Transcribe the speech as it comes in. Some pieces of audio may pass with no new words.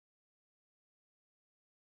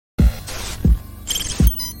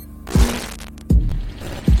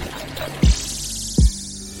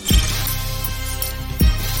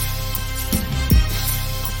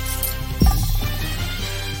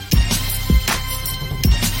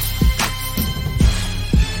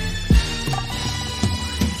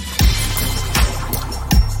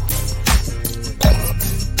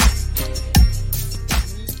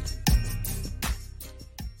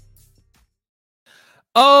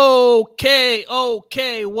Okay.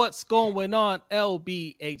 What's going on?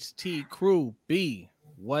 LBHT Crew B.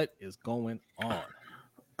 What is going on?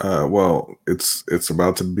 Well, it's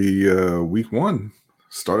about to be week one,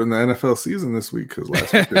 starting the NFL season this week because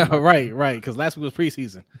last week right. Because last week was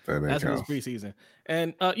preseason. Last week was preseason,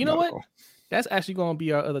 and you know what? That's actually going to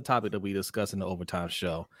be our other topic that we discuss in the overtime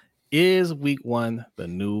show. Is week one the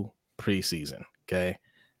new preseason? Okay,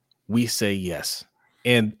 we say yes,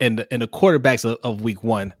 and the quarterbacks of week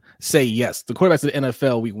one say yes. The quarterbacks of the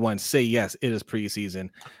NFL week one say yes. It is preseason.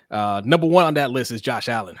 Number one on that list is Josh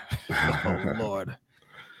Allen. Oh Lord.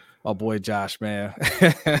 Oh boy, Josh, man.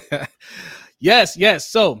 Yes.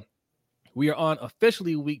 So we are on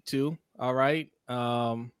officially week 2. All right.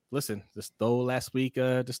 Listen, just throw last week,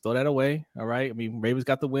 just throw that away. All right. I mean, Ravens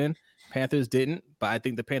got the win. Panthers didn't, but I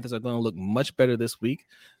think the Panthers are going to look much better this week.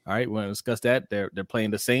 All right. We're going to discuss that. They're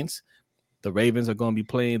playing the Saints. The Ravens are going to be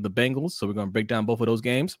playing the Bengals. So we're going to break down both of those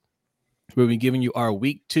games. We'll be giving you our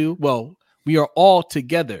week 2. Well, we are all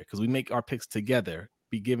together because we make our picks together.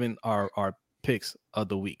 Be giving our picks of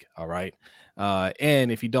the week. All right.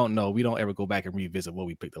 And if you don't know, we don't ever go back and revisit what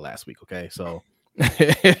we picked the last week. Okay. So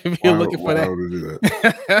if you're looking for that,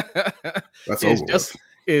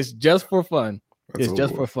 it's just for fun.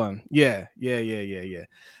 For fun. Yeah.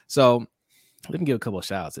 So let me give a couple of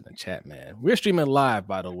shout outs in the chat, man. We're streaming live,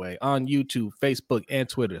 by the way, on YouTube, Facebook, and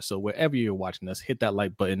Twitter. So wherever you're watching us, hit that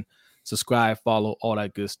like button. Subscribe, follow, all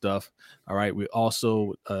that good stuff. All right. We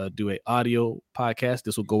also do an audio podcast.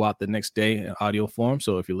 This will go out the next day in audio form.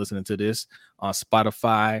 So if you're listening to this on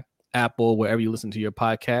Spotify, Apple, wherever you listen to your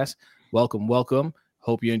podcast, welcome.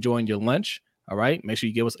 Hope you're enjoying your lunch. All right. Make sure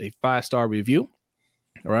you give us a 5-star review.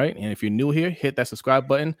 All right. And if you're new here, hit that subscribe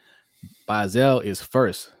button. Bazel is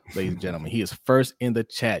first, ladies and gentlemen. He is first in the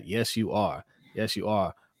chat. Yes, you are.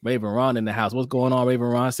 Raven Ron in the house. What's going on? Raven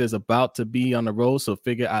Ron says about to be on the road, so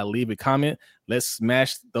figure I'll leave a comment. Let's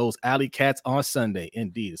smash those alley cats on Sunday.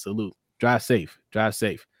 Indeed. Salute. Drive safe.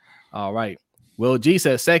 All right. Will G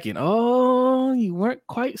says second. Oh, you weren't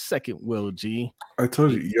quite second, Will G. I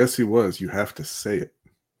told you. Yes, he was. You have to say it.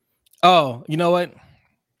 Oh, you know what?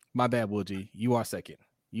 My bad, Will G. You are second.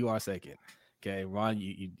 Okay, Ron,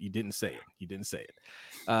 you didn't say it.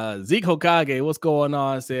 Zeke Hokage, what's going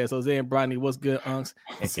on? Says Jose and Bronny, what's good, unks?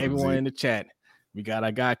 And everyone in the chat. We got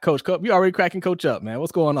our guy, Coach. We already cracking Coach up, man.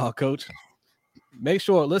 What's going on, Coach? Make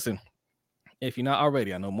sure, listen, if you're not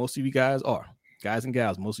already, I know most of you guys are, guys and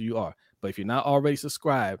gals, most of you are. But if you're not already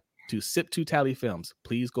subscribed to Sip 2 Tally Films,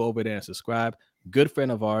 please go over there and subscribe. Good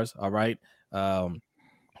friend of ours, all right?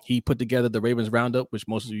 He put together the Ravens Roundup, which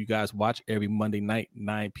most of you guys watch every Monday night,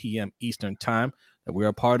 9 p.m. Eastern time, that we're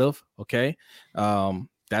a part of. Okay.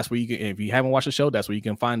 That's where you can, if you haven't watched the show, that's where you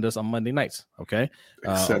can find us on Monday nights. Okay.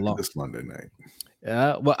 Except this Monday night.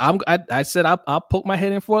 Yeah. Well, I said I'll poke my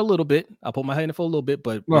head in for a little bit. But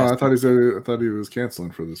no, I thought he was canceling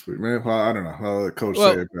for this week. Man, well, I don't know. I'll let Coach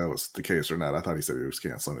say if that was the case or not. I thought he said he was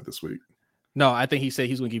canceling it this week. No, I think he said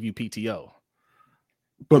he's going to give you PTO.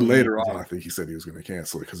 But later on, I think he said he was going to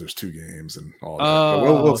cancel it because there's 2 games and all that.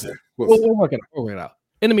 We'll see. We'll work it out.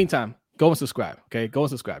 In the meantime, go and subscribe. Okay, go and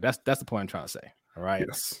subscribe. That's the point I'm trying to say. All right.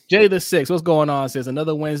 Yes. Jay the 6, what's going on? Says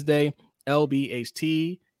another Wednesday.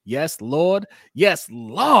 LBHT. Yes, Lord. D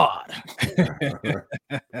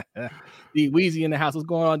Weezy in the house. What's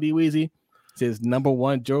going on, D Weezy? Says number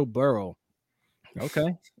 1, Joe Burrow.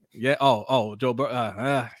 Okay. Yeah. Oh, Joe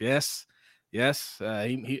Burrow. Yes.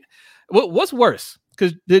 What's worse?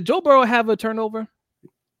 Because did Joe Burrow have a turnover?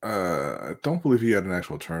 I don't believe he had an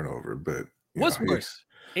actual turnover, but what's worse?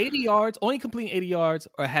 80 yards, only completing 80 yards,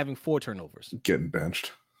 or having 4 turnovers? Getting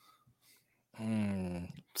benched.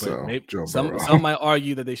 So maybe, some might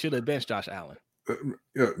argue that they should have benched Josh Allen.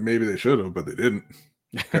 Yeah, maybe they should have, but they didn't.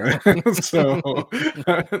 Okay? So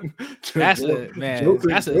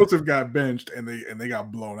Joseph got benched and they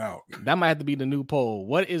got blown out. That might have to be the new poll.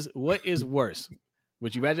 What is worse?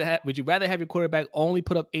 Would you rather have your quarterback only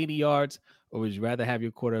put up 80 yards, or would you rather have your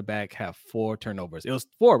quarterback have 4 turnovers? It was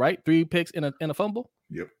 4, right? 3 picks in a fumble?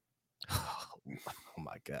 Yep. Oh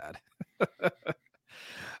my God.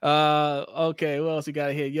 Okay, what else you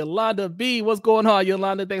got here? Yolanda B, what's going on?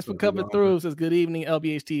 Yolanda, thanks for coming through. Says good evening,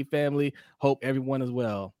 LBHT family. Hope everyone is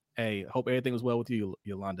well. Hey, hope everything is well with you,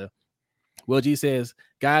 Yolanda. Will G says,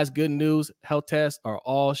 guys, good news. Health tests are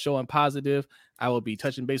all showing positive. I will be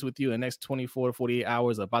touching base with you in the next 24 to 48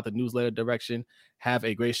 hours about the newsletter direction. Have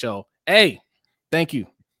a great show. Hey, thank you.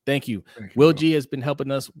 Will G has been helping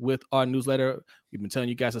us with our newsletter. We've been telling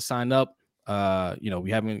you guys to sign up. We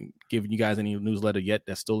haven't given you guys any newsletter yet.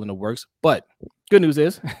 That's still in the works. But good news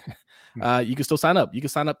is you can still sign up. You can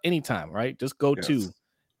sign up anytime, right? Just go to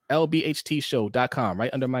lbhtshow.com,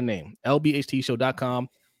 right under my name, lbhtshow.com.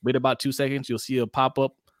 Wait about 2 seconds. You'll see a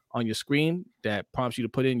pop-up on your screen that prompts you to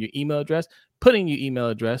put in your email address. Put in your email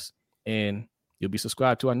address, and you'll be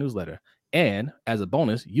subscribed to our newsletter. And as a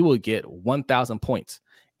bonus, you will get 1,000 points.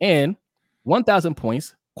 And 1,000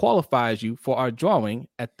 points qualifies you for our drawing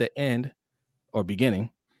at the end or beginning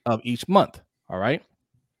of each month. All right.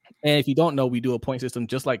 And if you don't know, we do a point system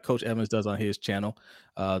just like Coach Evans does on his channel.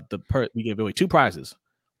 We give away 2 prizes.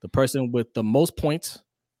 The person with the most points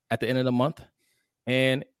at the end of the month,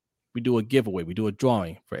 and we do a giveaway. We do a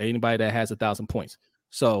drawing for anybody that has 1,000 points.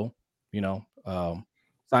 So,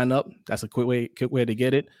 sign up. That's a quick way to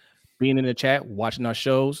get it. Being in the chat, watching our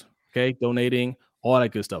shows, okay, donating, all that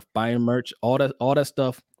good stuff, buying merch, all that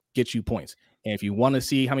stuff gets you points. And if you want to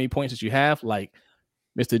see how many points that you have, like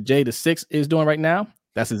Mr. J the 6 is doing right now,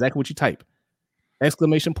 that's exactly what you type.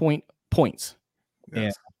 Exclamation point points.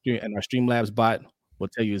 Yes. And our Streamlabs bot will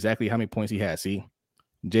tell you exactly how many points he has. See,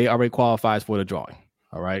 Jay already qualifies for the drawing.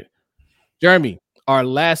 All right. Jeremy, our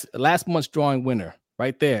last month's drawing winner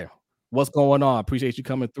right there. What's going on? Appreciate you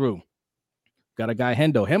coming through. Got a guy,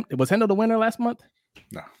 Hendo. Was Hendo the winner last month?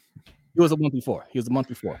 No. He was the month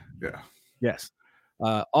before. Yeah. Yes.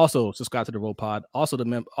 Also, subscribe to the Roll Pod. Also,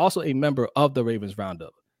 a member of the Ravens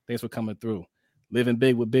Roundup. Thanks for coming through. Living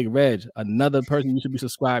Big with Big Reg, another person you should be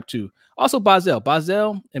subscribed to. Also,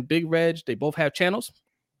 Bazel and Big Reg, they both have channels,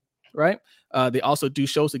 right? They also do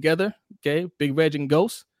shows together, okay? Big Reg and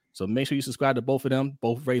Ghost. So make sure you subscribe to both of them,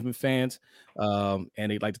 both Raven fans, and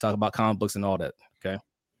they like to talk about comic books and all that, okay?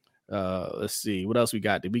 Let's see. What else we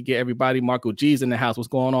got? Did we get everybody? Marco G's in the house. What's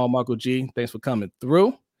going on, Marco G? Thanks for coming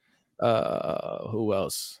through. Who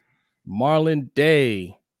else? Marlon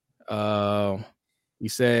Day. He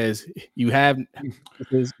says, I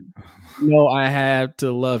have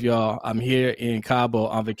to love y'all. I'm here in Cabo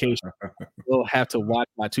on vacation. We'll have to watch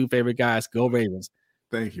my 2 favorite guys go Ravens.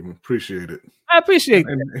 Thank you. Appreciate it. I appreciate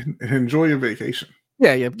it. And enjoy your vacation.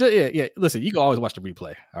 Yeah. Listen, you can always watch the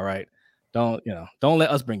replay. All right. Don't let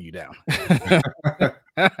us bring you down.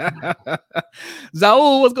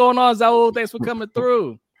 Zaul, what's going on, Zaul? Thanks for coming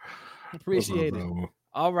through. Appreciate it.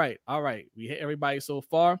 All right. We hit everybody so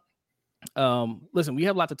far. Listen, we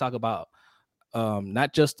have a lot to talk about.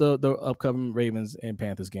 Not just the upcoming Ravens and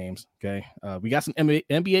Panthers games. Okay. We got some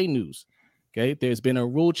NBA news. Okay. There's been a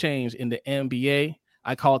rule change in the NBA.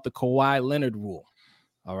 I call it the Kawhi Leonard rule.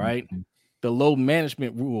 All right. Mm-hmm. The load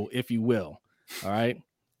management rule, if you will. All right.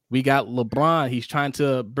 We got LeBron. He's trying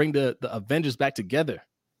to bring the Avengers back together.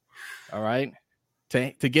 All right.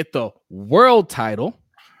 To get the world title.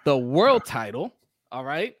 The world title. All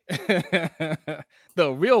right. The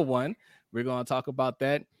real one. We're going to talk about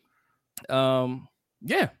that.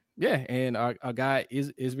 Yeah. And our guy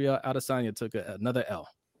Israel Adesanya took another L.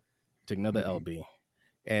 Took another LB.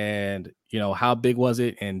 And how big was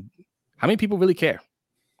it? And how many people really care?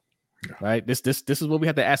 Right. This is what we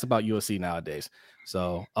have to ask about UFC nowadays.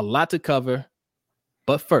 So a lot to cover.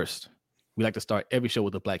 But first, we like to start every show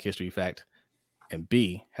with a Black History fact. And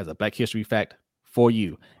B has a Black History fact for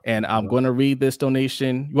you. And I'm going to read this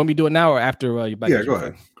donation. You want me to do it now or after your Black History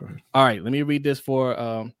fact? Go ahead. All right. Let me read this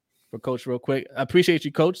for Coach real quick. I appreciate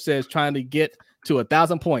you, Coach. Says trying to get to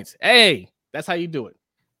 1,000 points. Hey, that's how you do it.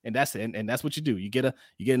 And that's it. And that's what you do. You get a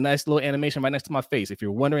nice little animation right next to my face. If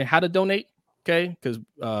you're wondering how to donate, okay, because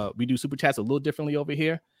we do super chats a little differently over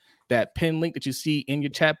here. That pin link that you see in your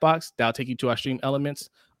chat box, that'll take you to our stream elements.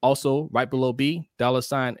 Also, right below B,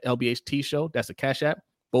 $LBHT show. That's a Cash App.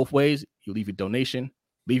 Both ways, you leave your donation,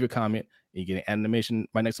 leave your comment, and you get an animation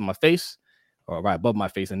right next to my face, or right above my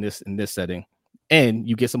face in this setting, and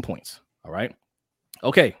you get some points. All right.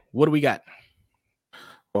 Okay, what do we got?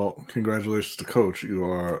 Well, congratulations to Coach. You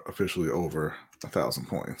are officially over 1,000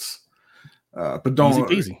 points. But don't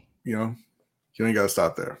easy. You ain't got to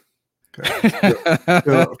stop there. Okay.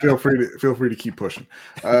 feel free to keep pushing.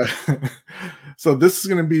 So this is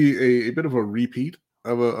going to be a bit of a repeat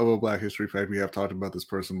of a Black History fact. We have talked about this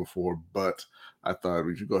person before, but I thought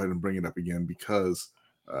we should go ahead and bring it up again because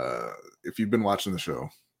if you've been watching the show,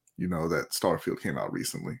 you know that Starfield came out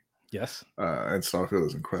recently. Yes. And Starfield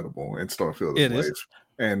is incredible, and Starfield is live.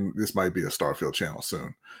 And this might be a Starfield channel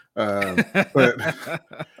soon. But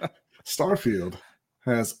Starfield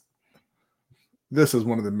has, this is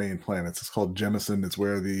one of the main planets. It's called Jemison. It's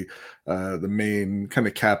where the main kind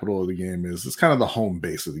of capital of the game is. It's kind of the home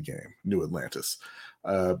base of the game, New Atlantis.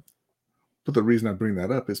 But the reason I bring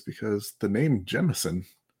that up is because the name Jemison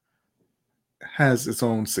has its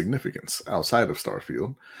own significance outside of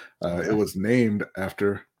Starfield. It was named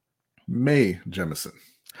after Mae Jemison.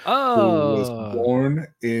 who was Oh, born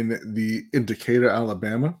in Decatur,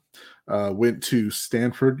 Alabama. Went to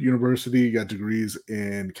Stanford University, got degrees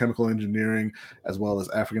in chemical engineering as well as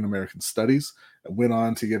African American studies. Went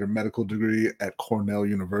on to get a medical degree at Cornell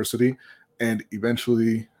University, and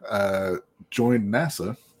eventually joined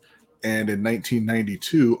NASA. And in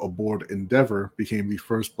 1992, aboard Endeavour, became the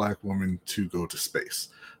first Black woman to go to space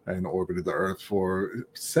and orbited the Earth for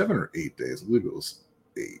 7 or 8 days. I believe it was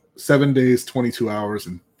 7 days, 22 hours,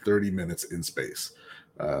 and 30 minutes in space.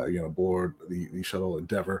 Aboard the shuttle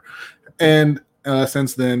Endeavour. And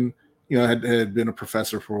since then, had been a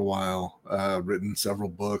professor for a while, written several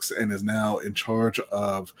books, and is now in charge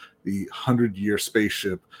of the 100-Year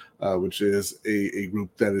Spaceship, which is a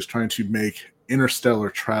group that is trying to make interstellar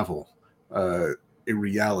travel a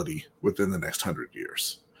reality within the next 100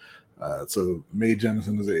 years. So Mae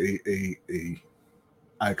Jemison is a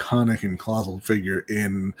iconic and colossal figure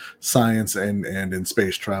in science and in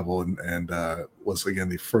space travel, and was again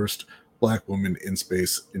the first Black woman in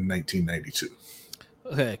space in 1992.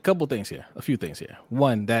 okay. A few things here.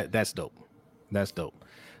 One, that's dope. That's dope.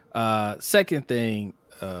 Second thing,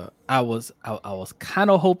 I was kind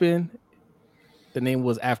of hoping the name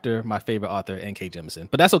was after my favorite author, N.K. Jemisin,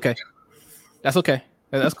 but that's okay. That's okay.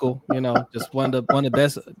 That's cool. Just one of the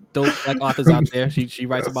best dope Black authors out there. She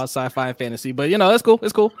writes about sci-fi and fantasy, but that's cool.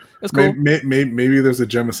 It's cool. It's cool. Maybe there's a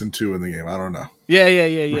Jemison 2 in the game. I don't know.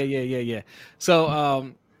 Yeah.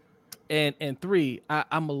 So and three,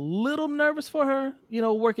 I'm a little nervous for her,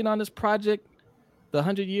 working on this project. The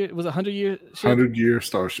 100-year, it was a 100-year ship? 100-year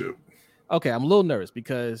starship. Okay, I'm a little nervous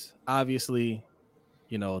because obviously,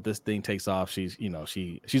 this thing takes off. She's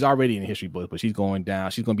she's already in the history book, but she's going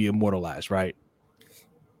down. She's going to be immortalized, right?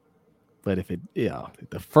 But if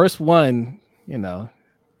the first one,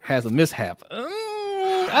 has a mishap,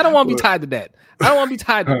 I don't want to be tied to that. I don't want to be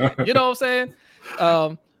tied to that. You know what I'm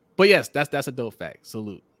saying? But yes, that's a dope fact.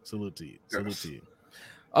 Salute to you. Salute to you.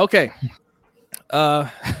 Okay.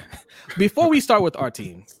 Before we start with our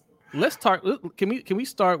team, let's talk. Can we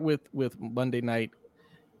start with Monday night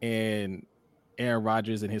and Aaron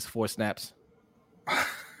Rodgers and his 4 snaps?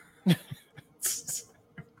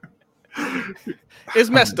 It's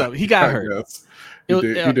messed up. He got hurt. Yes. He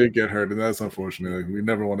did get hurt, and that's unfortunate. We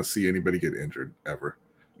never want to see anybody get injured ever.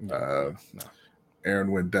 No.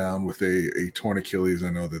 Aaron went down with a torn Achilles.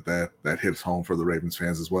 I know that hits home for the Ravens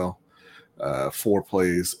fans as well. 4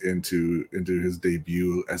 plays into his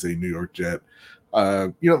debut as a New York Jet.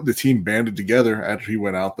 The team banded together after he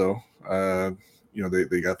went out, though.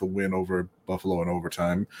 They got the win over Buffalo in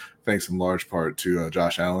overtime, thanks in large part to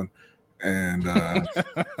Josh Allen and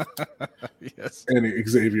yes, and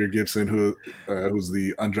Xavier Gibson, who's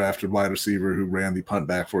the undrafted wide receiver who ran the punt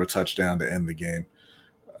back for a touchdown to end the game.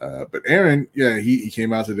 But Aaron, he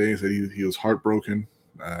came out today and said he was heartbroken,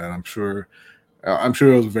 and I'm sure it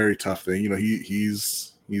was a very tough thing.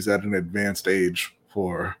 He's at an advanced age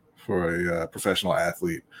for a professional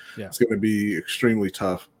athlete. Yeah. It's going to be extremely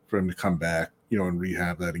tough for him to come back, and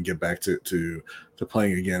rehab that and get back to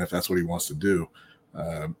playing again if that's what he wants to do.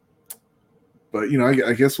 But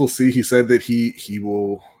I guess we'll see. He said that he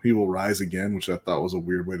will rise again, which I thought was a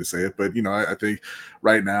weird way to say it. But I think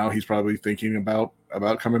right now he's probably thinking about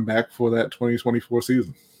coming back for that 2024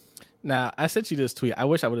 season. Now, I sent you this tweet. I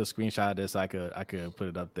wish I would have screenshotted this. So I could put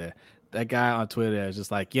it up there. That guy on Twitter is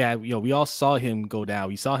just like, yeah, we all saw him go down.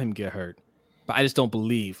 We saw him get hurt, but I just don't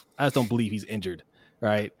believe he's injured,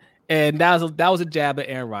 right? And that was a jab at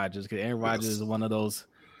Aaron Rodgers, because Aaron Rodgers is one of those,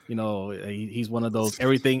 he's one of those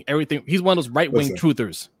everything. He's one of those right-wing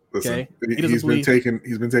truthers. Okay, he's been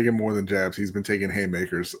taking more than jabs. He's been taking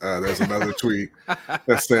haymakers. There's another tweet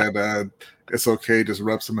that said, "It's okay, just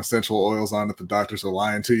rub some essential oils on it. The doctors are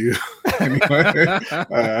lying to you." Anyway,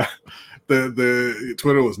 the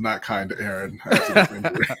Twitter was not kind to Aaron after this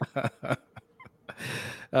injury.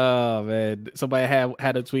 Oh man, somebody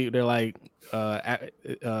had a tweet. They're like,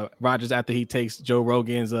 Rodgers after he takes Joe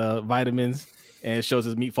Rogan's vitamins and shows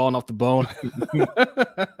his meat falling off the bone.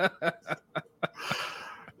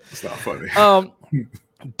 It's not funny.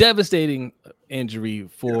 Devastating injury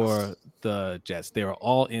for the Jets. They were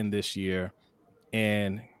all in this year,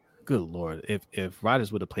 and good Lord, if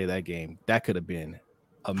Rodgers would have played that game, that could have been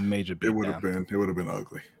a major beatdown. It would have been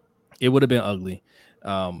ugly. It would have been ugly.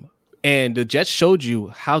 And the Jets showed you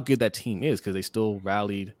how good that team is, because they still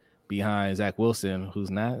rallied behind Zach Wilson, who's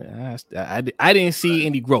not. I didn't see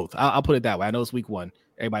any growth. I'll put it that way. I know it's week 1.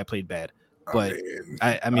 Everybody played bad, but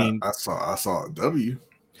I mean, I saw a W.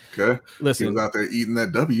 Okay, listen, he was out there eating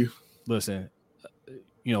that W. Listen,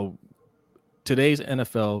 today's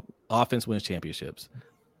NFL offense wins championships,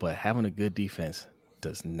 but having a good defense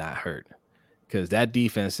does not hurt. because that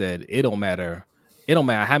defense said it don't matter. It don't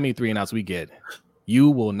matter how many 3-and-outs we get. You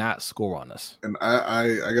will not score on us. And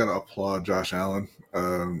I gotta applaud Josh Allen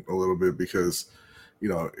a little bit because,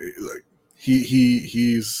 like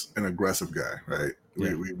he's an aggressive guy, right?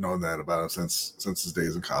 Yeah. We've known that about him since his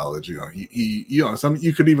days in college. You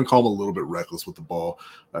could even call him a little bit reckless with the ball.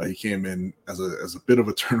 He came in as a bit of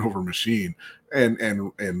a turnover machine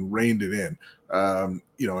and reined it in. And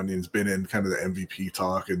he's been in kind of the MVP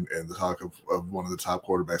talk and the talk of one of the top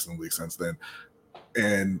quarterbacks in the league since then.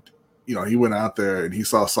 And he went out there and he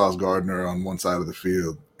saw Sauce Gardner on one side of the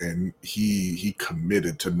field, and he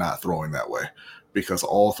committed to not throwing that way because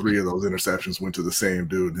all 3 of those interceptions went to the same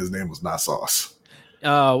dude, and his name was not Sauce.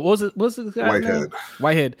 What was the guy's Whitehead. name?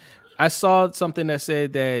 Whitehead. I saw something that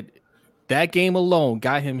said that game alone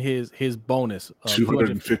got him his bonus.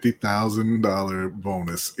 $250,000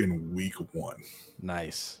 bonus in week 1.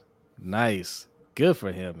 Nice. Good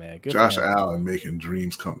for him, man. Good Josh Allen making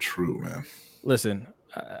dreams come true, man. Listen,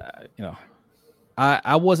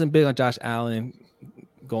 I wasn't big on Josh Allen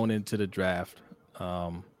going into the draft,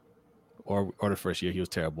 or the first year. He was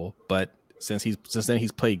terrible, but since then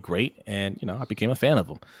he's played great, and I became a fan of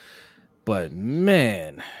him. But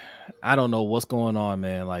man, I don't know what's going on,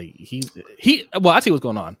 man. Like well, I see what's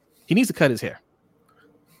going on. He needs to cut his hair.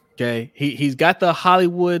 Okay, he's got the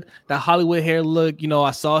Hollywood hair look.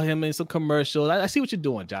 I saw him in some commercials. I see what you're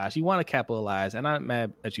doing, Josh. You want to capitalize, and I'm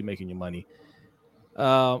mad at you making your money.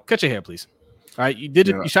 Cut your hair, please. All right, you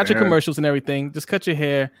shot your commercials and everything. Just cut your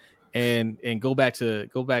hair and go back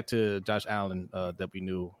to Josh Allen that we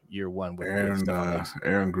knew year 1 with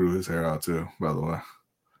Aaron grew his hair out too, by the way.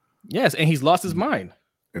 Yes, and he's lost his mind.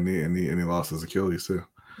 And he lost his Achilles too.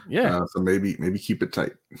 Yeah. So maybe keep it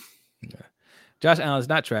tight. Yeah. Josh Allen is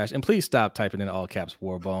not trash, and please stop typing in all caps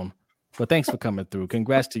Warbone. But thanks for coming through.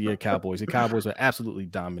 Congrats to your Cowboys. The Cowboys were absolutely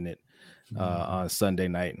dominant on Sunday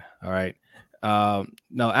night. All right.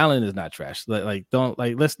 No, Allen is not trash.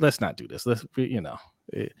 Let's not do this. You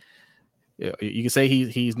can say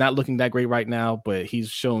he's not looking that great right now, but he's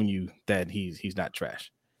shown you that he's not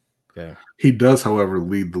trash. Okay. He does, however,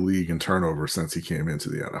 lead the league in turnovers since he came into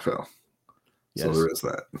the NFL. Yes. So there is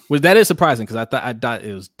that. Well, that is surprising because I thought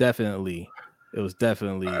it was definitely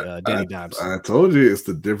Danny Dimes. I told you it's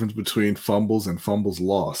the difference between fumbles and fumbles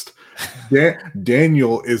lost.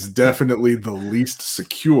 Daniel is definitely the least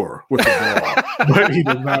secure with the ball, but he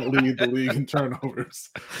does not lead the league in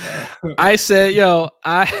turnovers. I said,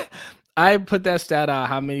 I put that stat out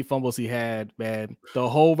how many fumbles he had, man. The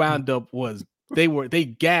whole roundup was they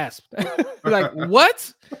gasped. Like,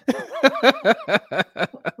 what?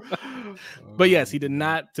 But yes, he did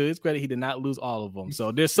not, to his credit, he did not lose all of them.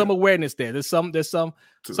 So there's some awareness there. There's some his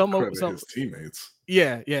teammates.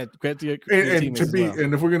 Yeah. Credit to your teammates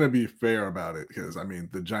and if we're gonna be fair about it, because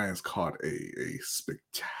the Giants caught a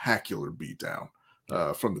spectacular beatdown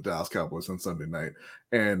from the Dallas Cowboys on Sunday night,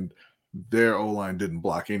 and their O-line didn't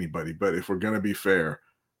block anybody. But if we're gonna be fair,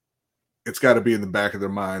 it's got to be in the back of their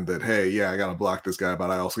mind that, hey, yeah, I got to block this guy,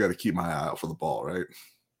 but I also got to keep my eye out for the ball, right?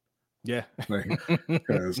 Yeah.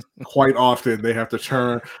 Because quite often they have to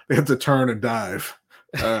turn and dive.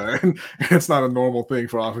 And it's not a normal thing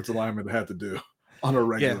for offensive linemen to have to do on a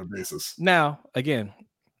regular basis. Now, again,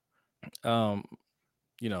 Josh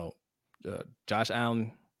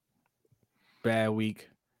Allen, bad week.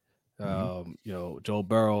 Joe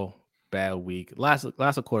Burrow, bad week. Lots of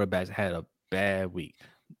quarterbacks had a bad week.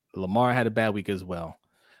 Lamar had a bad week as well.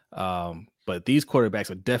 But these quarterbacks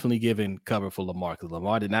are definitely giving cover for Lamar because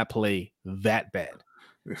Lamar did not play that bad.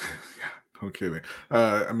 Yeah, no kidding.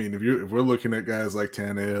 If we're looking at guys like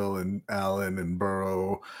Tannehill and Allen and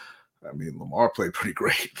Burrow, Lamar played pretty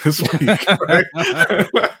great this week, right?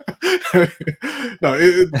 No,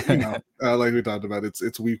 like we talked about,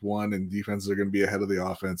 it's week 1 and defenses are going to be ahead of the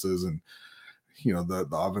offenses, and the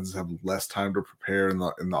offenses have less time to prepare in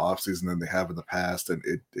the offseason than they have in the past, and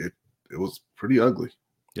it was pretty ugly.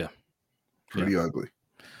 Yeah. Pretty ugly.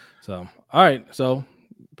 So, all right. So,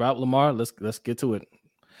 about Lamar, let's get to it.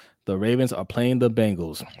 The Ravens are playing the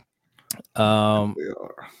Bengals. They are.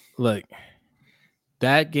 Look,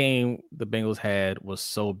 that game the Bengals had was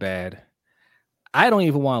so bad. I don't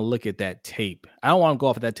even want to look at that tape. I don't want to go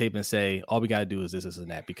off of that tape and say, all we got to do is this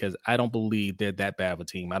and that, because I don't believe they're that bad of a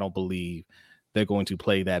team. I don't believe they're going to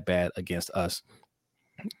play that bad against us.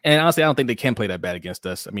 And honestly, I don't think they can play that bad against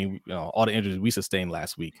us. All the injuries we sustained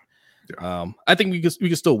last week. Yeah. I think we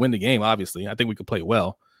could still win the game. Obviously, I think we could play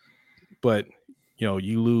well, but you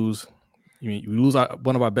lose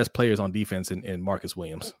one of our best players on defense in Marcus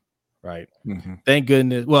Williams, right? Mm-hmm. Thank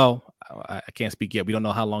goodness. Well, I can't speak yet. We don't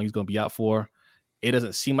know how long he's going to be out for. It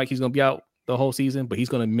doesn't seem like he's going to be out the whole season, but he's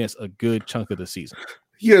going to miss a good chunk of the season.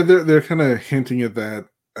 Yeah, they're kind of hinting at that.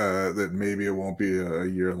 That maybe it won't be a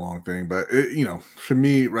year-long thing, but for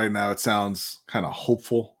me right now, it sounds kind of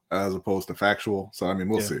hopeful as opposed to factual. So I mean,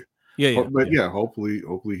 we'll see.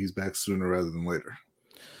 Hopefully he's back sooner rather than later.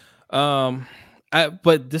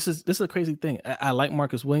 But this is a crazy thing. I like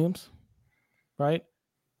Marcus Williams, right?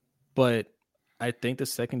 But I think the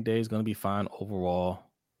secondary is going to be fine overall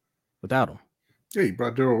without him. Yeah, he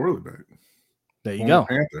brought Daryl Worley back. There you go.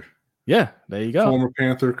 Panther. Yeah, there you go. Former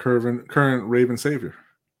Panther, current Raven savior.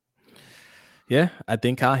 Yeah, I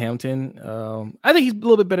think Kyle Hamilton. I think he's a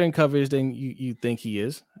little bit better in coverage than you think he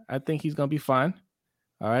is. I think he's gonna be fine.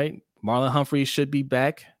 All right, Marlon Humphrey should be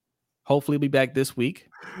back. Hopefully, be back this week.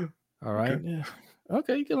 All right. Okay. Yeah.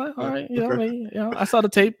 Okay, you can like. All right. I saw the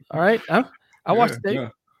tape. All right. I watched the tape.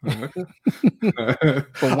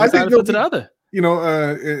 From one side to the other.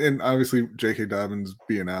 And obviously J.K. Dobbins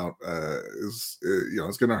being out is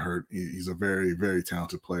it's going to hurt. He's a very, very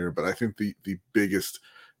talented player, but I think the biggest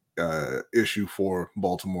issue for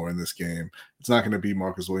Baltimore in this game, it's not going to be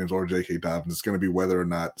Marcus Williams or J.K. Dobbins. It's going to be whether or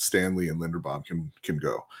not Stanley and Linderbaum can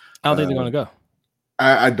go. I don't think they're going to go.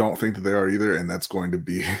 I don't think that they are either, and that's going to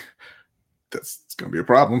be a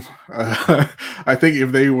problem. I think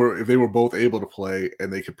if they were both able to play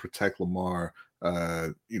and they could protect Lamar,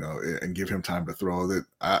 and give him time to throw. That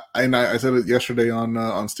I said it yesterday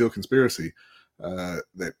on Steel Conspiracy,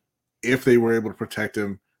 that if they were able to protect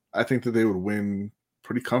him, I think that they would win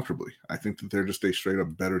pretty comfortably. I think that they're just a straight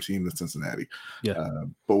up better team than Cincinnati. Yeah.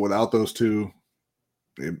 But without those two,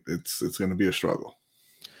 it's going to be a struggle.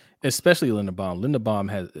 Especially Linderbaum.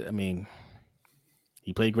 Linderbaum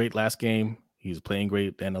he played great last game. He's playing great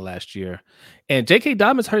at the end of last year. And J.K.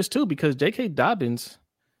 Dobbins hurts too, because J.K. Dobbins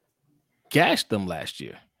gashed them last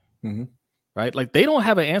year. Mm-hmm. Right? Like, they don't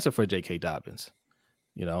have an answer for J.K. Dobbins.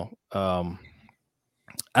 I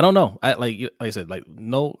don't know. Like I said,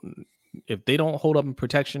 no, if they don't hold up in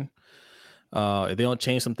protection, if they don't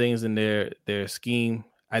change some things in their scheme,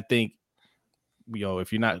 I think,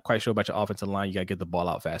 if you're not quite sure about your offensive line, you got to get the ball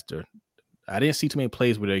out faster. I didn't see too many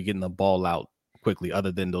plays where they're getting the ball out quickly,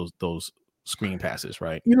 other than those screen passes,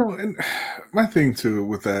 right? And my thing too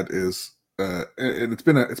with that is, and it's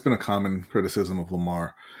been a common criticism of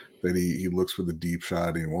Lamar that he looks for the deep shot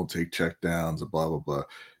and he won't take check downs and blah blah blah.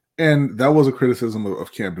 And that was a criticism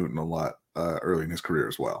of Cam Newton a lot early in his career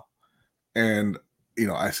as well. And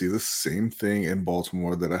I see the same thing in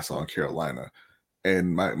Baltimore that I saw in Carolina.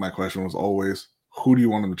 And my question was always, who do you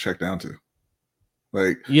want him to check down to?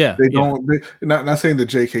 Like, not saying that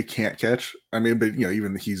JK can't catch. I mean, but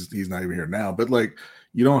even he's not even here now. But like,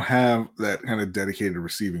 you don't have that kind of dedicated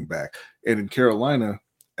receiving back. And in Carolina,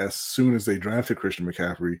 as soon as they drafted Christian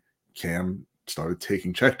McCaffrey, Cam started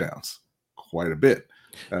taking checkdowns quite a bit.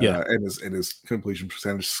 And his completion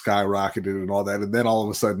percentage skyrocketed and all that. And then all of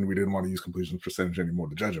a sudden, we didn't want to use completion percentage anymore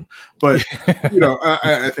to judge him. But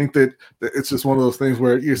I think that it's just one of those things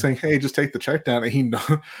where you're saying, "Hey, just take the check down," and he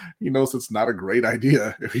knows it's not a great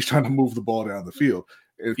idea if he's trying to move the ball down the field,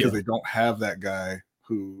 because they don't have that guy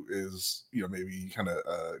who is maybe kind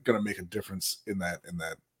of going to make a difference in that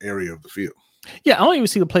area of the field. Yeah, I don't even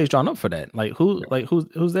see the plays drawn up for that. Like who's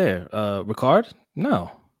there? Ricard?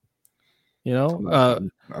 No. I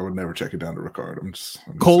would never check it down to Ricard. I'm just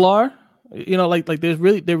Kolar. Like there's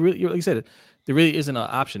really, like you said, there really isn't an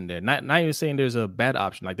option there. Not even saying there's a bad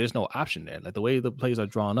option. Like, there's no option there. Like, the way the plays are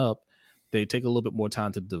drawn up, they take a little bit more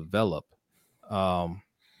time to develop. And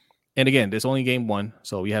again, it's only game one,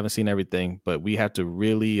 so we haven't seen everything, but we have to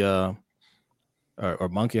really or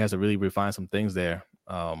Monkey has to really refine some things there.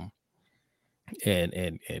 And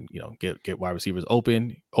get wide receivers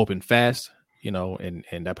open fast. And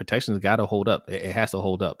that protection has got to hold up. It has to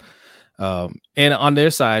hold up. And on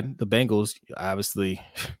their side, the Bengals, obviously,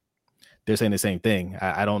 they're saying the same thing.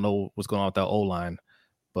 I don't know what's going on with that O-line,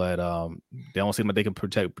 but they don't seem like they can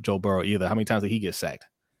protect Joe Burrow either. How many times did he get sacked?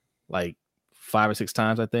 Like 5 or 6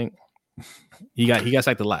 times, I think. He got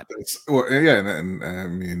sacked a lot. And I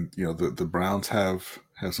mean, the Browns have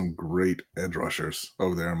some great edge rushers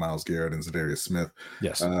over there, Myles Garrett and Zadarius Smith.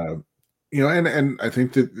 Yes. And I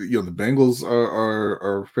think that the Bengals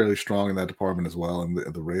are fairly strong in that department as well, and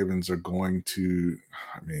the Ravens are going to.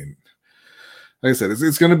 I mean, like I said,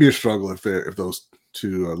 it's going to be a struggle if those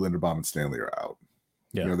two Linderbaum and Stanley are out.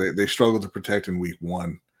 Yeah, they struggled to protect in week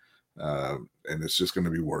 1, and it's just going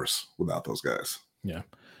to be worse without those guys. Yeah.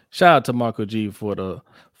 Shout out to Marco G for the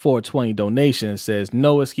 420 donation. It says,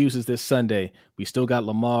 no excuses this Sunday. We still got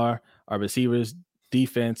Lamar. Our receivers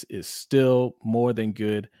defense is still more than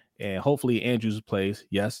good. And hopefully Andrews plays,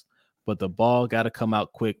 yes. But the ball got to come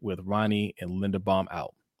out quick with Ronnie and Linderbaum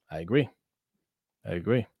out. I agree. I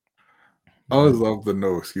agree. I always love the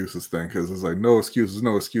no excuses thing because it's like no excuses,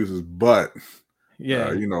 but yeah,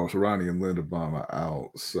 Ronnie and Linderbaum are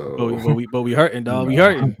out, so but we hurting, dog. We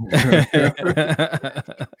hurting.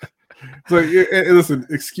 So listen,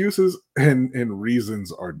 excuses and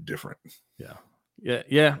reasons are different. Yeah.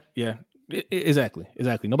 Exactly.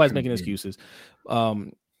 Nobody's making excuses. But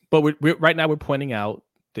we're right now we're pointing out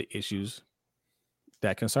the issues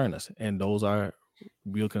that concern us, and those are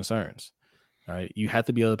real concerns. All right, you have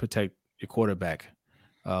to be able to protect your quarterback,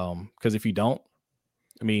 because if you don't,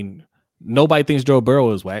 I mean, nobody thinks Joe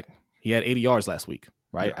Burrow is whack. He had 80 yards last week,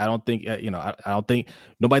 right? Yeah. I don't think I don't think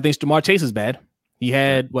nobody thinks Jamar Chase is bad. He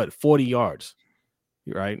had 40 yards,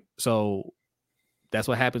 right? So that's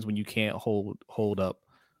what happens when you can't hold up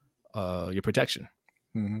your protection.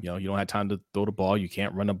 Mm-hmm. You don't have time to throw the ball. You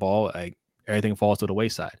can't run the ball. Like everything falls to the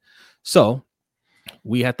wayside. So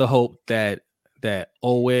we have to hope that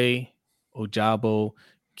Ojabo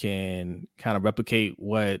can kind of replicate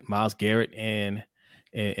what Myles Garrett and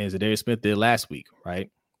Zadarius Smith did last week, right?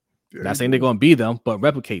 Yeah, not saying they're going to be them, but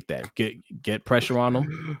replicate that. Get pressure on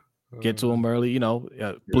them. Get to them early.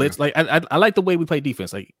 Blitz. Like I like the way we play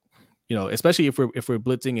defense. Like especially if we're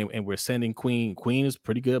blitzing and we're sending Queen. Queen is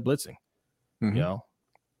pretty good at blitzing. Mm-hmm.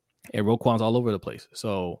 And Roquan's all over the place.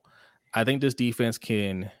 So I think this defense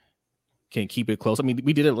can keep it close. I mean,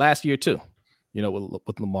 we did it last year too.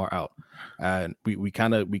 With Lamar out, and we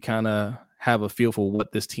kind of have a feel for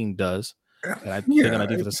what this team does. And I think on the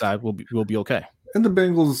defensive side, we'll be okay. And the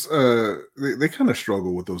Bengals, they kind of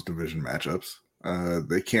struggle with those division matchups.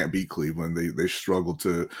 They can't beat Cleveland. They struggled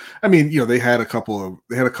to. I mean, they had a couple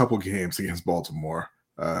games against Baltimore.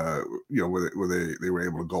 Where they were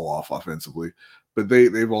able to go off offensively, but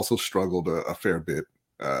they've also struggled a fair bit.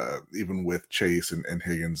 Even with Chase and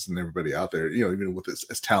Higgins and everybody out there, even with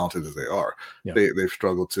as talented as they are, they've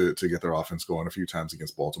struggled to get their offense going a few times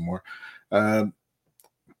against Baltimore. But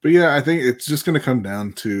yeah, I think it's just going to come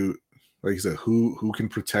down to, like you said, who can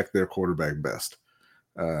protect their quarterback best.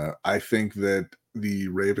 I think that the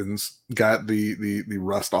Ravens got the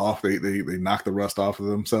rust off. They knocked the rust off of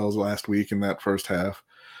themselves last week in that first half.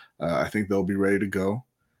 I think they'll be ready to go.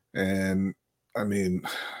 And I mean,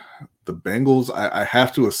 the Bengals, I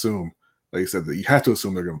have to assume, like you said, that you have to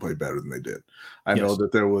assume they're going to play better than they did. I know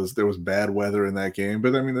that there was bad weather in that game,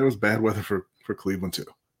 but I mean, there was bad weather for Cleveland too,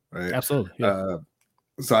 right? Absolutely. Yeah.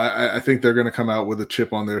 So I think they're going to come out with a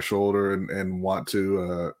chip on their shoulder and want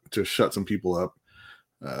to shut some people up.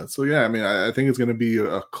 So yeah, I mean, I think it's going to be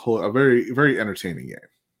a very, very entertaining game.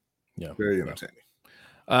 Yeah, very entertaining.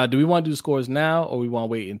 Do we want to do scores now, or we want to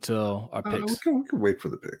wait until our picks? We can wait for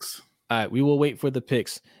the picks. All right, we will wait for the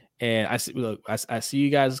picks. And I see you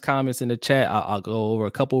guys' comments in the chat. I'll go over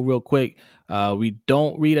a couple real quick. We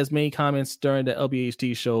don't read as many comments during the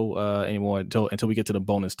LBHT show anymore until we get to the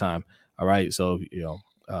bonus time. All right, so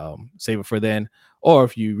save it for then. Or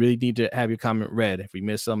if you really need to have your comment read, if we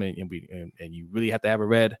miss something and you really have to have it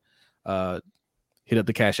read, hit up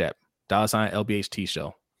the Cash App, $LBHT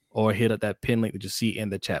show, or hit up that pin link that you see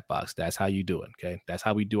in the chat box. That's how you do it. Okay, that's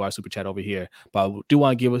how we do our super chat over here. But I do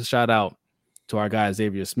want to give a shout out to our guy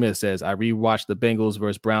Xavier Smith. Says, I rewatched the Bengals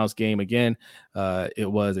versus Browns game again.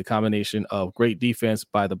 It was a combination of great defense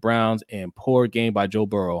by the Browns and poor game by Joe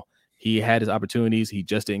Burrow. He had his opportunities, he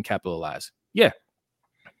just didn't capitalize. Yeah,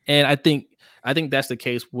 and I think that's the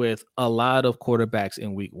case with a lot of quarterbacks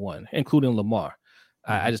in week one, including Lamar.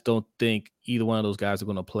 I just don't think either one of those guys are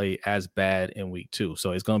going to play as bad in week two.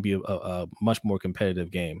 So it's going to be a much more competitive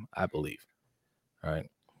game, I believe. All right.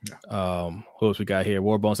 Yeah. Who else we got here?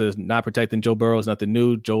 Warbone says, not protecting Joe Burrow is nothing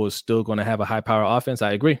new. Joe is still going to have a high power offense.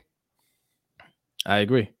 I agree.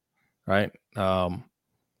 Right.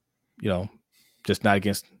 Just not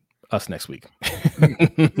against us next week.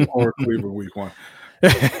 Or Cleveland week one.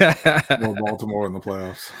 Or Baltimore in the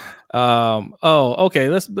playoffs. Okay.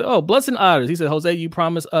 Bloods and Otters. He said, Jose, you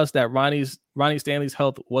promised us that Ronnie Stanley's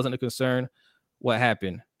health wasn't a concern. What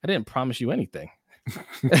happened? I didn't promise you anything.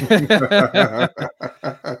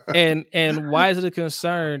 and why is it a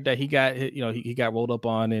concern that he got he got rolled up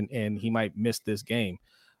on and he might miss this game?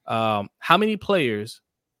 How many players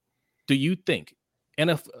do you think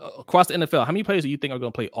across the NFL, how many players do you think are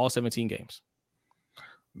going to play all 17 games?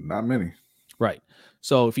 Not many. Right.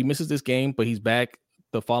 So if he misses this game, but he's back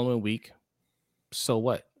the following week, so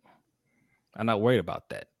what? I'm not worried about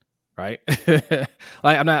that. Right.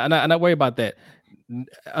 Like I'm not worried about that.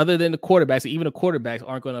 Other than the quarterbacks, even the quarterbacks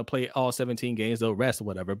aren't going to play all 17 games, they'll rest or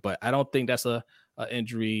whatever. But I don't think that's a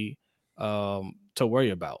injury to worry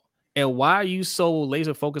about. And why are you so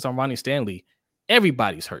laser focused on Ronnie Stanley?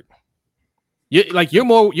 Everybody's hurt. You're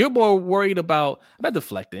more worried about. I'm not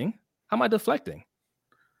deflecting. How am I deflecting?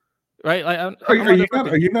 right? Like,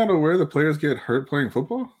 are you not aware that players get hurt playing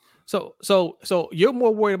football? So you're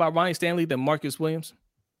more worried about Ronnie Stanley than Marcus Williams?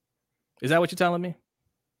 Is that what you're telling me?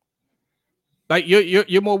 Like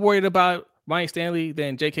you're more worried about Ronnie Stanley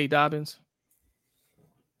than J.K. Dobbins?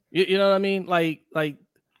 You know what I mean? Like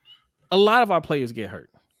a lot of our players get hurt,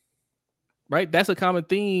 right? That's a common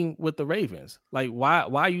theme with the Ravens. Like, why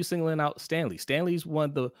are you singling out Stanley? Stanley's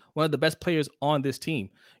one of the best players on this team.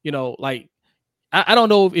 You know, like I don't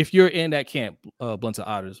know if you're in that camp, Blunts of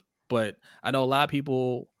Otters, but I know a lot of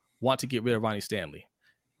people want to get rid of Ronnie Stanley.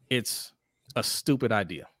 It's a stupid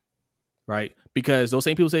idea, right? Because those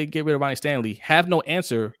same people say get rid of Ronnie Stanley have no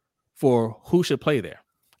answer for who should play there.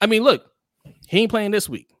 I mean, look, he ain't playing this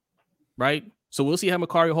week, right? So we'll see how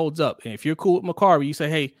Macari holds up. And if you're cool with Macari, you say,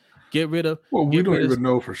 hey, get rid of. Well, we don't even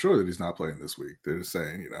know for sure that he's not playing this week. They're just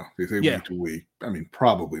saying, they say week to week. I mean,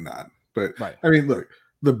 probably not. But right. I mean, look,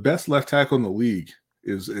 the best left tackle in the league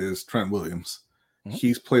is Trent Williams. Mm-hmm.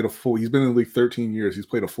 He's been in the league 13 years. He's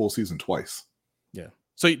played a full season twice. Yeah.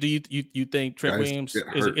 So do you think Trent Williams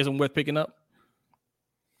isn't worth picking up?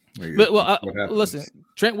 Listen,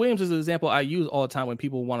 Trent Williams is an example I use all the time when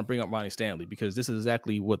people want to bring up Ronnie Stanley, because this is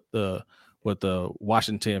exactly what the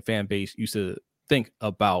Washington fan base used to think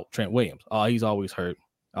about Trent Williams. Oh, he's always hurt.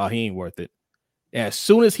 Oh, he ain't worth it. And as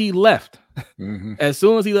soon as he left,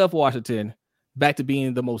 Washington, back to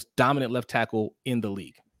being the most dominant left tackle in the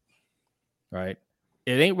league. Right?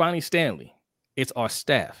 It ain't Ronnie Stanley. It's our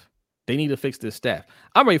staff. They need to fix this staff.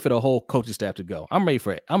 I'm ready for the whole coaching staff to go. I'm ready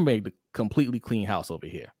for it. I'm ready to completely clean house over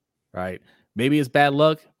here. Right? Maybe it's bad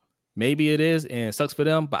luck. Maybe it is, and it sucks for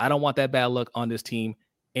them, but I don't want that bad luck on this team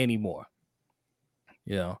anymore.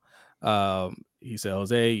 He said,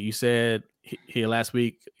 Jose, you said here last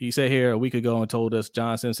week, you said here a week ago and told us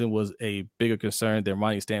John Simpson was a bigger concern than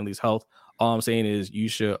Ronnie Stanley's health. All I'm saying is you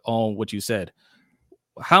should own what you said.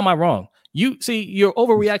 How am I wrong? You see, you're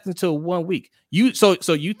overreacting to 1 week. You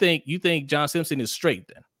think John Simpson is straight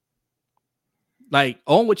then? Like,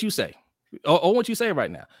 own what you say. Own what you say right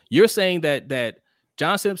now. You're saying that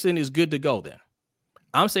John Simpson is good to go then.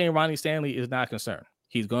 I'm saying Ronnie Stanley is not concerned.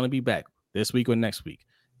 He's going to be back this week or next week.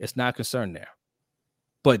 It's not concerned there.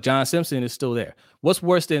 But John Simpson is still there. What's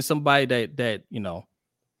worse than somebody that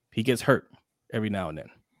he gets hurt every now and then?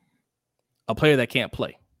 A player that can't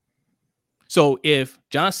play. So if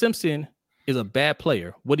John Simpson is a bad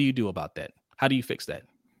player, what do you do about that? How do you fix that?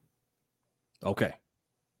 Okay.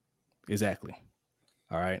 Exactly.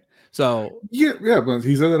 All right. So yeah, but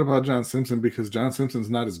he said that about John Simpson because John Simpson's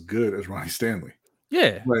not as good as Ronnie Stanley.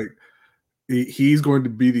 Yeah. Like he's going to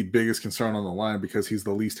be the biggest concern on the line because he's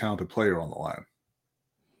the least talented player on the line.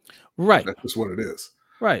 Right. That's just what it is.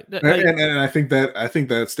 Right. And I think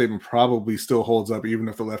that statement probably still holds up even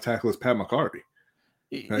if the left tackle is Pat McCarty.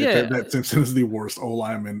 Right? Yeah. That Simpson is the worst O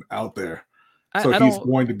lineman out there. So he's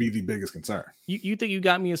going to be the biggest concern. You think you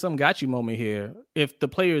got me in some got you moment here. If the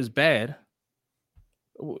player is bad,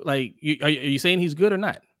 like are you saying he's good or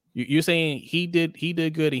not? You're saying he did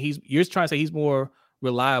good, and you're trying to say he's more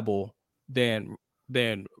reliable than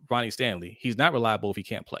Ronnie Stanley. He's not reliable if he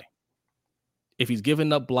can't play. If he's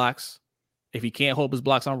giving up blocks, if he can't hold his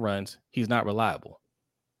blocks on runs, he's not reliable.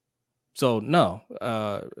 So no,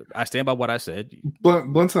 I stand by what I said.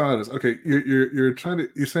 Blunt's honest. Okay, you're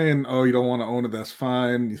saying, oh, you don't want to own it. That's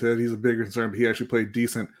fine. You said he's a bigger concern, but he actually played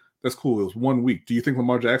decent. That's cool. It was 1 week. Do you think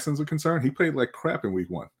Lamar Jackson's a concern? He played like crap in week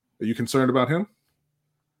 1. Are you concerned about him?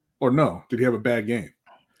 Or no? Did he have a bad game?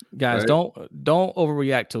 Guys, right? Don't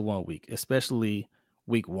overreact to 1 week, especially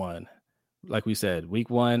week 1. Like we said, week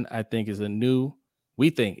 1, I think is a new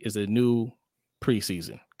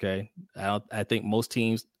preseason. Okay. I think most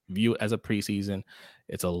teams view it as a preseason.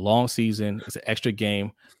 It's a long season. It's an extra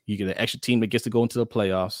game. You get an extra team that gets to go into the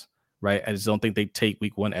playoffs, right? I just don't think they take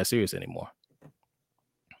week 1 as serious anymore.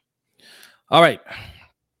 All right.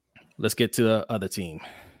 Let's get to the other team.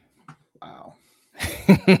 Wow.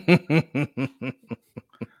 The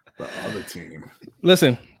other team.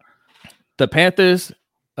 Listen, the Panthers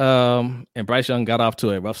and Bryce Young got off to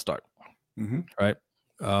a rough start. Mm-hmm. Right.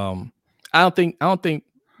 I don't think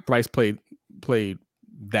Bryce played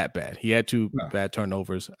that bad. He had 2 bad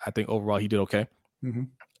turnovers. I think overall he did okay.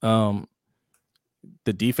 Mm-hmm.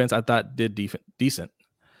 The defense I thought did decent,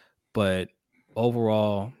 but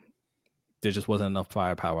overall there just wasn't enough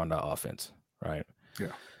firepower on that offense. Right. Yeah.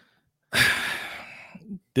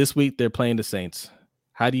 This week they're playing the Saints.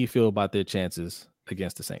 How do you feel about their chances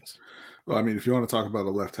against the Saints? Well, I mean, if you want to talk about a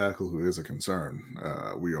left tackle who is a concern,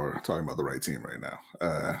 we are talking about the right team right now.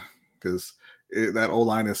 Because that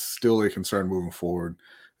O-line is still a concern moving forward.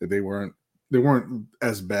 That they weren't they weren't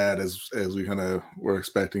as bad as we kind of were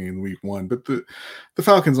expecting in week one. But the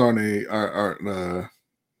Falcons aren't a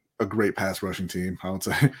great pass rushing team, I would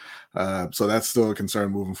say. So that's still a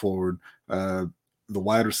concern moving forward. The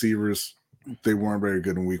wide receivers, they weren't very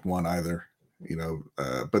good in week one either,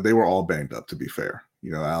 but they were all banged up, to be fair.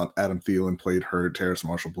 Adam Thielen played hurt. Terrace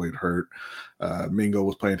Marshall played hurt. Mingo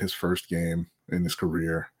was playing his first game in his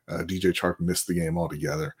career. DJ Chark missed the game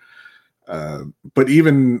altogether. But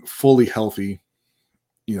even fully healthy,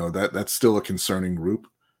 that's still a concerning group.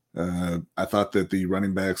 I thought that the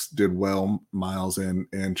running backs did well, Miles and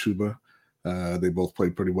Chuba. They both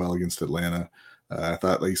played pretty well against Atlanta. I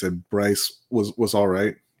thought, like you said, Bryce was all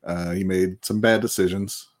right. He made some bad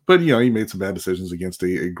decisions, but he made some bad decisions against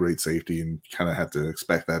a great safety, and kind of had to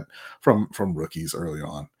expect that from rookies early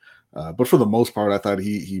on. But for the most part, I thought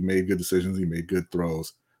he made good decisions. He made good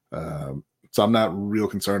throws. So I'm not real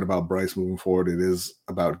concerned about Bryce moving forward. It is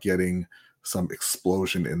about getting some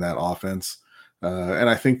explosion in that offense. And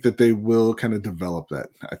I think that they will kind of develop that.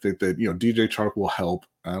 I think that, DJ Chark will help.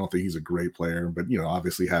 I don't think he's a great player, but,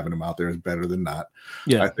 obviously having him out there is better than not.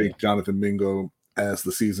 Yeah, I think Jonathan Mingo, as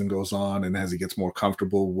the season goes on and as he gets more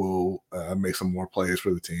comfortable, will make some more plays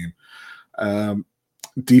for the team.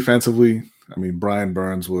 Defensively, I mean, Brian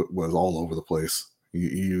Burns was all over the place.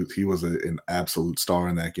 He was an absolute star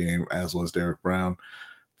in that game, as was Derek Brown.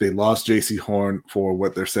 They lost J.C. Horn for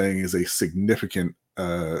what they're saying is a significant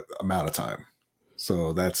amount of time.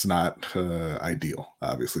 So that's not ideal.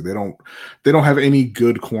 Obviously, they don't have any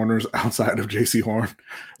good corners outside of J.C. Horn.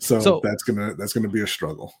 So that's gonna be a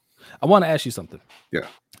struggle. I want to ask you something. Yeah,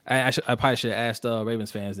 I probably should have asked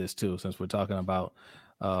Ravens fans this too, since we're talking about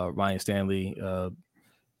Ryan Stanley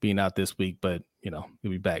being out this week, but he'll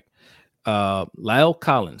be back. Lyle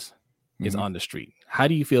Collins is on the street. How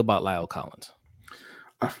do you feel about Lyle Collins?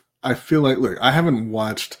 I feel like, look, I haven't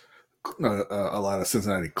watched a lot of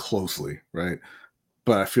Cincinnati closely, right?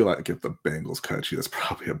 But I feel like if the Bengals cut you, that's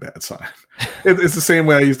probably a bad sign. It's the same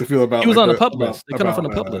way I used to feel about. He was on the pup list. They cut him from the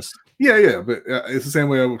pup list. Yeah, but it's the same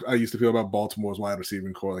way I used to feel about Baltimore's wide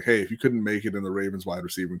receiving core. Like, hey, if you couldn't make it in the Ravens wide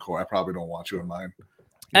receiving core, I probably don't want you in mine.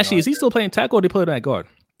 Actually, is he still playing tackle, or they put him at guard?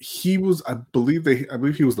 He was, I believe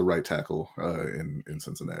he was the right tackle in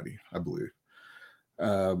Cincinnati. I believe.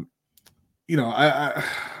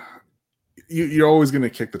 You're always going to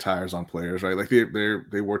kick the tires on players, right? Like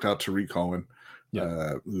they worked out Tariq Cohen.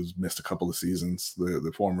 Yeah. Who's missed a couple of seasons,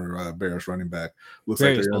 the former Bears running back. Looks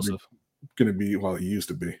very like they're going to be, well, he used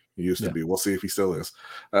to be. We'll see if he still is.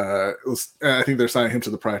 I think they're signing him to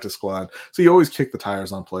the practice squad. So you always kick the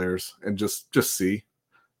tires on players and just see.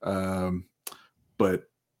 But, I'm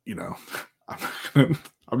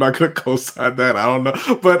not going to co-sign that. I don't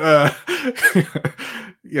know. But,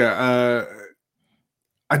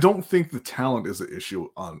 I don't think the talent is an issue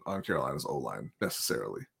on Carolina's O-line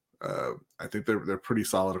necessarily. I think they're pretty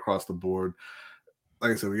solid across the board.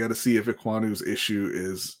 Like I said, we got to see if Ikwanu's issue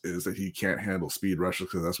is that he can't handle speed rushes,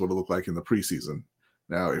 because that's what it looked like in the preseason.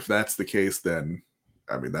 Now, if that's the case, then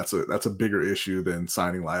I mean that's a bigger issue than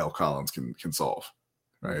signing Lyle Collins can solve.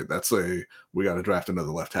 Right? We got to draft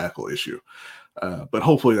another left tackle issue. But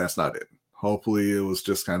hopefully that's not it. Hopefully it was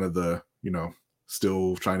just kind of the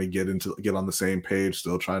still trying to get on the same page,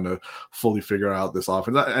 still trying to fully figure out this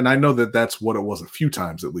offense. And I know that that's what it was a few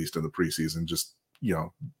times, at least in the preseason, just,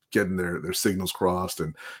 getting their signals crossed,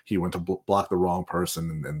 and he went to block the wrong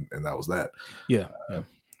person, and that was that. Yeah.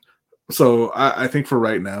 So I think for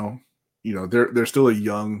right now, they're still a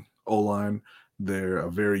young O-line. They're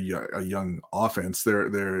a very young offense.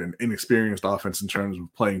 They're an inexperienced offense in terms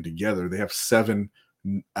of playing together. They have 7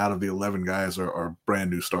 out of the 11 guys are brand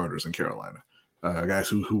new starters in Carolina. Guys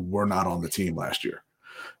who were not on the team last year.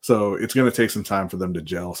 So it's going to take some time for them to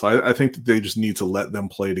gel. So I think that they just need to let them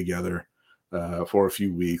play together for a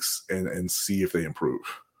few weeks and see if they improve.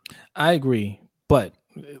 I agree. But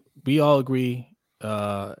we all agree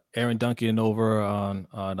Aaron Duncan over on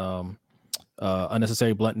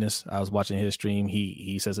Unnecessary Bluntness. I was watching his stream.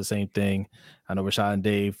 He says the same thing. I know Rashad and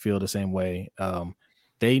Dave feel the same way.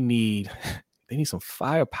 They need some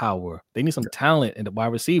firepower. They need some talent in the wide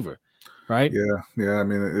receiver. Right? Yeah. I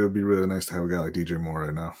mean, it would be really nice to have a guy like DJ Moore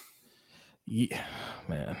right now. Yeah,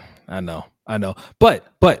 man. I know. But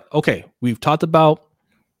okay, we've talked about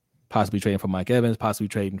possibly trading for Mike Evans, possibly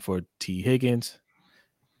trading for T. Higgins.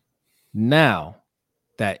 Now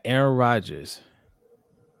that Aaron Rodgers,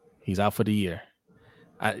 he's out for the year.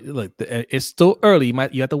 It's still early.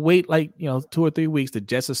 You have to wait 2 or 3 weeks. The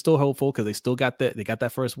Jets are still hopeful because they still got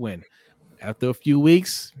that first win. After a few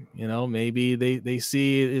weeks, maybe they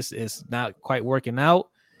see it's not quite working out,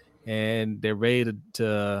 and they're ready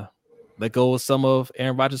to let go of some of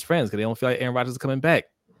Aaron Rodgers' friends because they don't feel like Aaron Rodgers is coming back.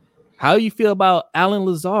 How do you feel about Allen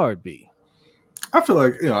Lazard, B? I feel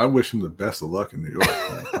like, I wish him the best of luck in New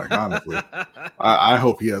York. Like, honestly, I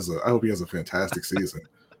hope he has a fantastic season.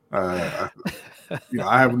 I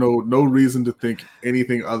have no reason to think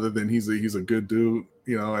anything other than he's a good dude,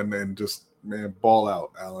 and just, man, ball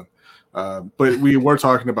out, Allen. But we were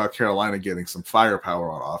talking about Carolina getting some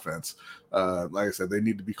firepower on offense. Like I said, they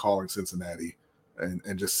need to be calling Cincinnati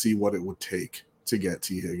and just see what it would take to get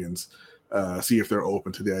T. Higgins. See if they're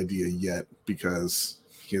open to the idea yet, because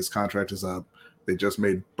his contract is up. They just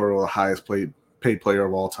made Burrow the highest paid player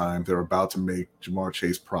of all time. They're about to make Jamar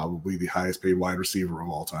Chase probably the highest paid wide receiver of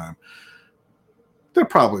all time. They're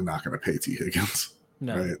probably not going to pay T. Higgins.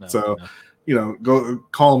 Right? So, go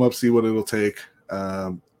call him up, see what it'll take.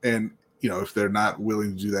 And, if they're not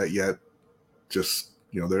willing to do that yet, just,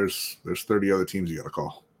 there's 30 other teams you got to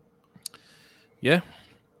call. Yeah.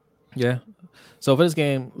 Yeah. So for this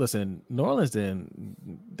game, listen, New Orleans they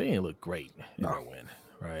didn't look great in their win,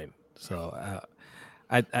 right? So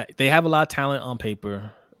they have a lot of talent on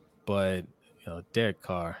paper, but Derek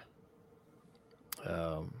Carr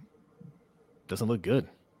doesn't look good.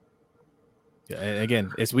 Yeah, and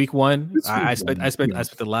again, it's week one. I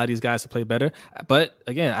expect a lot of these guys to play better, but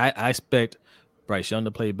again, I expect Bryce Young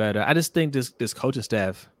to play better. I just think this coaching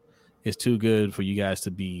staff is too good for you guys to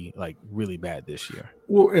be like really bad this year.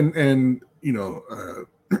 Well, and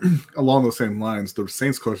along those same lines, the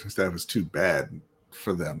Saints coaching staff is too bad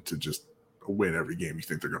for them to just win every game you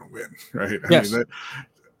think they're going to win, right? Yes. I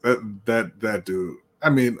mean, that dude. I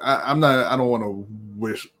mean, I don't want to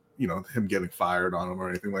wish him getting fired on him or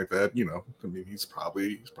anything like that. I mean, he's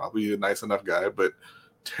probably a nice enough guy, but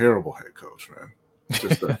terrible head coach, man.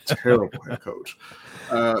 Just a terrible head coach.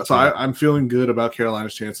 So I'm feeling good about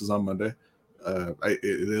Carolina's chances on Monday. It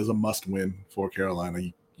is a must-win for Carolina.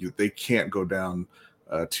 They can't go down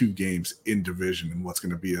 2 games in division in what's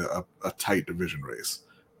going to be a tight division race,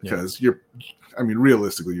 because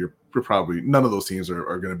realistically, you're probably, none of those teams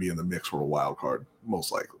are going to be in the mix for a wild card,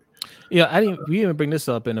 most likely. Yeah, we didn't bring this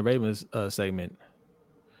up in the Ravens segment.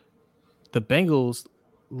 The Bengals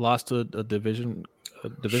lost to a division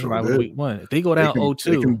rival week 1. If they go down 0-2,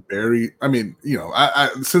 they can bury. I mean,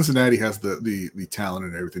 Cincinnati has the talent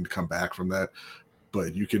and everything to come back from that,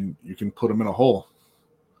 but you can put them in a hole.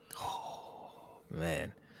 Oh,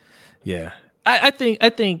 man, yeah. I think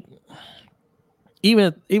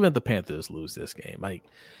even if the Panthers lose this game, like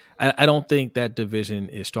I don't think that division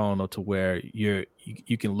is strong enough to where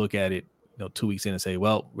you can look at it 2 weeks in and say,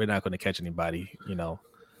 well, we're not going to catch anybody.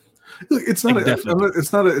 Look, it's not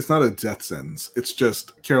a death sentence. It's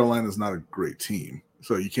just Carolina's not a great team,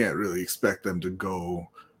 so you can't really expect them to go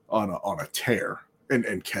on a tear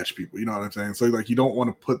and catch people. You know what I'm saying? So like, you don't want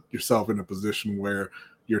to put yourself in a position where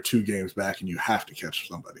you're 2 games back and you have to catch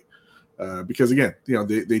somebody, because again,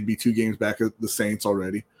 they'd be 2 games back at the Saints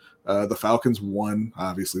already. The Falcons won,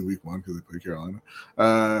 obviously, week 1 because they played Carolina.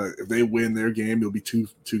 If they win their game, you'll be two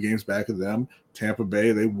games back of them. Tampa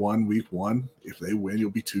Bay, they won week 1. If they win,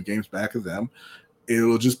 you'll be 2 games back of them.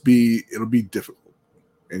 It'll be difficult,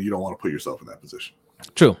 and you don't want to put yourself in that position.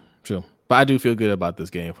 True. But I do feel good about this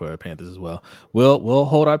game for Panthers as well. We'll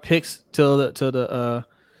hold our picks till the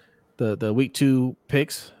week 2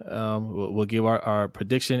 picks. We'll give our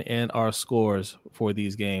prediction and our scores for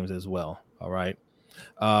these games as well. All right.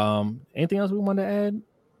 Anything else we want to add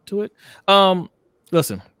to it?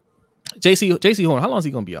 Listen, JC Horn, how long is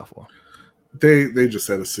he going to be out for? They just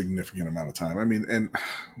said a significant amount of time. I mean, and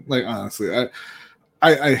like, honestly,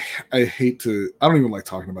 I hate to. I don't even like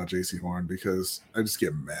talking about JC Horn because I just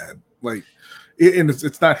get mad. Like, and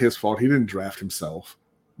it's not his fault. He didn't draft himself,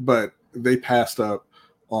 but they passed up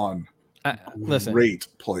on great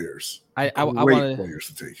players. Players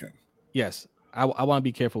to take him. Yes. I want to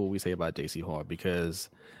be careful what we say about JC Horn, because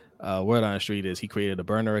word on the street is he created a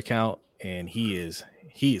burner account and he is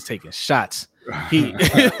taking shots. He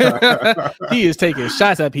is taking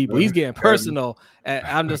shots at people. He's getting personal.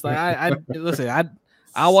 I'm just like, I listen. I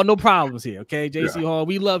don't want no problems here. Okay, JC Horn,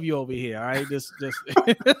 we love you over here. All right, just. But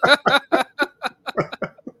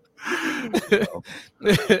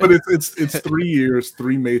it's 3 years,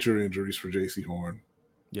 3 major injuries for JC Horn.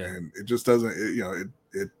 Yeah, and it just doesn't.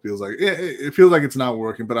 It feels like it feels like it's not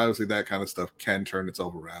working. But obviously, that kind of stuff can turn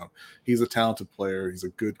itself around. He's a talented player. He's a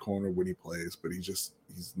good corner when he plays, but he's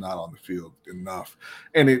not on the field enough.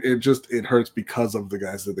 And it hurts because of the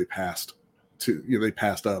guys that they passed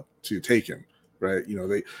up to take him. Right?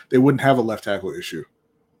 They wouldn't have a left tackle issue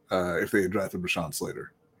if they had drafted Rashawn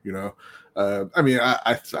Slater. I mean,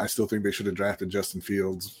 I still think they should have drafted Justin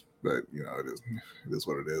Fields but it is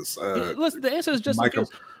what it is. Listen, the answer is just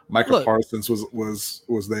Micah Parsons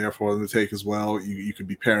was there for them to take as well. You could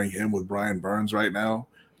be pairing him with Brian Burns right now.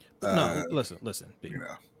 No, listen.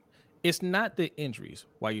 It's not the injuries.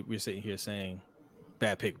 Why we're sitting here saying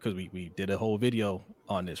bad pick, because we did a whole video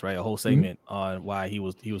on this, right? A whole segment on why he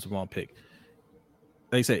was the wrong pick.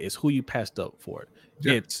 They said it's who you passed up for it.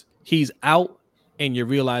 Yeah. It's he's out and you're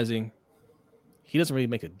realizing he doesn't really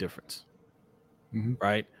make a difference,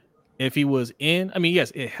 right? If he was in, I mean,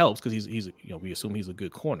 yes, it helps because he's we assume he's a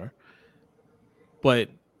good corner, but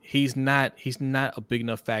he's not a big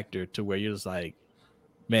enough factor to where you're just like,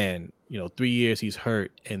 man, 3 years he's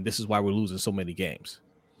hurt and this is why we're losing so many games.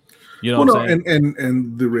 You know what I'm saying?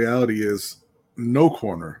 And the reality is no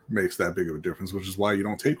corner makes that big of a difference, which is why you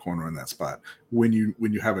don't take corner in that spot when you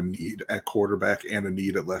have a need at quarterback and a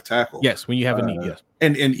need at left tackle. Yes, when you have a need, yes.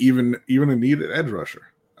 And even a need at edge rusher.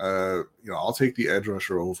 I'll take the edge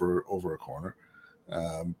rusher over a corner.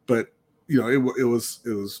 But it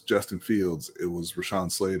was Justin Fields, it was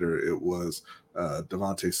Rashawn Slater, it was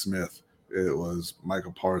Devontae Smith, it was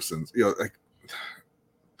Michael Parsons.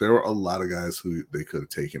 There were a lot of guys who they could have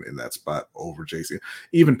taken in that spot over JC.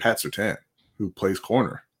 Even Pat Surtain, who plays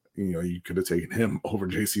corner, you could have taken him over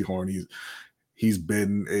JC Horn. He's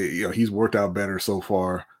been he's worked out better so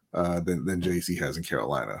far than JC has in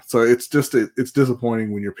Carolina. So it's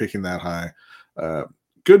disappointing when you're picking that high.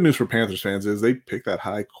 Good news for Panthers fans is they pick that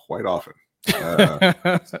high quite often.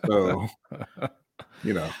 So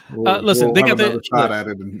listen, they have another shot at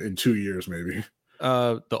it in 2 years maybe.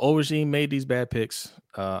 The old regime made these bad picks.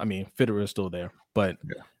 I mean, Fitterer is still there, but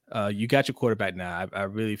you got your quarterback now. I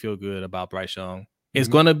really feel good about Bryce Young. It's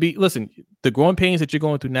going to be, listen, the growing pains that you're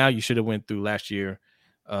going through now, you should have went through last year.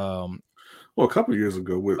 A couple of years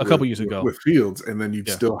ago with Fields, and then you'd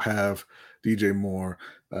still have DJ Moore.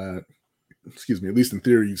 Excuse me. At least in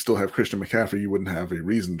theory, you'd still have Christian McCaffrey. You wouldn't have a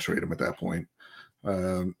reason to trade him at that point.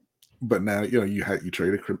 But now you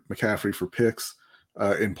traded McCaffrey for picks.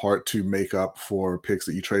 In part to make up for picks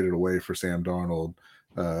that you traded away for Sam Darnold,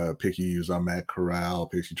 pick you used on Matt Corral,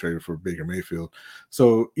 picks you traded for Baker Mayfield.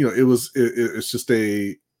 So it's just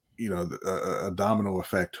a domino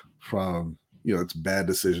effect from it's bad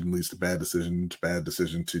decision leads to bad decision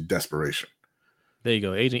to desperation. There you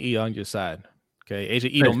go, Agent E on your side. Okay,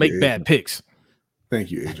 Agent E don't make bad picks.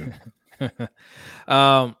 Thank you, Agent.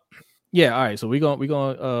 All right. So we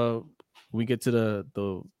get to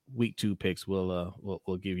the week 2 picks.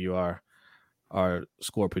 We'll give you our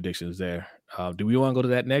score predictions there. Do we want to go to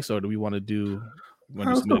that next, or do we want to do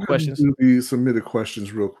submitted questions? Do the submitted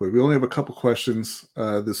questions real quick. We only have a couple questions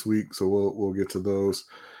this week, so we'll get to those.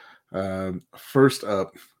 First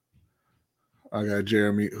up, I got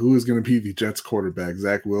Jeremy. Who is going to be the Jets quarterback,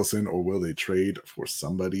 Zach Wilson, or will they trade for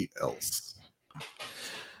somebody else?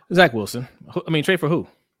 Zach Wilson. I mean, trade for who?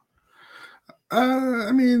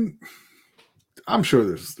 I'm sure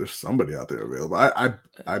there's somebody out there available.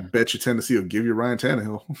 I bet you Tennessee will give you Ryan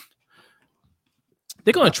Tannehill.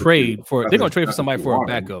 They're going to trade for somebody for a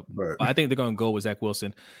backup. But I think they're going to go with Zach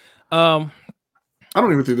Wilson. I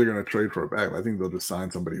don't even think they're going to trade for a backup. I think they'll just sign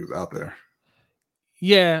somebody who's out there.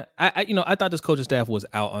 Yeah, I thought this coaching staff was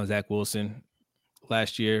out on Zach Wilson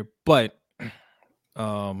last year, but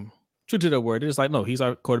true to their word, it's like, no, he's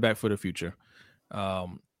our quarterback for the future.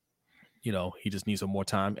 He just needs some more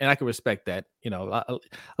time, and I can respect that. A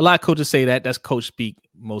lot of coaches say that. That's coach speak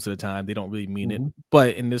most of the time. They don't really mean it,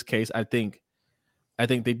 but in this case, I think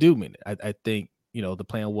they do mean it. I think the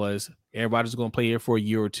plan was Aaron Rodgers is going to play here for a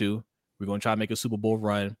year or two. We're going to try to make a Super Bowl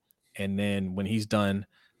run, and then when he's done,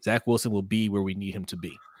 Zach Wilson will be where we need him to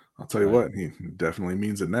be. I'll tell you what, he definitely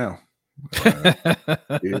means it now.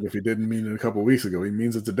 Even if he didn't mean it a couple of weeks ago, he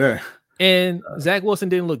means it today. And Zach Wilson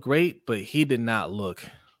didn't look great, but he did not look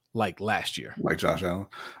like last year, like Josh Allen.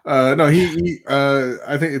 No, he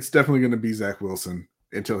I think it's definitely going to be Zach Wilson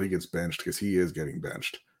until he gets benched, because he is getting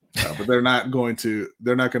benched. But they're not going to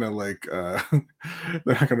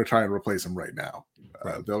try and replace him right now.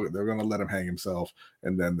 They're going to let him hang himself,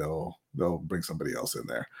 and then they'll bring somebody else in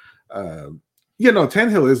there.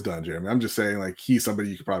 Tannehill is done, Jeremy. I'm just saying, like, he's somebody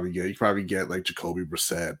you could probably get. You could probably get like Jacoby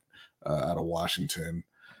Brissett out of Washington.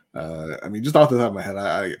 Just off the top of my head,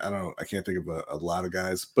 I can't think of a lot of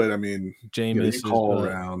guys, but Jameis, you call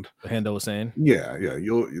around. Hendo was saying,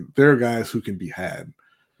 there are guys who can be had.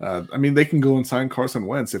 They can go and sign Carson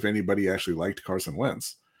Wentz if anybody actually liked Carson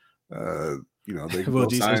Wentz. They can go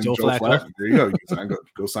sign Joe Flacco. There you go. You can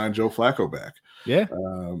go sign Joe Flacco back. Yeah.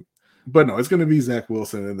 But no, it's going to be Zach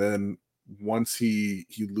Wilson, and then once he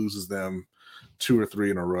loses them 2 or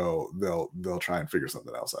 3 in a row, they'll try and figure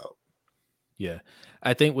something else out. Yeah.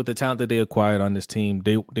 I think with the talent that they acquired on this team,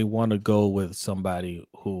 they want to go with somebody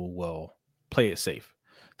who will play it safe.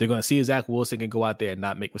 They're going to see Zach Wilson can go out there and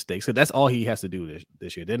not make mistakes. So that's all he has to do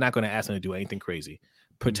this year. They're not going to ask him to do anything crazy.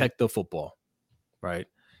 Protect the football, right?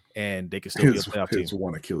 And they can still be a playoff team. His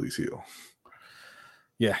one Achilles heel.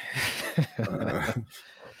 Yeah.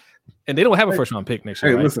 And they don't have a first round pick next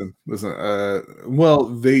year. Right? Listen. Well,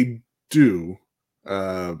 they do.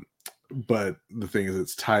 But the thing is,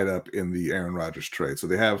 it's tied up in the Aaron Rodgers trade. So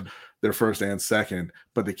they have their first and second,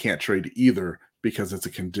 but they can't trade either because it's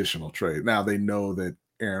a conditional trade. Now they know that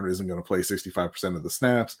Aaron isn't going to play 65% of the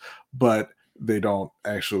snaps, but they don't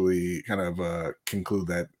actually kind of conclude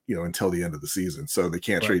that, until the end of the season. So they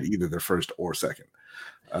can't trade either their first or second.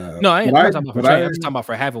 No, I'm not talking about for trading. I'm just talking about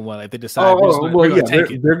for having one. If they decide,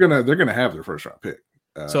 they're gonna have their first round pick.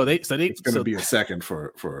 It's gonna be a second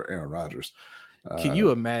for Aaron Rodgers. Can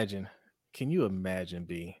you imagine?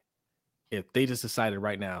 B, if they just decided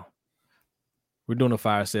right now, we're doing a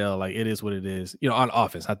fire sale, like it is what it is, on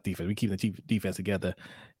offense, not defense. We keep the defense together,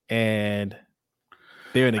 and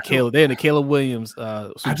they're in the Caleb Williams.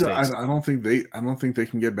 I don't think they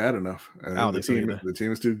can get bad enough. The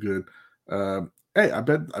team is too good. Hey, I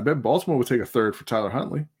bet Baltimore would take a third for Tyler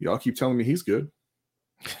Huntley. Y'all keep telling me he's good.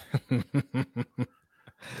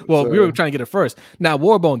 Well, we were trying to get it first. Now,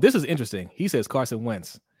 Warbone, this is interesting. He says Carson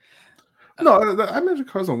Wentz. No, I mentioned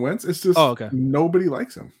Carson Wentz. It's just nobody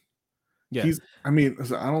likes him. Yeah, I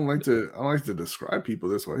don't like to describe people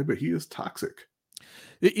this way, but he is toxic.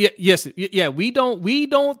 Yes. We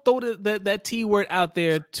don't throw that T word out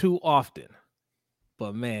there too often,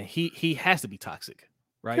 but man, he has to be toxic,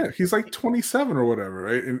 right? Yeah, he's like 27 or whatever,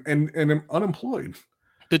 right? And unemployed.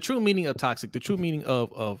 The true meaning of toxic, the true meaning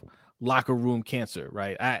of locker room cancer,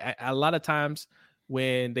 right? I a lot of times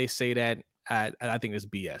when they say that, I think it's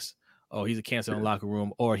BS. Oh, he's a cancer in the locker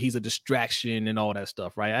room, or he's a distraction and all that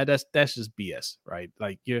stuff, right? That's just BS, right?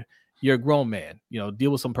 Like you're a grown man,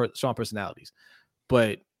 deal with some strong personalities.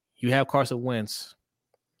 But you have Carson Wentz,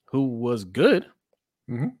 who was good,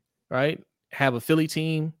 right? Have a Philly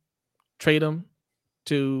team, trade him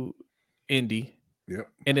to Indy,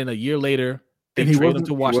 and then a year later they trade him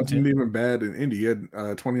to Washington. He wasn't even bad in Indy. He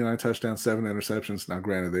had 29 touchdowns, 7 interceptions. Now,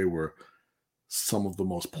 granted, they were some of the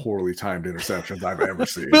most poorly timed interceptions I've ever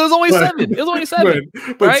seen. But it was only 7.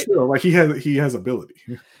 But right? Still, like he has ability.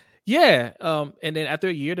 Yeah. And then after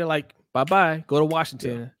a year, they're like, bye-bye, go to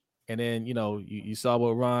Washington. Yeah. And then, you saw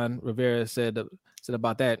what Ron Rivera said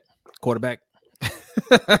about that quarterback.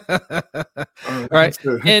 Right.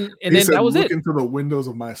 And then that was it. Look into the windows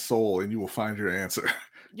of my soul and you will find your answer.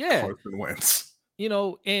 Yeah. Carson Wentz.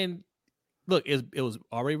 And look, it was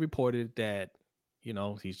already reported that,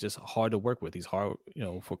 he's just hard to work with. He's hard,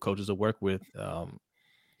 for coaches to work with.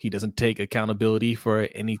 He doesn't take accountability for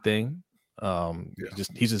anything.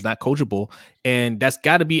 He's just not coachable, and that's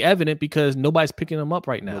got to be evident because nobody's picking him up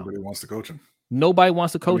right now. Nobody wants to coach him. Nobody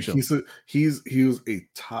wants to coach him. He was a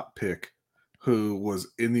top pick who was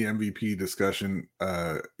in the MVP discussion.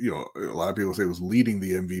 A lot of people say was leading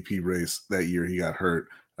the MVP race that year. He got hurt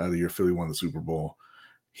the year Philly won the Super Bowl.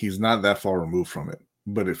 He's not that far removed from it,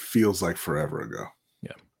 but it feels like forever ago.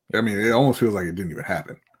 Yeah. I mean, it almost feels like it didn't even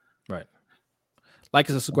happen. Right. Like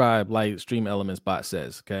and subscribe, like Stream Elements bot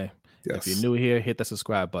says, okay? Yes. If you're new here, hit the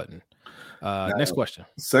subscribe button. Next question.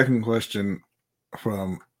 Second question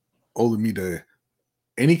from Olamide.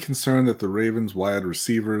 Any concern that the Ravens wide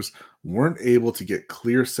receivers weren't able to get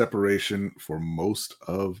clear separation for most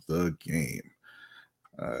of the game?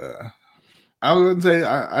 I would say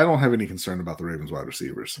I don't have any concern about the Ravens wide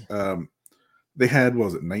receivers. They had,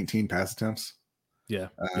 19 pass attempts? Yeah.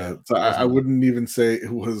 So I wouldn't even say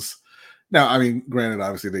it was. Now, I mean, granted,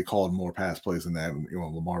 obviously they called more pass plays than that.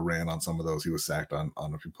 Lamar ran on some of those. He was sacked on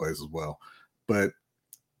a few plays as well. But,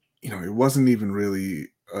 it wasn't even really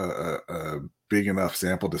a big enough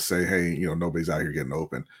sample to say, hey, nobody's out here getting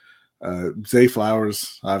open. Zay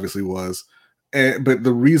Flowers obviously was. But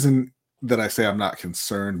the reason that I say I'm not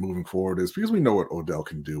concerned moving forward is because we know what Odell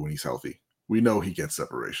can do when he's healthy. We know he gets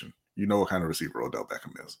separation. You know what kind of receiver Odell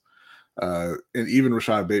Beckham is. And even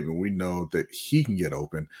Rashad Bateman, we know that he can get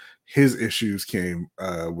open. His issues came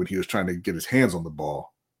when he was trying to get his hands on the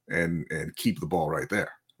ball and keep the ball right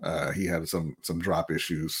there. He had some drop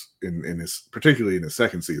issues particularly in his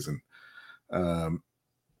second season.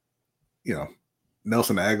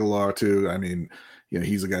 Nelson Aguilar too. I mean,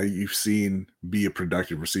 he's a guy you've seen be a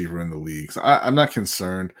productive receiver in the league. So I'm not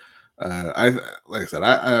concerned. Like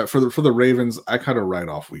I said, for the Ravens, I kind of write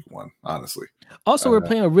off week 1, honestly. Also, we're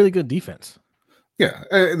playing a really good defense. Yeah,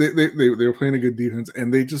 they were playing a good defense,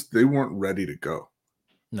 and they weren't ready to go.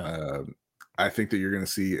 No, I think that you're going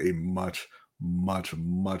to see a much much,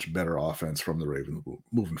 much better offense from the Ravens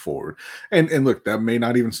moving forward. And look, that may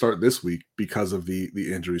not even start this week because of the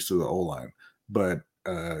injuries to the O-line. But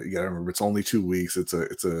you gotta remember, it's only 2 weeks. It's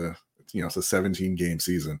a 17 game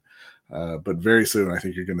season. But very soon, I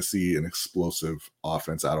think you're going to see an explosive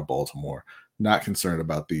offense out of Baltimore. Not concerned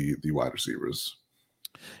about the wide receivers.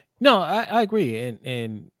 No, I agree,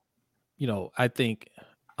 and I think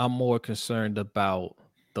I'm more concerned about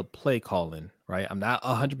the play calling. Right, I'm not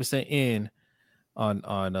 100% in on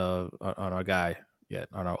our guy yet,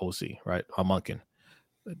 on our OC, right, on Monken,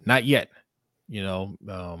 not yet.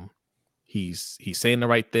 He's saying the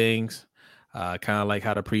right things, kind of like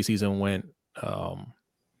how the preseason went.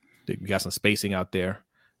 We got some spacing out there,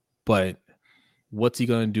 but what's he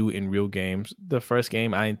going to do in real games? The first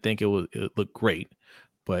game, I didn't think it looked great,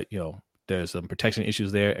 but there's some protection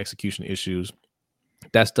issues there, execution issues.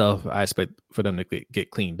 That stuff I expect for them to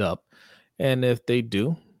get cleaned up, and if they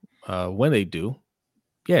do, when they do,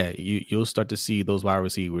 yeah, you'll start to see those wide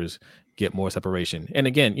receivers get more separation. And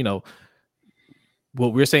again,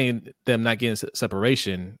 what we're saying, them not getting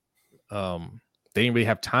separation, they didn't really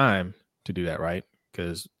have time to do that, right?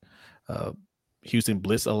 Because Houston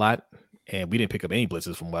blitzed a lot, and we didn't pick up any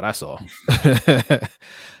blitzes from what I saw.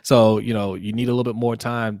 So, you need a little bit more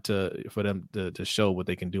time for them to show what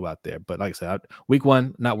they can do out there. But like I said, week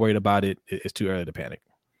 1, not worried about it. It's too early to panic.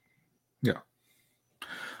 Yeah.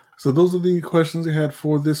 So those are the questions we had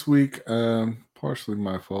for this week. Partially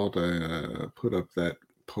my fault. I put up that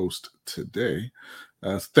post today.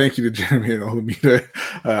 Thank you to Jeremy and Olamide.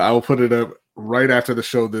 I will put it up right after the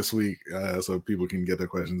show this week, so people can get their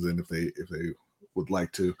questions in if they would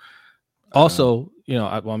like to. Also,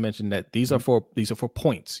 I want to mention that these are for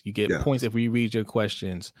points. You get points if we read your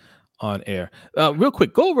questions on air. Real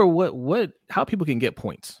quick, go over how people can get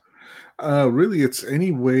points. Really, it's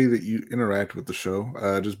any way that you interact with the show.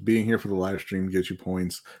 Just being here for the live stream gets you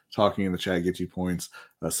points. Talking in the chat gets you points.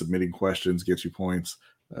 Submitting questions gets you points.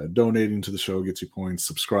 Donating to the show gets you points.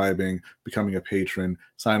 Subscribing, becoming a patron,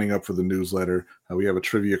 signing up for the newsletter. We have a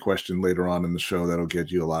trivia question later on in the show that'll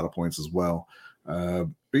get you a lot of points as well.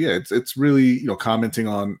 But yeah, it's really commenting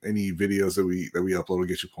on any videos that we upload will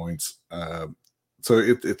get you points. So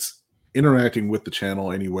it's interacting with the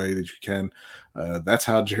channel any way that you can. That's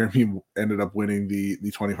how Jeremy ended up winning the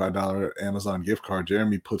 $25 Amazon gift card.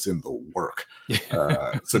 Jeremy puts in the work,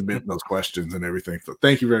 submitting those questions and everything. So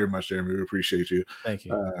thank you very much, Jeremy. We appreciate you. Thank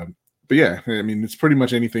you. But yeah, I mean, it's pretty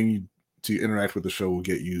much anything to interact with the show will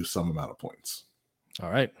get you some amount of points. All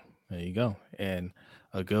right, there you go. And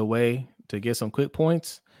a good way to get some quick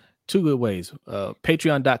points, 2 good ways.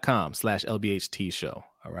 Patreon.com/LBHT show.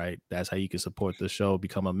 All right. That's how you can support the show,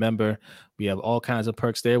 become a member. We have all kinds of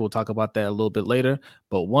perks there. We'll talk about that a little bit later.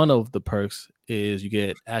 But one of the perks is you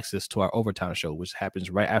get access to our overtime show, which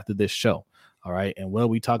happens right after this show. All right. And what are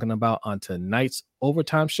we talking about on tonight's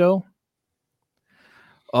overtime show?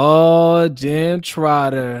 Oh, Jim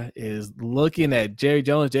Trotter is looking at Jerry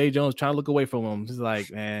Jones. Jerry Jones trying to look away from him. He's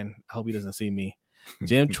like, man, I hope he doesn't see me.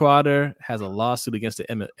 Jim Trotter has a lawsuit against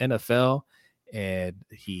the NFL. And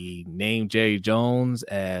he named Jerry Jones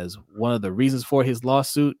as one of the reasons for his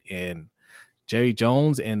lawsuit. And Jerry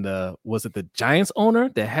Jones and was it the Giants owner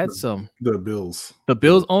that had the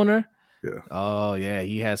Bills owner? Yeah. Oh yeah,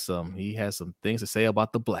 he has some things to say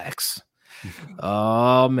about the blacks.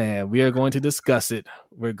 Oh man, we are going to discuss it.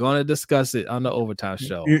 We're going to discuss it on the overtime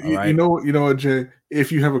show. All right. You know what, Jay? If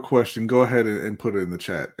you have a question, go ahead and put it in the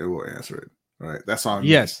chat and we'll answer it. All right. That's on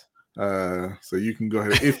yes. Me. So you can go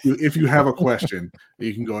ahead if you have a question,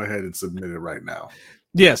 you can go ahead and submit it right now.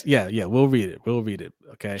 Yes, yeah. We'll read it.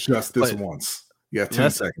 Okay. Just this once. Yeah,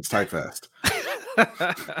 10 seconds. Type fast.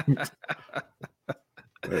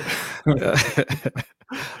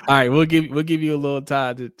 All right, we'll give you a little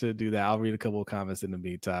time to do that. I'll read a couple of comments in the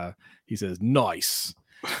meantime. He says, "Nice."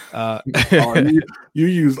 You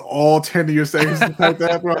used all 10 of your seconds to type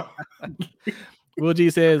that, bro. Will G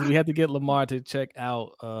says we have to get Lamar to check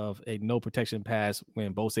out of a no protection pass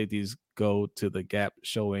when both safeties go to the gap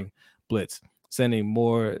showing blitz, sending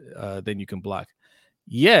more than you can block.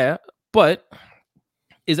 Yeah, but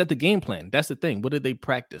is that the game plan? That's the thing. What did they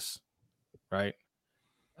practice? Right.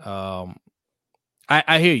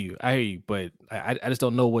 I hear you, but I just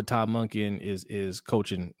don't know what Tom Monken is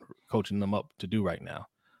coaching them up to do right now.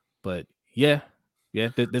 But yeah,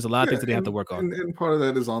 there's a lot of things that they have to work on. And part of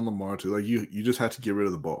that is on Lamar too. Like you just have to get rid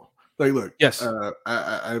of the ball. Like, look, yes,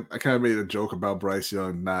 I kind of made a joke about Bryce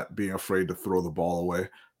Young not being afraid to throw the ball away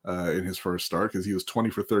in his first start because he was 20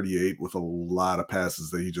 for 38 with a lot of passes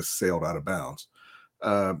that he just sailed out of bounds.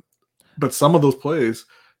 But some of those plays,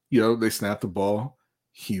 they snapped the ball.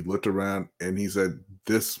 He looked around and he said,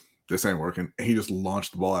 "This this ain't working. And he just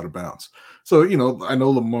launched the ball out of bounds. So, I know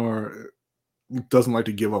Lamar doesn't like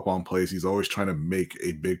to give up on plays. He's always trying to make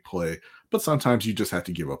a big play, but sometimes you just have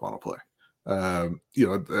to give up on a play.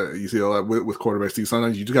 You see a lot with quarterbacks too.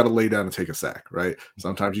 Sometimes you just got to lay down and take a sack, right?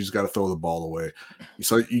 Sometimes you just got to throw the ball away.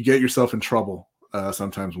 So you get yourself in trouble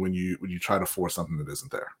sometimes when you try to force something that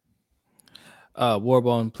isn't there.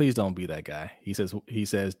 Warbone, please don't be that guy. He says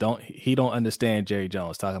he don't understand Jerry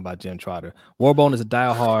Jones talking about Jim Trotter. Warbone is a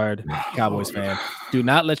diehard Cowboys fan. Do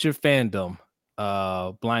not let your fandom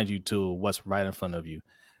blind you to what's right in front of you.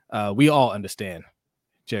 We all understand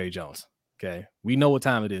Jerry Jones. Okay, we know what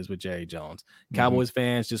time it is with Jerry Jones. Cowboys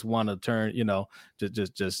fans just want to turn,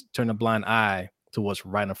 just turn a blind eye to what's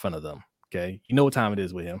right in front of them. Okay, you know what time it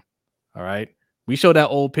is with him. All right, we showed that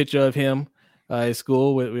old picture of him at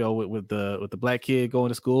school with the black kid going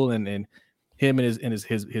to school, and him and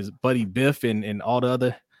his buddy Biff and all the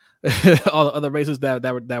other all the other races that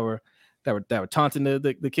were taunting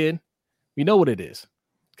the kid. We know what it is.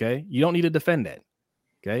 Okay, you don't need to defend that.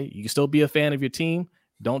 Okay, you can still be a fan of your team.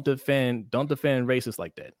 Don't defend racists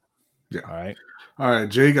like that. Yeah. All right.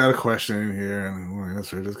 Jay got a question here.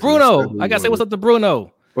 Bruno, I gotta say what's up to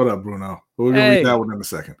Bruno. What up, Bruno? We're gonna read that one in a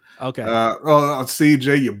second. Okay. See,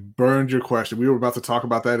 Jay, you burned your question. We were about to talk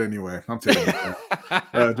about that anyway. I'm telling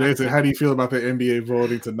you. Jay said, "How do you feel about the NBA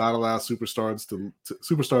voting to not allow superstars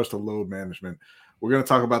to load management?" We're gonna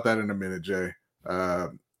talk about that in a minute, Jay.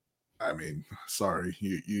 I mean, sorry,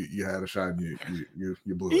 you had a shot. You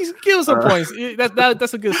blew it. Give us some points.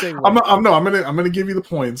 That's a good thing. I'm gonna give you the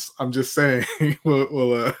points. I'm just saying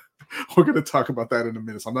we're gonna talk about that in a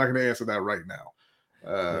minute. So I'm not gonna answer that right now.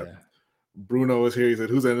 Bruno is here. He said,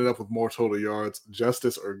 "Who's ended up with more total yards,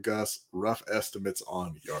 Justice or Gus? Rough estimates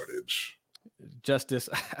on yardage." Justice,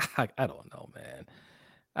 I don't know, man.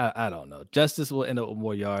 I don't know. Justice will end up with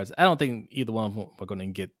more yards. I don't think either one of them are going to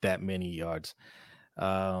get that many yards.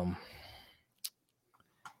 I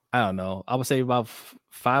don't know. I would say about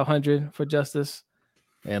 500 for Justice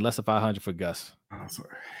and less than 500 for Gus. I'm sorry.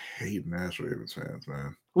 Hating ass Ravens fans,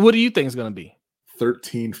 man. What do you think is going to be?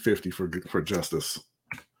 1350 for Justice.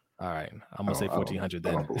 All right, I'm gonna say 1400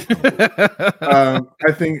 then.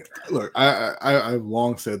 I think. Look, I've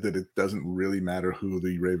long said that it doesn't really matter who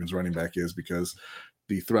the Ravens running back is because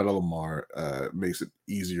the threat of Lamar makes it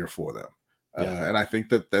easier for them, and I think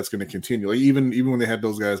that's going to continue. Like even when they had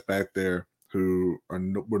those guys back there who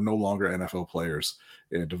were no longer NFL players,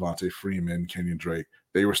 Devontae Freeman, Kenyon Drake,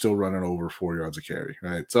 they were still running over 4 yards a carry,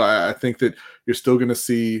 right? So I think that you're still going to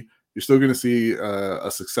see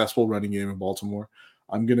a successful running game in Baltimore.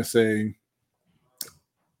 I'm going to say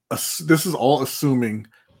this is all assuming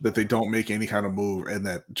that they don't make any kind of move and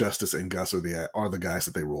that Justice and Gus are the guys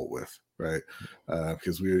that they roll with, right?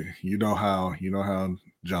 Because you know how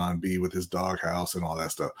John B with his doghouse and all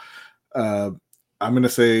that stuff. I'm going to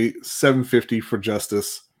say 750 for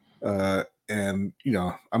Justice, and I'm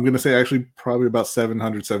going to say actually probably about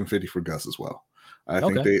 750 for Gus as well. I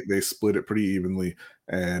think they split it pretty evenly,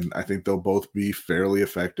 and I think they'll both be fairly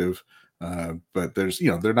effective. But there's,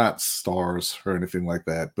 they're not stars or anything like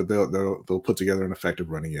that, but they'll put together an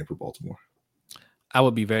effective running game for Baltimore. I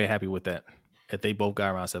would be very happy with that. If they both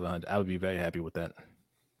got around 700, I would be very happy with that.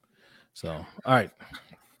 So, all right.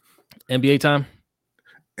 NBA time.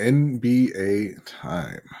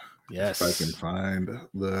 Yes. If I can find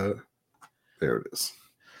there it is.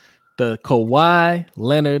 The Kawhi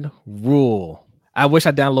Leonard rule. I wish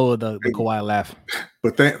I downloaded the Kawhi laugh.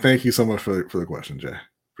 But thank you so much for the question, Jay.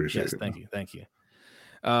 Appreciate it. Thank you.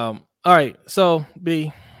 All right. So the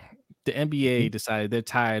NBA decided they're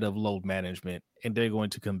tired of load management and they're going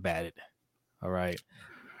to combat it. All right.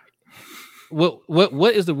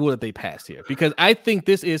 What is the rule that they passed here? Because I think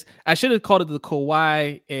I should have called it the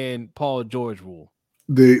Kawhi and Paul George rule.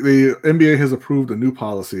 The NBA has approved a new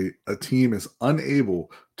policy. A team is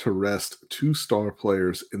unable to rest 2 star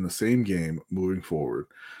players in the same game moving forward.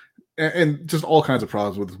 And just all kinds of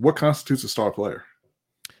problems with what constitutes a star player.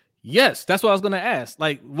 Yes, that's what I was going to ask.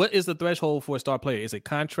 Like, what is the threshold for a star player? Is it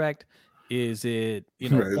contract? Is it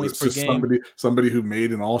points per game? Somebody who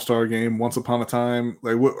made an all-star game once upon a time.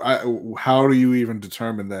 Like, how do you even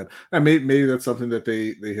determine that? And maybe that's something that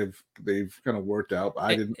they've kind of worked out. But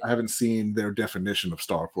I haven't seen their definition of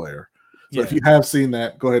star player. So if you have seen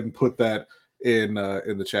that, go ahead and put that in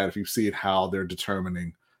the chat if you've seen how they're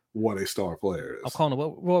determining what a star player is. I'm calling it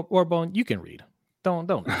Warbone. You can read. Don't.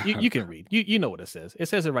 You can read. You know what it says. It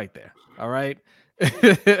says it right there. All right.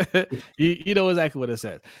 you know exactly what it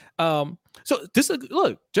says. So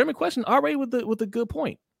look, German question already with a good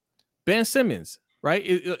point. Ben Simmons,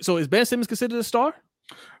 right? So is Ben Simmons considered a star?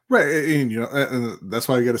 Right, and that's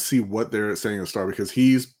why I got to see what they're saying a star, because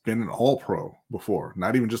he's been an All-Pro before,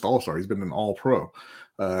 not even just All-Star. He's been an All-Pro,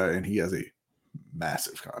 and he has a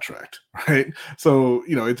massive contract, right? So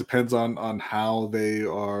it depends on how they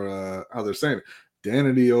are, how they're saying it.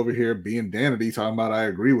 Danity over here being Danity, talking about I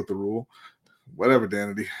agree with the rule. Whatever,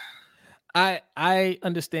 Danity. I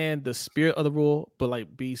understand the spirit of the rule, but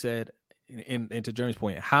like B said, and to Jeremy's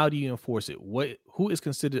point, how do you enforce it? Who is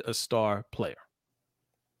considered a star player?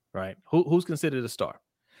 Right? Who's considered a star?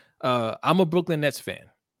 I'm a Brooklyn Nets fan,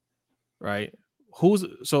 right? Who's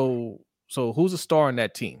a star on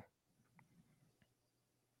that team?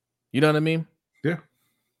 You know what I mean? Yeah.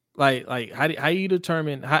 Like how you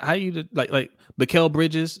determine how you like Mikal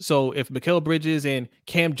Bridges? So if Mikal Bridges and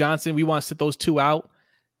Cam Johnson, we want to sit those two out.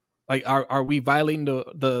 Like, are we violating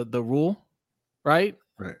the rule? Right.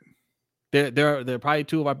 Right. They're probably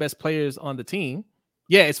two of our best players on the team.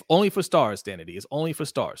 Yeah, it's only for stars, Danity. It's only for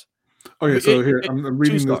stars. Okay, so here I'm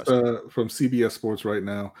reading this from CBS Sports right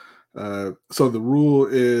now. So the rule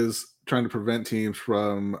is trying to prevent teams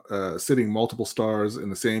from sitting multiple stars in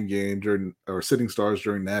the same game sitting stars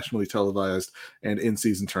during nationally televised and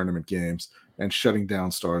in-season tournament games, and shutting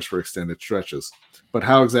down stars for extended stretches. But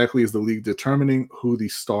how exactly is the league determining who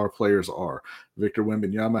these star players are? Victor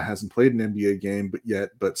Wembanyama hasn't played an NBA game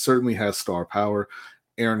but certainly has star power.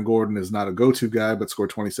 Aaron Gordon is not a go-to guy, but scored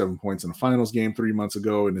 27 points in a finals game 3 months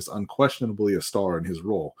ago and is unquestionably a star in his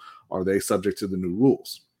role. Are they subject to the new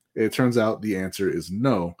rules? It turns out the answer is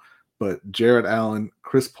no, but Jared Allen,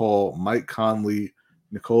 Chris Paul, Mike Conley,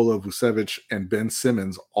 Nikola Vucevic, and Ben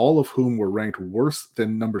Simmons, all of whom were ranked worse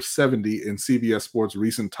than number 70 in CBS Sports'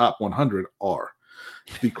 recent top 100, are.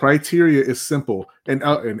 The criteria is simple,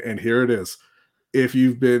 and here it is. If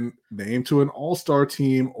you've been named to an all-star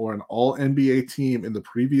team or an all-NBA team in the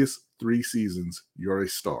previous 3 seasons, you're a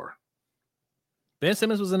star. Ben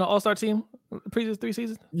Simmons was in an all-star team the previous 3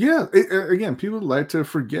 seasons? Yeah. Again, people like to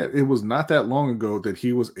forget it was not that long ago that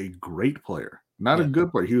he was a great player. Not a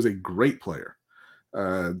good player. He was a great player.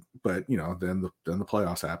 But, then the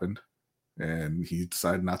playoffs happened, and he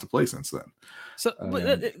decided not to play since then. So,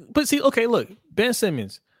 but see, okay, look, Ben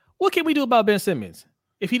Simmons. What can we do about Ben Simmons?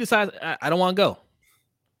 If he decides, I don't want to go,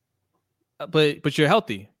 but you're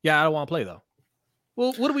healthy. Yeah, I don't want to play though.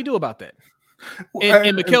 Well, what do we do about that?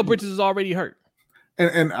 And Mikal Bridges is already hurt.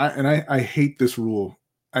 And I hate this rule.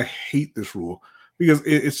 I hate this rule because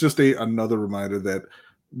it's just another reminder that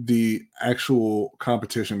the actual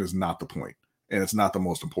competition is not the point, and it's not the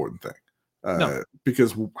most important thing. No.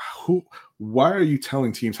 Because why are you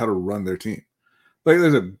telling teams how to run their team? Like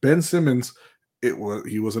I said, Ben Simmons,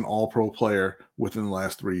 he was an all-pro player within the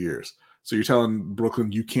last 3 years. So you're telling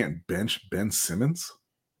Brooklyn you can't bench Ben Simmons?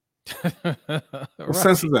 What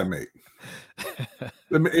sense does that make?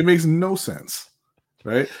 It makes no sense,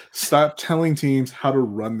 right? Stop telling teams how to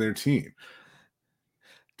run their team.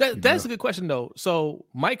 That's a good question, though. So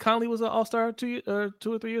Mike Conley was an all-star 2 or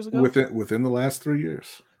 3 years ago? Within the last 3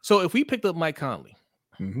 years. So if we picked up Mike Conley,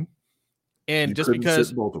 and you just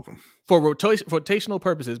because both of them for rotational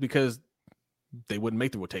purposes, because they wouldn't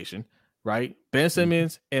make the rotation, right? Ben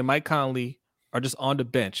Simmons and Mike Conley are just on the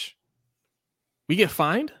bench. We get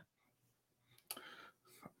fined?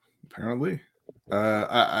 Apparently.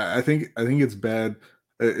 I think it's bad.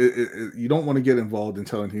 You don't want to get involved in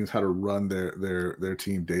telling teams how to run their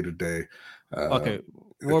team day to day. Okay.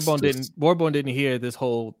 Warbone didn't hear this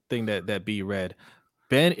whole thing that B read.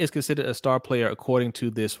 Ben is considered a star player according to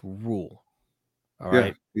this rule. All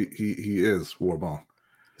right. He is Warbone.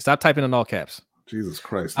 Stop typing in all caps. Jesus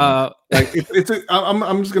Christ! I'm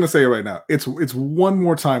just gonna say it right now. It's one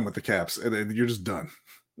more time with the caps, and then you're just done.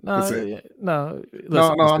 No.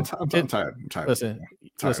 I'm tired. I'm tired. Listen.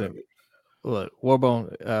 Look,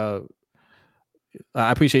 Warbone.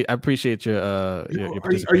 I appreciate your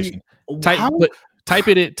participation. Type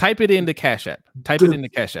it in the Cash App. Type it in the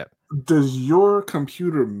Cash App. Does your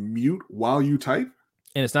computer mute while you type?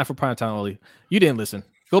 And it's not for prime time only. You didn't listen.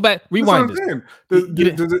 Go back, rewind this.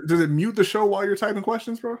 Does it mute the show while you're typing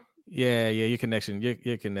questions, bro? Yeah. Your connection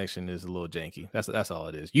is a little janky. That's all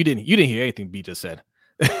it is. You didn't hear anything B just said.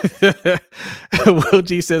 Will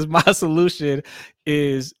G says my solution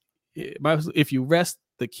is if you rest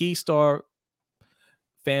the key star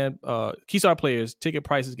players, ticket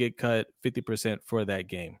prices get cut 50% for that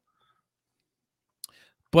game.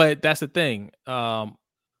 But that's the thing.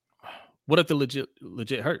 What if the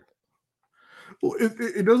legit hurt? Well,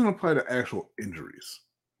 it doesn't apply to actual injuries,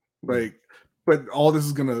 but all this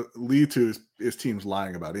is going to lead to is teams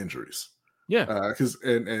lying about injuries. Yeah, because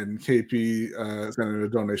and KP sent in a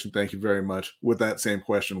donation. Thank you very much. With that same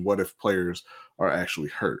question, what if players are actually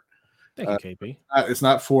hurt? Thank you, KP. It's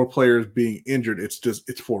not for players being injured. It's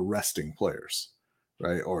for resting players,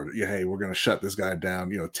 right? Or hey, we're going to shut this guy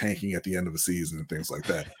down. Tanking at the end of the season and things like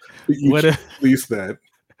that. But you what if at least that?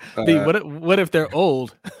 What if they're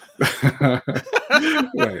old? Right.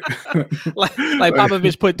 like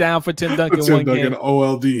Popovich put down for Tim Duncan one game.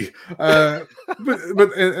 OLD. But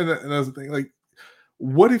that's the thing. Like,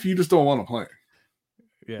 what if you just don't want to play?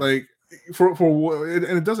 Yeah. Like for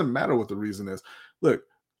and it doesn't matter what the reason is. Look,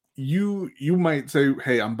 you might say,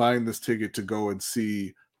 "Hey, I'm buying this ticket to go and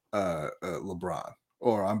see LeBron,"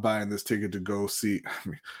 or "I'm buying this ticket to go see."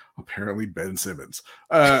 Apparently Ben Simmons.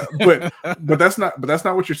 But that's not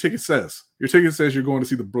what your ticket says. Your ticket says you're going to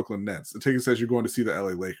see the Brooklyn Nets. The ticket says you're going to see the LA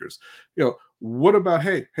Lakers. What about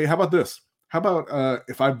hey, how about this? How about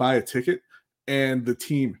if I buy a ticket and the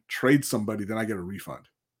team trades somebody, then I get a refund?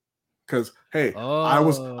 Because hey, I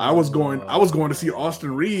was going to see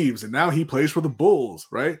Austin Reeves, and now he plays for the Bulls,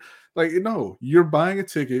 right? Like, you're buying a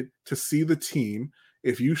ticket to see the team.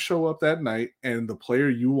 If you show up that night and the player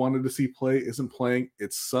you wanted to see play isn't playing,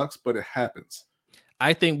 it sucks, but it happens.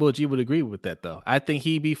 I think Will G would agree with that, though. I think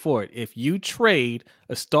he'd be for it. If you trade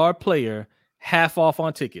a star player half off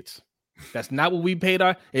on tickets, that's not what we paid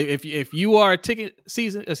our. If you are a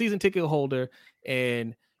season ticket holder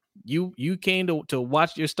and you came to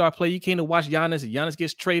watch your star player, you came to watch Giannis, and Giannis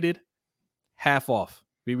gets traded, half off.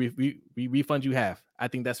 We refund you half. I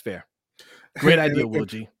think that's fair. Great idea, Will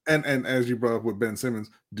G. And as you brought up with Ben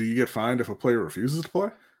Simmons, do you get fined if a player refuses to play?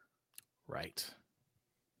 Right.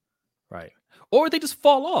 Or they just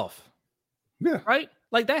fall off. Yeah. Right?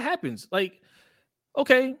 Like, that happens. Like,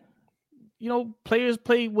 okay, players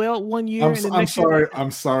play well one year. I'm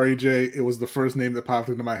sorry, Jay. It was the first name that popped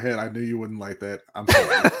into my head. I knew you wouldn't like that. I'm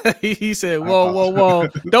sorry. He said, whoa.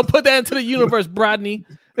 Don't put that into the universe, Brodney.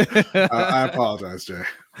 I apologize, Jay.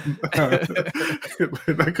 I was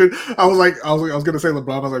gonna say LeBron.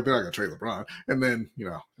 I was like, they're not gonna trade LeBron, and then it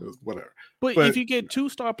was whatever. But if you get 2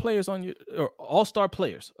 star players on your, or all-star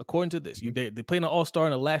players, according to this, they played an all-star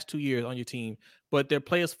in the last 2 years on your team, but their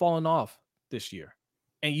players falling off this year,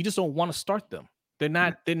 and you just don't want to start them. They're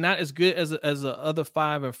not as good as the other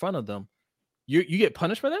 5 in front of them. You get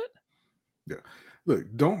punished for that? Yeah. Look,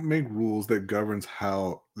 don't make rules that governs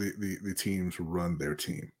how the teams run their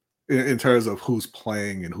team in terms of who's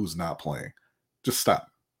playing and who's not playing. Just stop.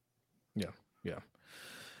 Yeah.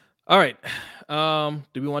 All right.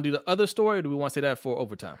 Do we want to do the other story, or do we want to say that for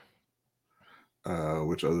overtime?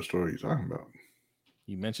 Which other story are you talking about?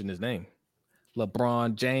 You mentioned his name.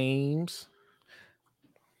 LeBron James.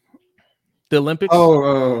 The Olympics.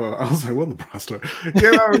 Oh, I was like, what LeBron story?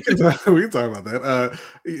 Yeah, we can talk about that.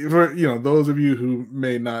 For those of you who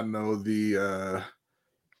may not know, the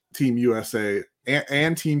Team USA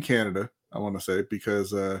and Team Canada, I want to say,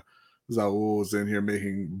 because Zaul was in here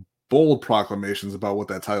making bold proclamations about what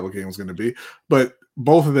that title game was going to be, but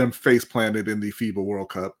both of them face planted in the FIBA World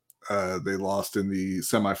Cup. They lost in the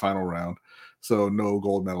semifinal round, so no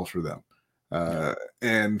gold medals for them.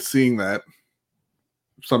 And seeing that,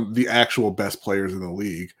 the actual best players in the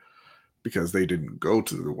league, because they didn't go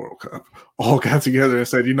to the World Cup, all got together and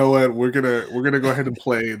said, you know what, we're gonna go ahead and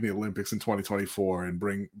play in the Olympics in 2024 and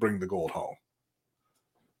bring the gold home.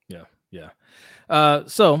 Yeah.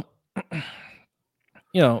 So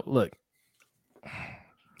look,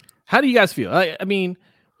 how do you guys feel? I mean,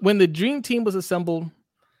 when the dream team was assembled,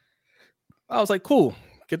 I was like, cool,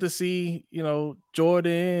 get to see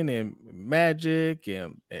Jordan and Magic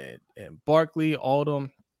and Barkley, all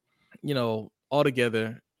them, all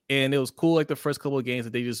together. And it was cool, like the first couple of games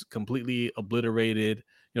that they just completely obliterated,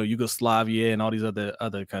 Yugoslavia and all these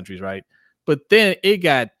other countries, right? But then it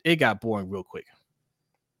got boring real quick.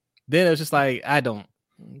 Then it was just like,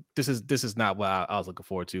 this is not what I was looking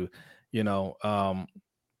forward to, and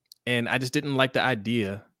I just didn't like the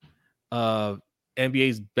idea of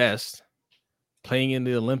NBA's best playing in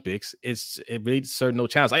the Olympics. It really served no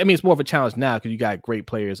challenge. I mean, it's more of a challenge now because you got great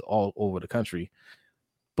players all over the country,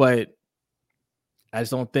 but I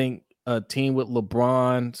just don't think a team with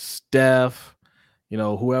LeBron, Steph,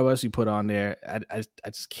 whoever else you put on there, I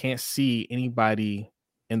just can't see anybody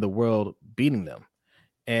in the world beating them.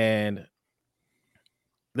 And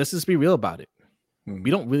let's just be real about it. Mm-hmm.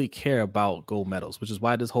 We don't really care about gold medals, which is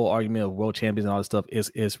why this whole argument of world champions and all this stuff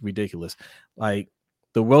is ridiculous. Like,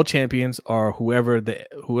 the world champions are whatever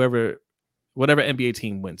NBA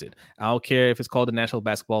team wins it. I don't care if it's called the National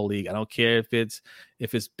Basketball League. I don't care if it's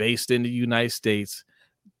based in the United States.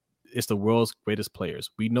 It's the world's greatest players.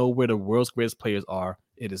 We know where the world's greatest players are.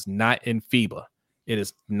 It is not in FIBA.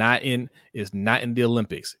 It's not in the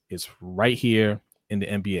Olympics. It's right here in the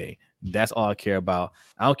NBA. That's all I care about.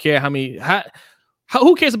 I don't care how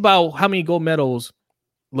Who cares about how many gold medals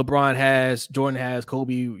LeBron has, Jordan has,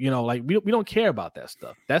 Kobe? You know, like we don't care about that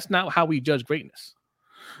stuff. That's not how we judge greatness.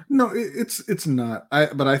 No, it's not.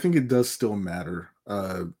 But I think it does still matter.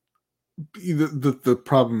 The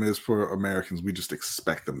problem is for Americans, we just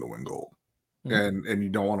expect them to win gold, and you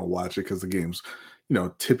don't want to watch it because the games,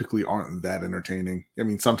 typically aren't that entertaining. I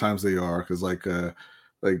mean, sometimes they are because like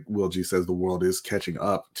Will G says, the world is catching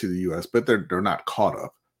up to the U.S., but they're not caught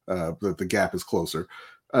up. The gap is closer.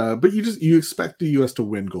 But you expect the U.S. to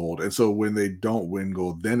win gold, and so when they don't win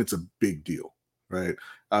gold, then it's a big deal, right?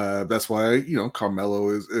 That's why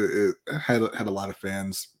Carmelo had a lot of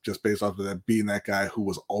fans just based off of that, being that guy who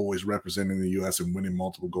was always representing the U.S. and winning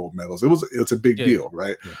multiple gold medals. It's a big deal,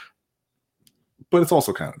 right? Yeah. But it's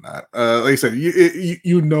also kind of not. Like I said,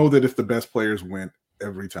 you know that if the best players win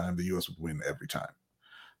every time, the U.S. would win every time.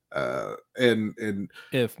 And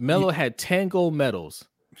if Melo had 10 gold medals,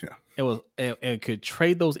 yeah, it was and could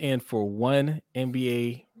trade those in for one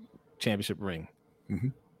NBA championship ring,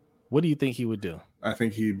 what do you think he would do? I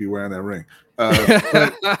think he'd be wearing that ring.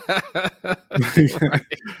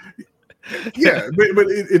 Yeah, but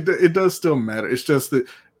it does still matter. It's just that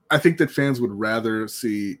I think that fans would rather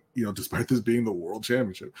see, despite this being the World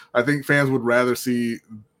Championship, I think fans would rather see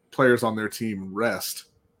players on their team rest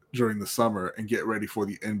during the summer and get ready for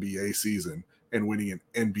the NBA season and winning an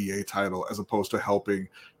NBA title, as opposed to helping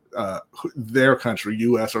their country,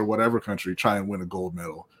 U.S. or whatever country, try and win a gold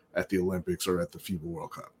medal at the Olympics or at the FIBA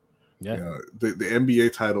World Cup. Yeah, the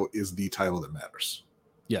NBA title is the title that matters.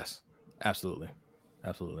 Yes, absolutely.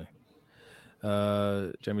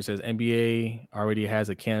 Jeremy says NBA already has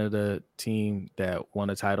a Canada team that won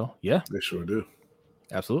a title. Yeah, they sure do.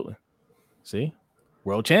 Absolutely. See,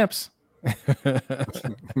 world champs.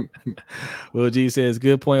 Will G says,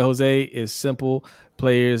 good point, Jose. It's simple.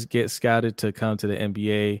 Players get scouted to come to the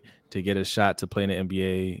NBA to get a shot to play in the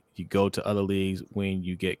NBA. You go to other leagues when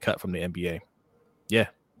you get cut from the NBA. Yeah.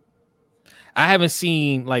 I haven't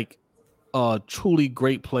seen like a truly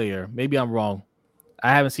great player. Maybe I'm wrong.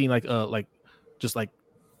 I haven't seen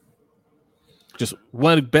just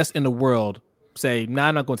one of the best in the world say, nah,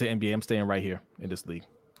 I'm not going to the NBA. I'm staying right here in this league.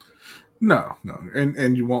 No.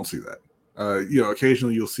 And you won't see that.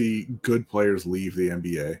 Occasionally you'll see good players leave the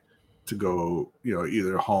NBA to go,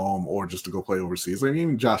 either home or just to go play overseas. I mean,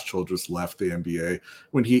 even Josh Childress left the NBA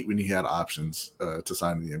when he had options to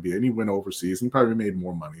sign in the NBA, and he went overseas and he probably made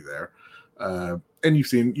more money there. And you've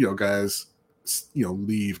seen, guys,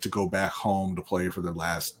 leave to go back home to play for their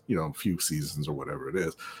last, few seasons or whatever it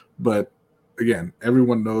is. But again,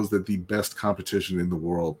 everyone knows that the best competition in the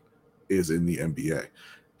world is in the NBA.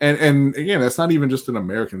 And again, that's not even just an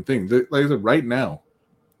American thing. Like I said, right now,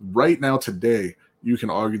 today, you can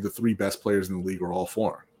argue the three best players in the league are all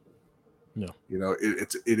foreign. No,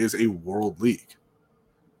 it is a world league.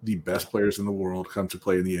 The best players in the world come to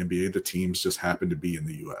play in the NBA. The teams just happen to be in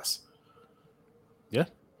the U.S. Yeah,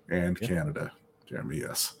 and Canada, Jeremy.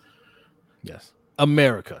 Yes,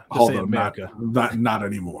 America. Although America. not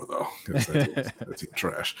anymore though. That's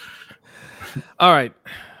trash. All right,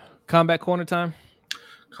 Combat Corner time.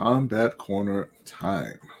 Combat Corner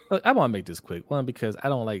time. Look, I want to make this quick. One, because I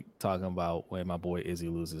don't like talking about when my boy Izzy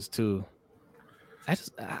loses. Two, I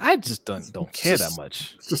just don't care that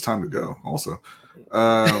much. It's just time to go. Also,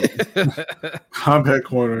 Combat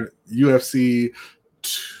Corner, UFC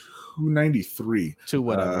 293.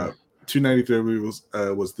 293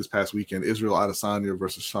 was this past weekend. Israel Adesanya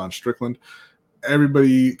versus Sean Strickland.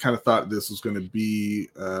 Everybody kind of thought this was going to be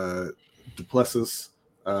Duplessis.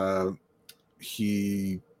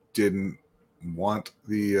 He didn't want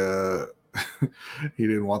the he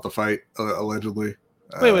didn't want the fight allegedly.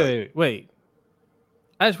 Wait.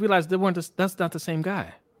 I just realized that's not the same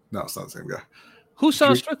guy. No, it's not the same guy. Who's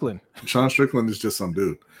Sean Strickland? Sean Strickland is just some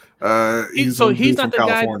dude. He's not the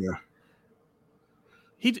California guy.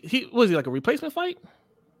 He was he like a replacement fight?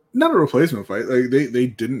 Not a replacement fight. Like they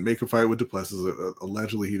didn't make a fight with Duplessis.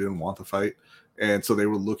 Allegedly, he didn't want the fight, and so they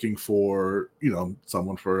were looking for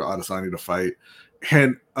someone for Adesanya to fight.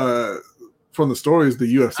 And from the stories,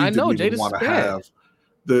 the UFC didn't even want to have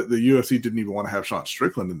the UFC didn't even want to have Sean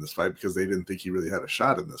Strickland in this fight because they didn't think he really had a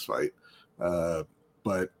shot in this fight.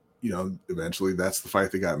 But eventually that's the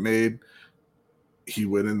fight that got made. He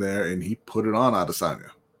went in there and he put it on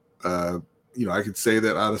Adesanya. I could say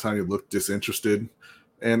that Adesanya looked disinterested,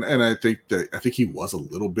 and I think he was a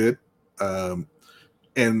little bit.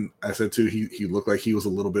 And I said too, he looked like he was a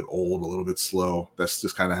little bit old, a little bit slow. That's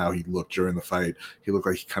just kind of how he looked during the fight. He looked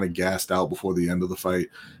like he kind of gassed out before the end of the fight.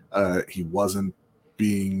 He wasn't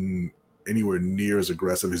being anywhere near as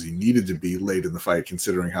aggressive as he needed to be late in the fight,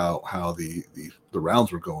 considering how the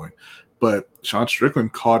rounds were going. but Sean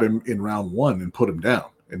Strickland caught him in round 1 and put him down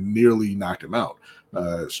and nearly knocked him out.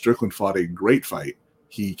 Strickland fought a great fight.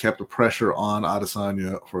 He kept the pressure on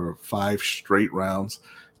Adesanya for 5 straight rounds,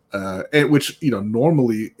 and which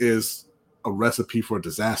normally is a recipe for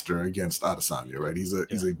disaster against Adesanya, right? He's a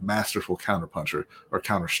masterful counterpuncher or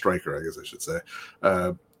counter striker, I guess I should say.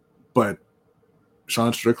 But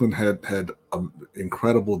Sean Strickland had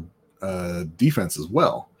incredible defense as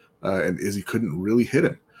well, and Izzy couldn't really hit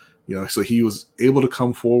him. So he was able to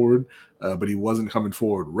come forward, but he wasn't coming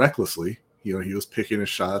forward recklessly. He was picking his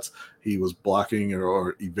shots. He was blocking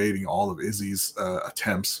or evading all of Izzy's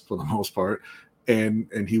attempts for the most part. And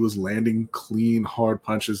he was landing clean, hard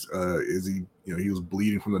punches. Izzy, he was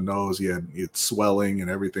bleeding from the nose. He had swelling and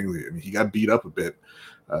everything. I mean, he got beat up a bit.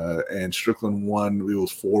 And Strickland won. It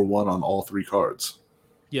was 4-1 on all 3 cards.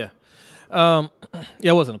 Yeah.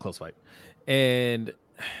 It wasn't a close fight. And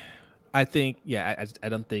I think, I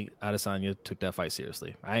don't think Adesanya took that fight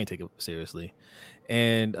seriously. I ain't take it seriously.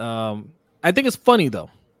 And I think it's funny, though.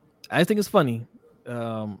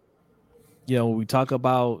 When we talk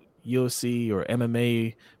about UFC or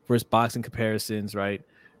MMA versus boxing comparisons, right?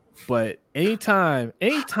 But anytime.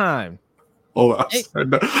 Oh,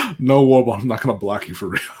 no, Warble, I'm not going to block you for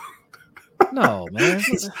real. No, man.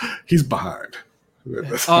 He's behind.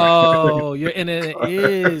 Oh, you're and it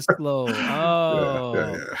is slow.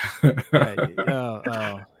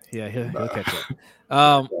 Yeah, he'll catch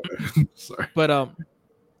up. Sorry, but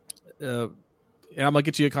and I'm gonna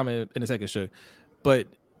get to your comment in a second, sure. But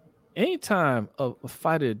anytime a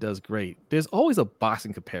fighter does great, there's always a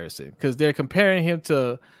boxing comparison because they're comparing him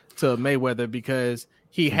to Mayweather because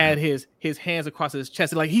he had his hands across his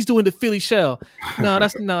chest, like he's doing the Philly shell. No,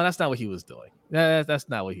 that's not what he was doing. That's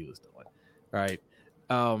not what he was doing. Right.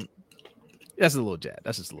 That's a little jab.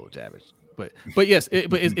 That's just a little jabbish. But yes,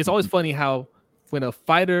 it's always funny how when a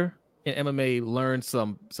fighter in MMA learns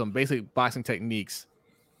some basic boxing techniques,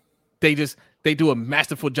 they do a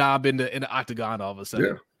masterful job in the octagon all of a sudden.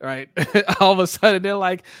 Yeah. Right? All of a sudden they're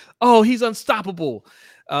like, oh, he's unstoppable.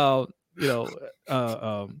 Usman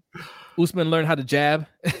learned how to jab.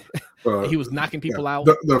 He was knocking people out.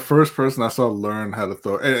 The first person I saw learn how to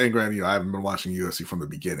throw, and granted, I haven't been watching UFC from the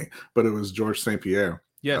beginning, but it was George St. Pierre.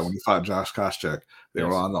 Yes. When he fought Josh Koscheck, they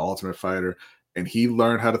were on the Ultimate Fighter, and he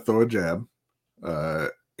learned how to throw a jab.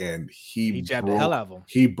 And he jabbed the hell out of him.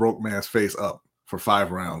 He broke man's face up for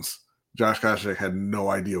 5 rounds. Josh Koscheck had no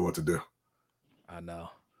idea what to do. I know.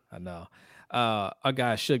 Our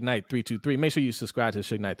guy Suge Knight 323. Make sure you subscribe to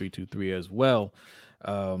Suge Knight 323 as well.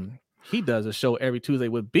 He does a show every Tuesday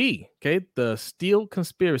with B. Okay, the Steel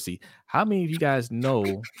Conspiracy. How many of you guys know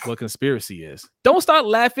what conspiracy is? Don't start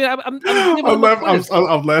laughing. I'm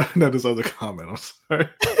laughing at this other comment. I'm sorry.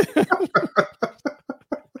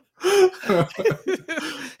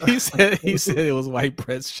 he said it was white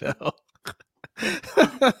bread shell.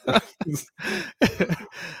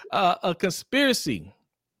 A conspiracy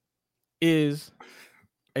is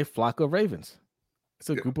a flock of ravens. It's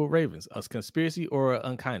a group of ravens, a conspiracy or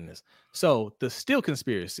unkindness. So the Steel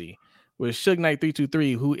Conspiracy with Suge Knight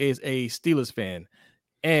 323, who is a Steelers fan,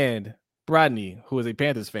 and Rodney, who is a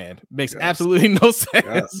Panthers fan, makes absolutely no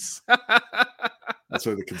sense. That's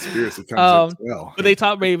where the conspiracy comes in as well. But they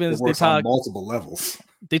talk Ravens. They talk on multiple levels.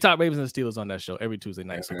 They talk Ravens and Steelers on that show every Tuesday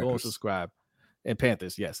night. And so Panthers. go and subscribe. And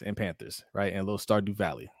Panthers, yes, and Panthers, right? And a little Stardew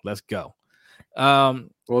Valley. Let's go. Well,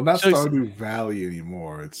 not Stardew Valley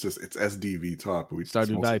anymore. It's SDV talk.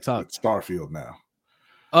 Stardew Valley talk. It's Starfield now.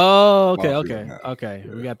 Oh, okay.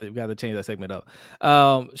 We got to change that segment up.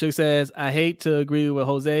 Suge says, I hate to agree with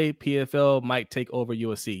Jose. PFL might take over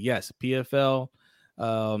UFC. Yes, PFL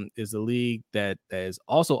is the league that is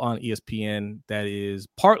also on ESPN that is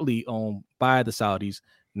partly owned by the Saudis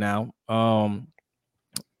now.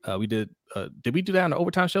 We did we do that on the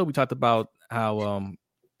overtime show? We talked about how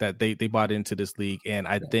that they bought into this league, and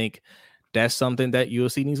I think that's something that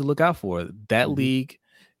UFC needs to look out for. That league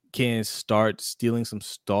can start stealing some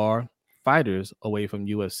star fighters away from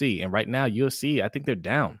UFC, and right now UFC, I think they're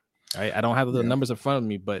down. Right? I don't have the numbers in front of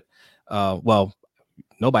me, but well,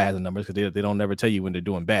 nobody has the numbers because they don't never tell you when they're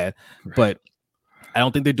doing bad, but I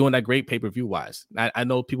don't think they're doing that great pay-per-view wise. I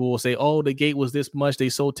know people will say, oh, the gate was this much. They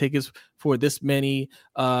sold tickets for this many.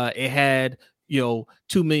 It had, 2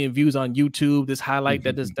 million views on YouTube. This highlight,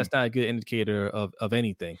 that's not a good indicator of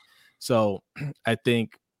anything. So I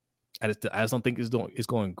think, I just don't think it's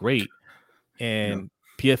going great. And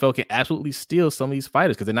PFL can absolutely steal some of these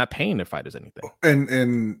fighters because they're not paying their fighters anything.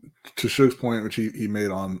 And to Suge's point, which he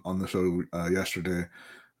made on the show yesterday,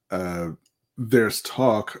 there's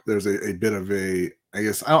talk. There's a bit of a, I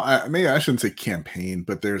guess, I shouldn't say campaign,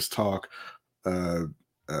 but there's talk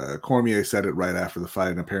Cormier said it right after the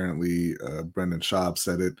fight, and apparently Brendan Schaub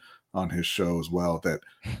said it on his show as well, that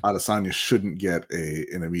Adesanya shouldn't get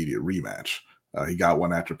an immediate rematch. He got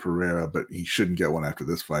one after Pereira, but he shouldn't get one after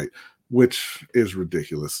this fight, which is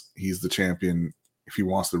ridiculous. He's the champion. If he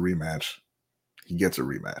wants the rematch, he gets a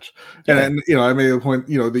rematch. Yeah. And I made a point,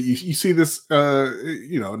 that you see this,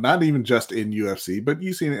 not even just in UFC, but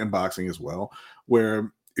you see it in boxing as well,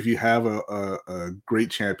 where if you have a great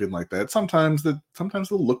champion like that, sometimes they'll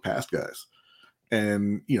look past guys,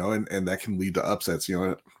 and and that can lead to upsets.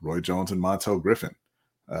 Roy Jones and Montel Griffin.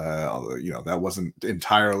 Although that wasn't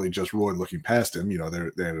entirely just Roy looking past him. They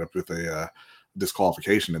ended up with a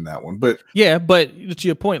disqualification in that one. But to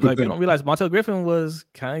your point, like, you don't realize Montel Griffin was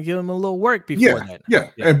kind of giving him a little work before that. Yeah.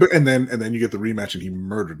 And then you get the rematch and he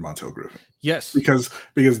murdered Montel Griffin. Yes. Because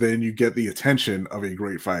then you get the attention of a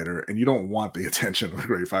great fighter, and you don't want the attention of a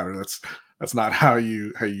great fighter. That's not how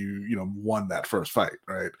you won that first fight,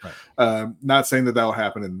 right? Not saying that will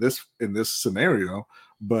happen in this scenario,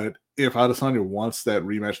 but if Adesanya wants that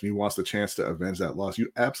rematch and he wants the chance to avenge that loss, you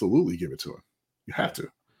absolutely give it to him. You have to.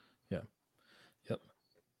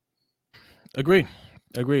 Agreed.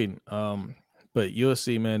 But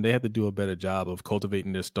UFC, man, they have to do a better job of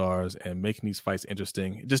cultivating their stars and making these fights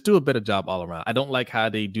interesting. Just do a better job all around. I don't like how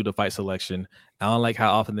they do the fight selection. I don't like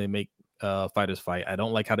how often they make fighters fight. I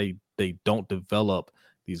don't like how they don't develop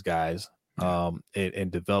these guys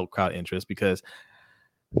and develop crowd interest, because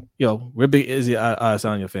we're big Izzy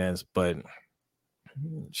Adesanya fans, but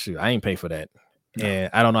shoot, I ain't paying for that. No. And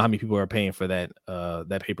I don't know how many people are paying for that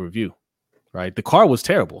pay-per-view, right? The card was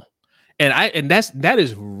terrible. And that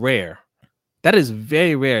is rare. That is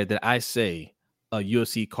very rare that I say a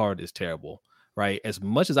UFC card is terrible, right? As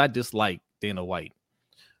much as I dislike Dana White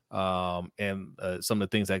and some of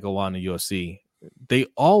the things that go on in UFC, they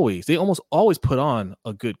almost always put on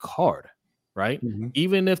a good card, right? Mm-hmm.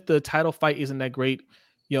 Even if the title fight isn't that great,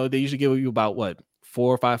 they usually give you about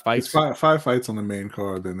 4 or 5 fights. It's five fights on the main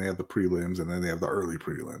card, then they have the prelims, and then they have the early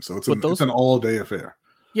prelims. So it's an all-day affair.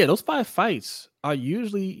 Yeah, those 5 fights are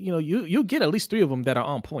usually, you get at least 3 of them that are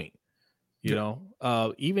on point. Even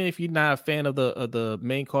if you're not a fan of the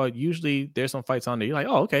main card, usually there's some fights on there. You're like,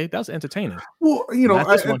 oh, okay, that's entertaining. Well,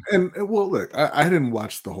 look, I didn't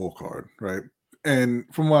watch the whole card, right? And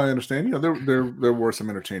from what I understand, there were some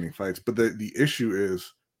entertaining fights, but the issue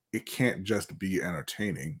is it can't just be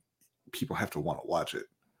entertaining. People have to want to watch it.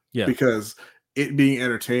 Yeah, because it being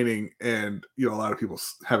entertaining and a lot of people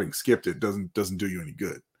having skipped it doesn't do you any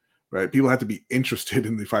good, right? People have to be interested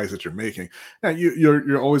in the fights that you're making. Now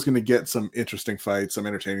you're always going to get some interesting fights, some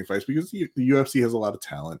entertaining fights, because the UFC has a lot of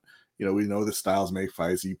talent. We know the styles make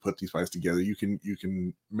fights. You put these fights together, you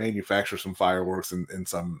can manufacture some fireworks in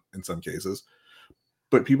some cases,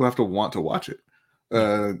 but people have to want to watch it.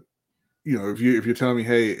 If you're telling me,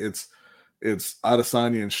 hey, it's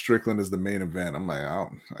Adesanya and Strickland as the main event, I'm like, I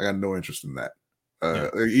got no interest in that.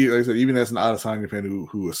 Like I said, even as an Adesanya fan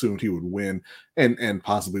who assumed he would win and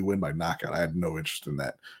possibly win by knockout, I had no interest in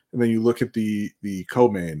that. And then you look at the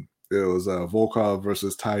co-main, it was Volkov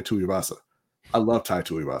versus Tai Tuivasa. I love Tai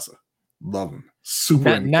Tuivasa. Love him.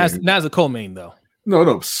 Super not as a co-main though.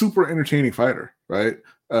 No, super entertaining fighter, right?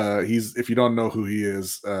 He's, if you don't know who he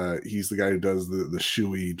is, he's the guy who does the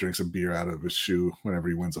shoe. He drinks a beer out of his shoe whenever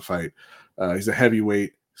he wins a fight. He's a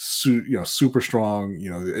heavyweight, super strong,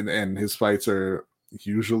 and his fights are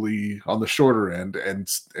usually on the shorter end, and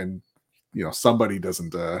somebody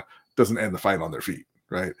doesn't end the fight on their feet,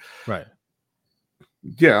 right?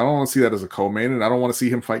 Yeah, I don't want to see that as a co-main, and I don't want to see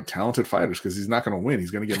him fight talented fighters, because he's not going to win. He's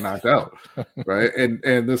going to get knocked out, right? And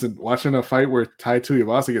listen, watching a fight where Tai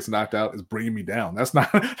Tuivasa gets knocked out is bringing me down. That's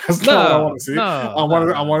not what I want to see. I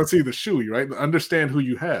want to see the shoey, right? Understand who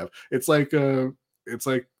you have. It's like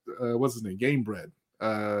what's his name? Game Bread.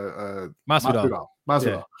 Masvidal.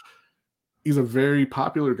 Yeah. He's a very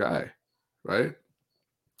popular guy, right?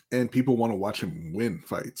 And people want to watch him win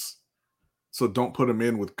fights. So don't put him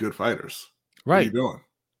in with good fighters. Right. What are you doing?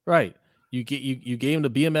 Right. You gave him the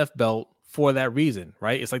BMF belt for that reason,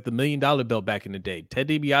 right? It's like the $1 million belt back in the day. Ted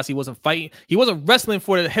DiBiase wasn't fighting. He wasn't wrestling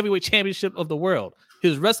for the heavyweight championship of the world. He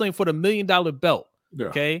was wrestling for the $1 million belt. Yeah.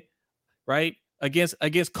 Okay. Right.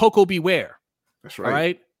 Against Coco Beware. That's right. All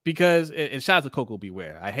right. Because and shout out to Coco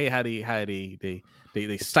Beware. I hate how they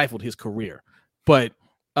stifled his career. But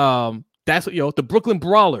that's what the Brooklyn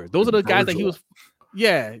Brawler. Those are the guys that he was.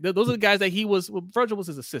 Yeah, those are the guys that he was. Well, Virgil was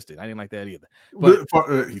his assistant. I didn't like that either.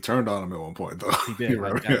 But he turned on him at one point, though. He did.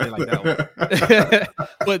 I didn't like that one.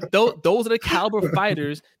 But those are the caliber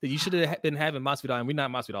fighters that you should have been having Masvidal. And we're not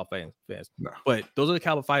Masvidal fans. No. But those are the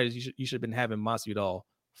caliber fighters you should have been having Masvidal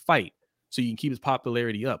fight, so you can keep his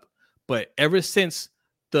popularity up. But ever since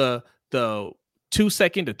the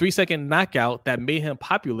 2-second to 3-second knockout that made him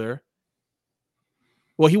popular.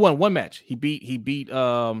 Well, he won one match. He beat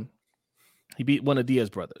one of Diaz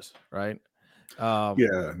brothers, right?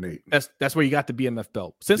 Yeah, Nate. That's where he got the BMF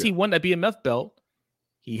belt. Since he won that BMF belt,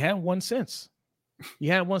 he hadn't won since. He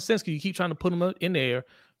hadn't won since because you keep trying to put him in there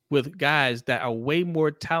with guys that are way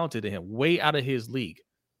more talented than him, way out of his league,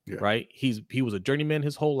 right? He was a journeyman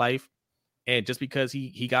his whole life, and just because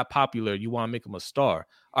he got popular, you want to make him a star.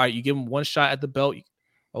 All right, you give him one shot at the belt,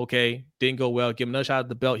 okay, didn't go well. Give him another shot at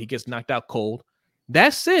the belt, he gets knocked out cold.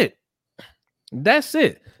 That's it.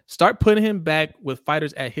 Start putting him back with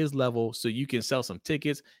fighters at his level so you can sell some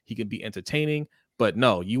tickets. He can be entertaining. But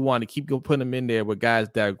no, you want to keep putting him in there with guys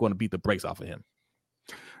that are going to beat the brakes off of him.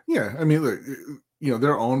 Yeah, I mean, look,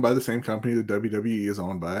 they're owned by the same company that WWE is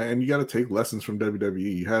owned by, and you got to take lessons from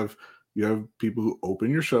WWE. You have people who open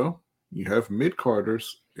your show, you have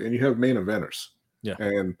mid-carders, and you have main eventers. Yeah.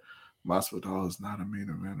 And Masvidal is not a main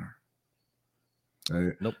eventer.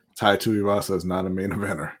 Right? Nope. Tai Tuivasa is not a main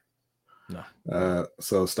eventer. No.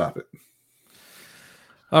 So stop it.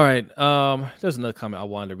 All right. There's another comment I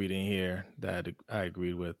wanted to read in here that I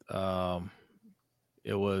agreed with.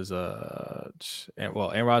 It was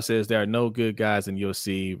Enrod says there are no good guys in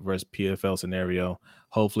UFC versus PFL scenario.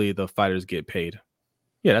 Hopefully the fighters get paid.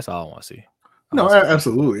 Yeah, that's all I want to see.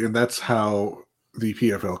 Absolutely, and that's how the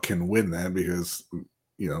PFL can win that, because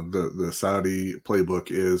the Saudi playbook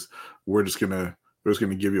is we're just gonna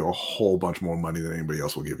give you a whole bunch more money than anybody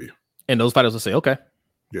else will give you, and those fighters will say, okay.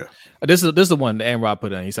 Yeah, this is the one that Enrod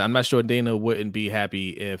put in. He said, I'm not sure Dana wouldn't be happy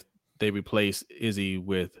if they replace Izzy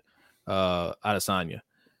with Adesanya,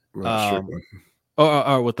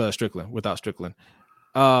 or with Strickland, without Strickland.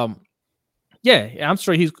 Yeah, I'm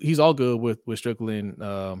sure he's all good with Strickland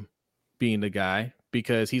being the guy,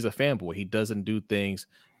 because he's a fanboy. He doesn't do things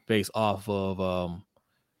based off of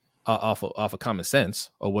common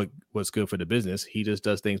sense or what's good for the business. He just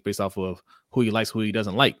does things based off of who he likes, who he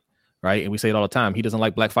doesn't like, right? And we say it all the time. He doesn't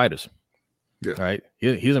like black fighters, right?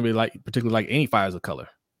 He doesn't really particularly like any fighters of color,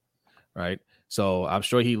 right? So I'm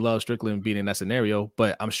sure he loves Strickland being in that scenario,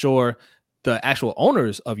 but I'm sure the actual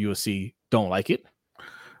owners of UFC don't like it.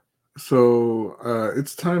 So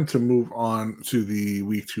it's time to move on to the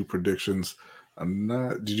week 2 predictions.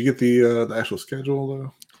 Did you get the actual schedule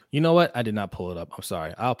though? You know what? I did not pull it up. I'm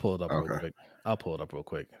sorry. I'll pull it up real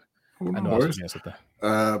quick. Well, I know I was forgetting something.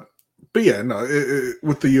 But yeah, no.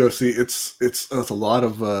 With the UFC, it's a lot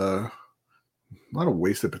of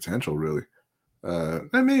wasted potential, really.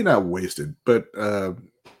 I mean, not wasted, but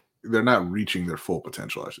they're not reaching their full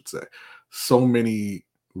potential, I should say. So many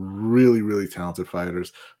really, really talented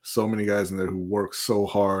fighters, so many guys in there who work so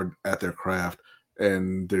hard at their craft,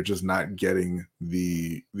 and they're just not getting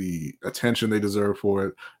the attention they deserve for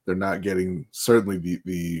it. They're not getting certainly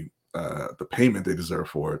the payment they deserve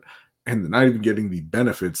for it, and they're not even getting the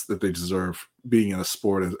benefits that they deserve being in a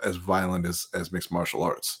sport as violent as mixed martial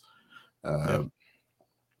arts.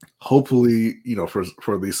 Hopefully,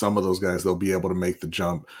 for at least some of those guys, they'll be able to make the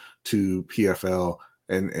jump to PFL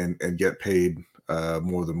and get paid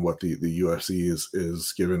more than what the UFC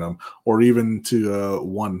is giving them, or even to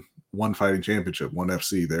one fighting championship, ONE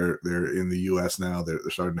FC. They're in the US now. They're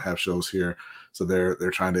starting to have shows here, so they're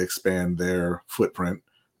trying to expand their footprint.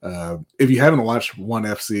 If you haven't watched ONE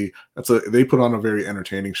FC, they put on a very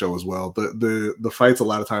entertaining show as well. The fights a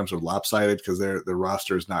lot of times are lopsided because their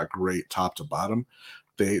roster is not great top to bottom.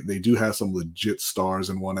 They do have some legit stars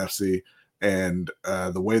in ONE FC. And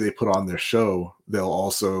the way they put on their show, they'll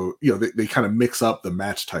also, they kind of mix up the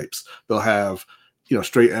match types. They'll have,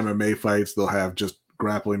 straight MMA fights. They'll have just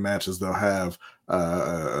grappling matches. They'll have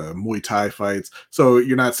Muay Thai fights. So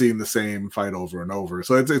you're not seeing the same fight over and over.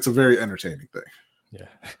 So it's a very entertaining thing. Yeah.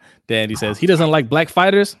 Dandy says he doesn't like black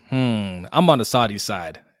fighters. I'm on the Saudi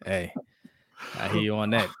side. Hey, I hear you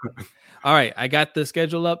on that. All right, I got the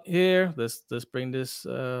schedule up here. Let's bring this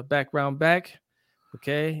background back.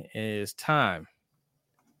 Okay, it's time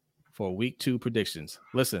for week 2 predictions.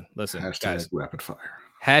 Listen, guys. Rapid fire.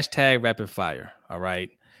 Hashtag rapid fire. All right.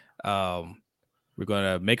 We're going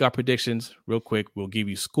to make our predictions real quick. We'll give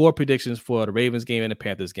you score predictions for the Ravens game and the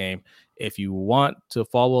Panthers game. If you want to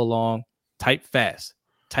follow along, type fast.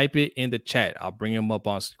 Type it in the chat. I'll bring them up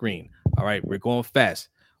on screen. All right, we're going fast.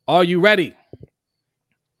 Are you ready?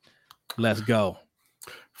 Let's go.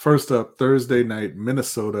 First up, Thursday night,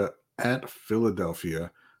 Minnesota at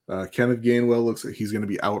Philadelphia. Kenneth Gainwell looks like he's going to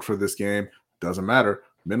be out for this game. Doesn't matter.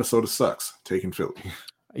 Minnesota sucks. Taking Philly.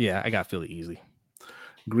 Yeah, I got Philly easy.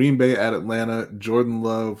 Green Bay at Atlanta. Jordan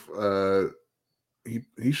Love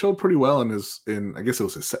he showed pretty well in I guess it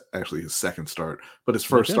was actually his second start, but his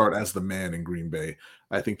first start as the man in Green Bay.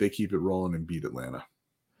 I think they keep it rolling and beat Atlanta.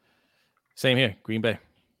 Same here, Green Bay.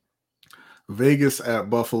 Vegas at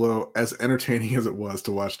Buffalo, as entertaining as it was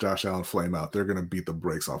to watch Josh Allen flame out, they're going to beat the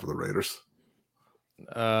brakes off of the Raiders.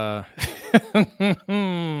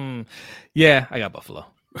 Yeah, I got Buffalo.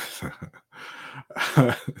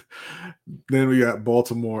 Then we got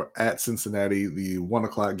Baltimore at Cincinnati, the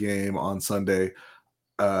 1:00 game on Sunday.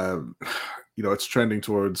 It's trending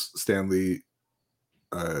towards Stanley,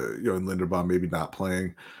 and Linderbaum maybe not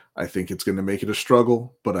playing. I think it's going to make it a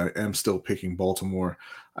struggle, but I am still picking Baltimore.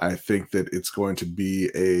 I think that it's going to be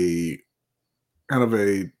a kind of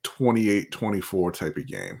a 28-24 type of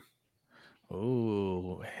game.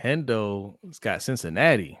 Oh, Hendo's got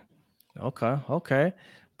Cincinnati. Okay.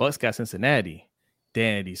 Bucks got Cincinnati.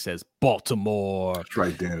 Danity says Baltimore. That's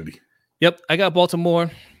right, Danity. Yep, I got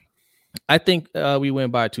Baltimore. I think we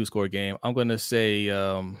win by a 2-score game. I'm going to say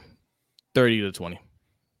 30-20.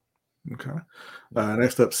 Okay.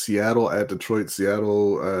 Next up, Seattle at Detroit.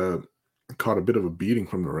 Seattle caught a bit of a beating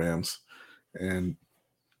from the Rams. And,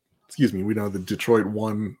 we know that Detroit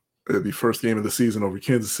won the first game of the season over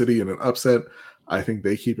Kansas City in an upset. I think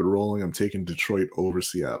they keep it rolling. I'm taking Detroit over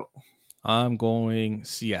Seattle. I'm going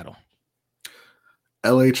Seattle.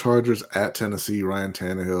 LA Chargers at Tennessee. Ryan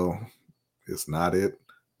Tannehill is not it.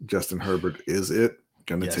 Justin Herbert is it.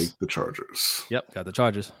 Gonna take the Chargers. Yep, got the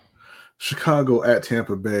Chargers. Chicago at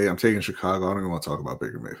Tampa Bay. I'm taking Chicago. I don't even want to talk about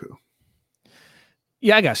Baker Mayfield.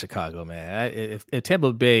 Yeah, I got Chicago, man. If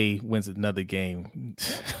Tampa Bay wins another game,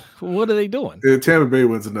 what are they doing? If Tampa Bay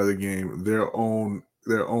wins another game, their own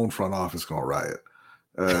front office gonna riot.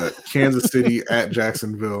 Kansas City at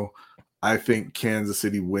Jacksonville. I think Kansas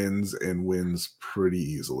City wins pretty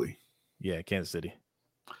easily. Yeah, Kansas City.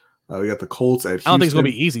 We got the Colts at Houston. I don't think it's gonna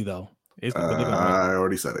be easy though. I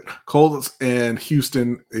already said it. Colts and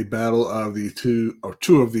Houston, a battle of the two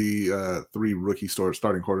of the three rookie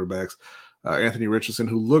starting quarterbacks. Anthony Richardson,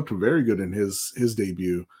 who looked very good in his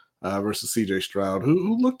debut, versus CJ Stroud,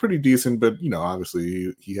 who looked pretty decent, but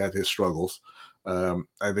obviously he had his struggles.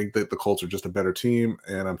 I think that the Colts are just a better team,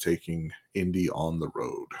 and I'm taking Indy on the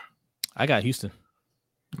road. I got Houston.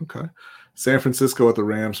 Okay. San Francisco at the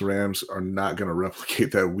Rams. Rams are not going to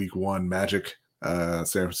replicate that week 1 magic. San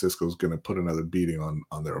Francisco is going to put another beating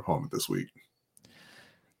on their opponent this week.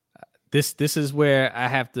 This is where I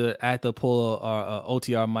have to pull our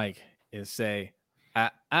OTR mic and say,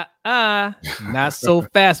 not so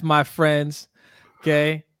fast, my friends.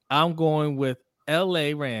 Okay, I'm going with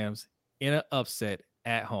LA Rams in an upset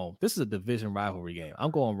at home. This is a division rivalry game.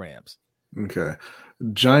 I'm going Rams. Okay.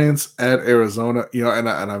 Giants at Arizona. And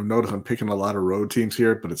I've noticed I'm picking a lot of road teams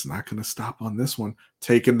here, but it's not going to stop on this one.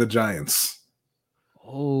 Taking the Giants.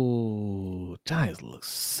 Oh, Giants look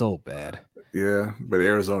so bad. Yeah, but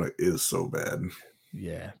Arizona is so bad.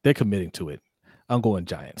 Yeah, they're committing to it. I'm going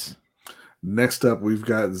Giants. Next up, we've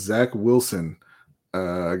got Zach Wilson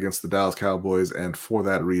against the Dallas Cowboys, and for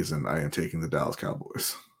that reason, I am taking the Dallas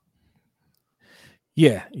Cowboys.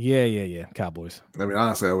 Yeah. Cowboys. I mean,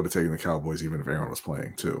 honestly, I would have taken the Cowboys even if Aaron was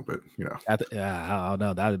playing too, but I don't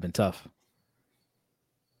know. That would have been tough.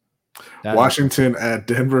 Washington at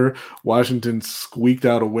Denver. Washington squeaked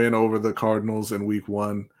out a win over the Cardinals in week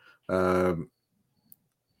 1. I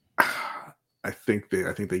think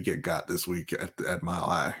they get got this week at Mile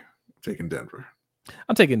High. Taking Denver.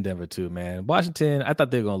 I'm taking Denver too, man. Washington, I thought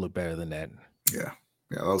they were gonna look better than that. Yeah,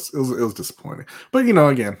 it was disappointing. But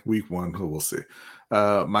again, week 1, we'll see.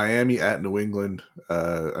 Miami at New England.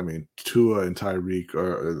 Tua and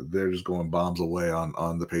Tyreek they're just going bombs away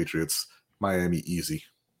on the Patriots. Miami easy.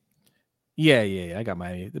 Yeah. I got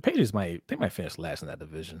Miami. The Patriots might finish last in that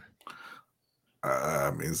division.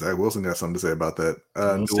 Zach Wilson got something to say about that.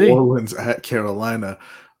 New Orleans at Carolina.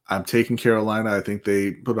 I'm taking Carolina. I think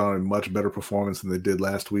they put on a much better performance than they did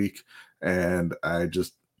last week, and I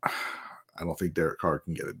don't think Derek Carr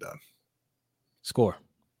can get it done. Score.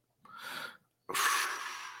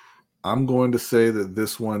 I'm going to say that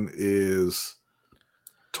this one is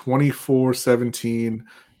 24-17,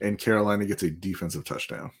 and Carolina gets a defensive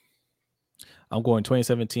touchdown. I'm going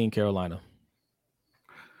 2017 Carolina.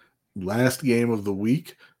 Last game of the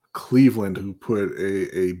week, Cleveland, who put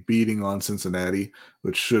a beating on Cincinnati,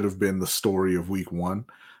 which should have been the story of week 1,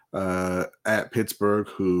 at Pittsburgh,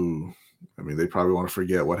 who, they probably want to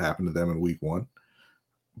forget what happened to them in week 1.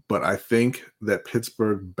 But I think that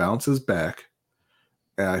Pittsburgh bounces back,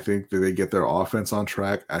 and I think that they get their offense on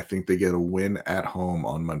track. I think they get a win at home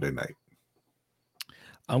on Monday night.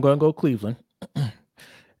 I'm going to go Cleveland.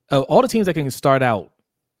 All the teams that can start out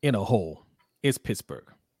in a hole is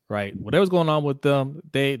Pittsburgh, right? Whatever's going on with them,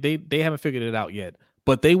 they haven't figured it out yet,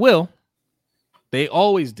 but they will. They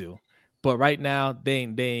always do. But right now, they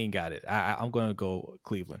ain't got it. I'm going to go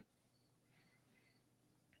Cleveland.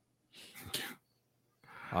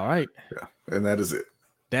 All right. Yeah, and that is it.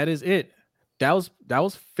 That is it. That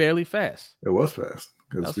was fairly fast. It was fast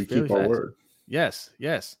because we keep our word. Yes.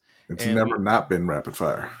 It's never not been rapid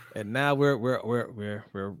fire. And now we're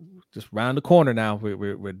just round the corner now.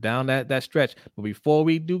 We're down that stretch. But before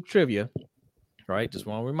we do trivia, right? Just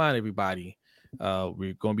want to remind everybody,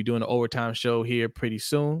 we're going to be doing the overtime show here pretty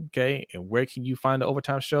soon. Okay. And where can you find the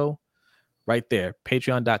overtime show? Right there,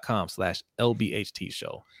 patreon.com/LBHT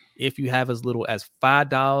show. If you have as little as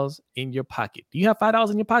 $5 in your pocket, do you have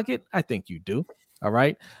 $5 in your pocket? I think you do. All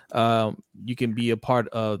right. You can be a part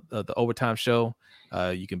of the overtime show.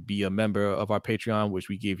 You can be a member of our Patreon, which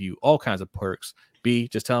we give you all kinds of perks. B,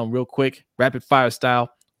 just tell them real quick, rapid fire style.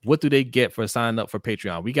 What do they get for signing up for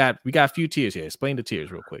Patreon? We got a few tiers here. Explain the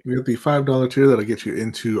tiers real quick. We got the $5 tier that'll get you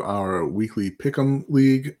into our weekly Pick'em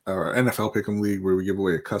League, our NFL Pick'em League, where we give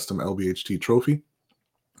away a custom LBHT trophy.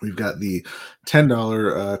 We've got the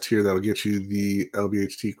 $10 tier that'll get you the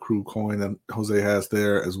LBHT crew coin that Jose has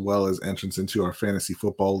there, as well as entrance into our fantasy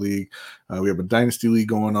football league. We have a dynasty league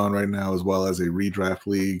going on right now, as well as a redraft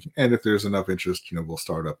league. And if there's enough interest, we'll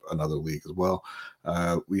start up another league as well.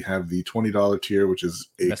 We have the $20 tier, which is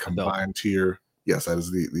a combined tier. Yes, that is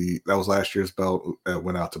that was last year's belt.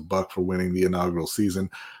 Went out to Buck for winning the inaugural season.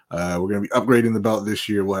 We're going to be upgrading the belt this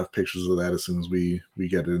year. We'll have pictures of that as soon as we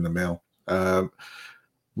get it in the mail.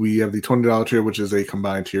 We have the $20 tier, which is a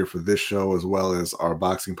combined tier for this show, as well as our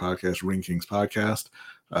boxing podcast, Ring Kings podcast.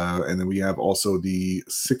 And then we have also the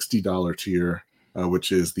 $60 tier,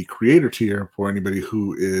 which is the creator tier for anybody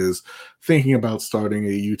who is thinking about starting a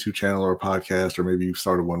YouTube channel or a podcast, or maybe you've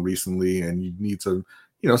started one recently and you need some,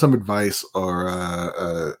 some advice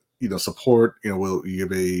or, support. We'll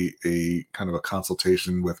give a kind of a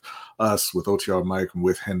consultation with us, with OTR Mike, and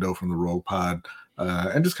with Hendo from the Rogue Pod.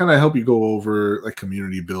 And just kind of help you go over like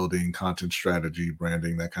community building, content strategy,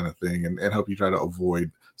 branding, that kind of thing, and help you try to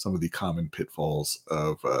avoid some of the common pitfalls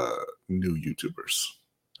of new YouTubers.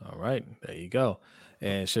 All right, there you go.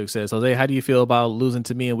 And Shook says, Jose, how do you feel about losing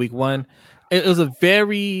to me in week 1? It was a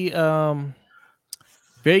very,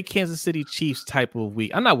 very Kansas City Chiefs type of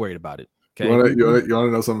week. I'm not worried about it. Okay, you want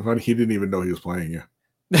to know something funny? He didn't even know he was playing you.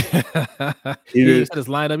 He just had his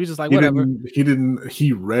lineup. He's just like, whatever.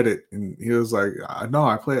 He read it and he was like, no,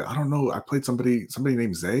 I don't know. I played somebody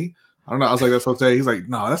named Zay. I don't know. I was like, that's Jose. He's like,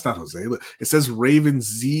 no, that's not Jose. Look, it says Raven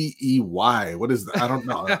ZEY. What is that? I don't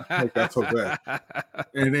know. Like, that's Jose.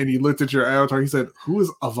 And then he looked at your avatar. He said, who is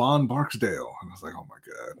Avon Barksdale? And I was like, oh my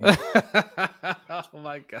God. Oh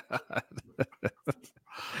my God.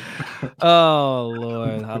 Oh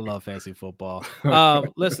Lord. I love fantasy football.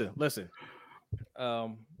 Listen.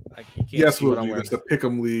 Yes, it's the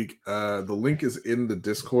Pick'em League. The link is in the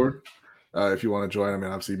Discord if you want to join. I mean,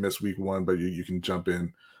 obviously you missed week 1, but you can jump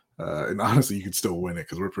in. And honestly, you can still win it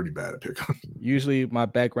because we're pretty bad at Pick'em. Usually my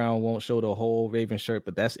background won't show the whole Raven shirt,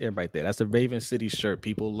 but that's it right there. That's the Raven City shirt.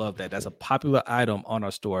 People love that. That's a popular item on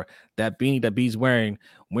our store. That beanie that B's wearing,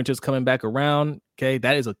 winter's coming back around. Okay,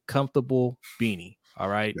 that is a comfortable beanie. All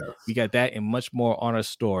right. Yes. We got that and much more on our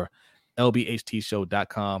store.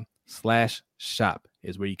 lbhtshow.com/shop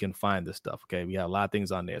is where you can find this stuff. Okay. We have a lot of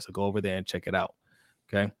things on there. So go over there and check it out.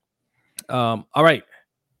 Okay. All right.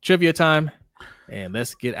 Trivia time. And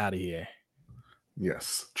let's get out of here.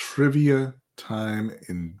 Yes. Trivia time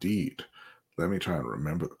indeed. Let me try and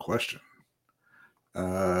remember the question.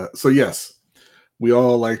 So yes, we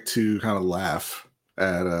all like to kind of laugh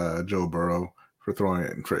at Joe Burrow for throwing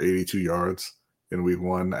it for 82 yards in week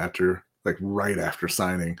 1 right after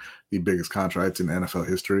signing the biggest contract in NFL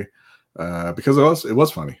history, because it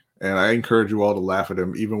was funny. And I encourage you all to laugh at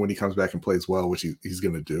him, even when he comes back and plays well, which he's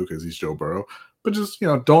going to do because he's Joe Burrow. But just,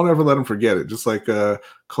 don't ever let him forget it. Just like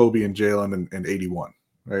Kobe and Jalen and 81,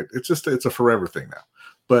 right? It's a forever thing now.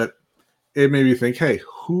 But it made me think, hey,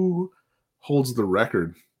 who holds the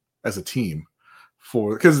record as a team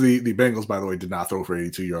because the Bengals, by the way, did not throw for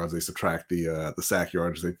 82 yards. They subtract the sack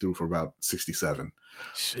yards. They threw for about 67.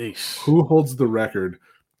 Jeez. Who holds the record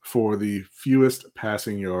for the fewest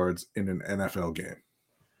passing yards in an NFL game?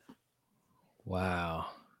 Wow.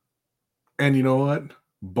 And you know what?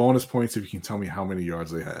 Bonus points if you can tell me how many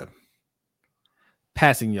yards they had.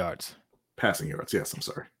 Passing yards. Passing yards. Yes, I'm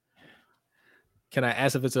sorry. Can I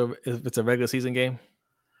ask if it's a regular season game?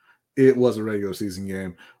 It was a regular season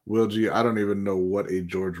game. Will G, I don't even know what a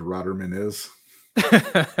George Rotterman is.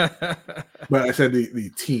 But I said the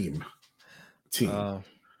team.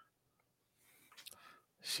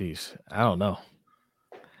 Sheesh. I don't know.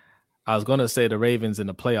 I was gonna say the Ravens in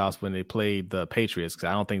the playoffs when they played the Patriots, because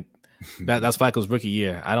I don't think that's Flacco's rookie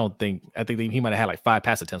year. I think he might have had like 5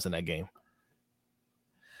 pass attempts in that game.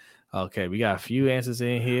 Okay, we got a few answers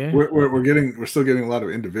in here. We're still getting a lot of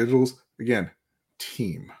individuals. Again,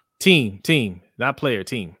 team, not player,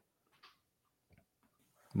 team.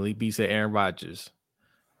 Malik B said Aaron Rodgers.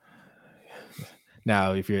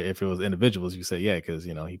 Now, if it was individuals, you say yeah, because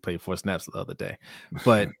he played 4 snaps the other day.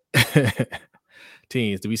 But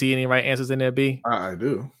teams, do we see any right answers in there, B? I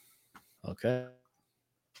do. Okay.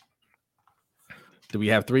 Do we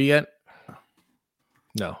have 3 yet?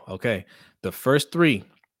 No. Okay. The first 3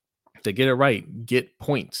 to get it right get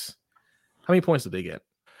points. How many points did they get?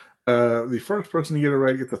 The first person to get it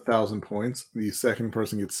right gets 1,000 points. The second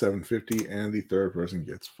person gets 750, and the third person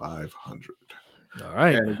gets 500. All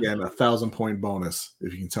right. And again, 1,000-point bonus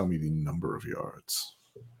if you can tell me the number of yards.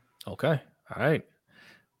 Okay. All right.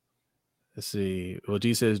 Let's see. Well,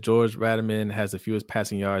 G says George Radaman has the fewest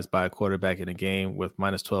passing yards by a quarterback in a game with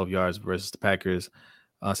minus 12 yards versus the Packers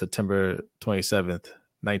on September 27th,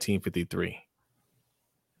 1953.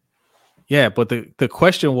 Yeah, but the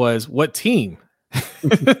question was, what team?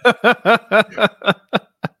 Is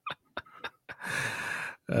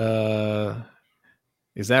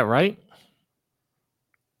that right?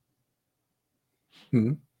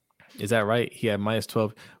 Is that right? He had minus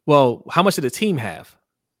 12. Well, how much did the team have,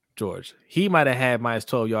 George? He might have had minus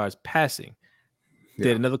 12 yards passing. Yeah.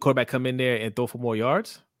 Did another quarterback come in there and throw for more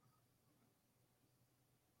yards?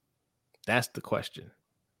 That's the question.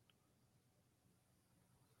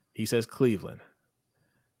 He says Cleveland.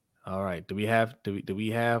 All right. Do we have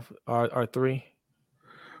our 3?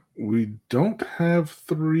 We don't have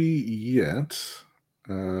 3 yet.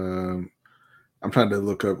 I'm trying to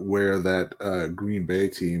look up where that Green Bay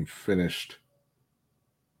team finished.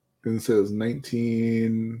 It says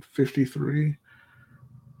 1953.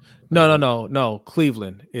 No.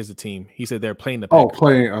 Cleveland is the team. He said they're playing the Packers.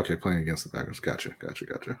 Playing against the Packers. Gotcha.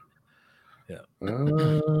 Yeah.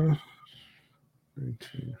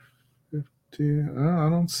 1950. I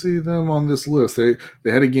don't see them on this list. They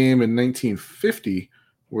had a game in 1950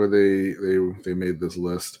 where they made this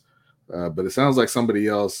list, but it sounds like somebody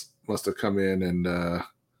else must have come in and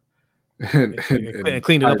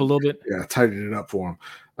cleaned it up a little bit. Yeah, tidied it up for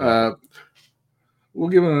them. We'll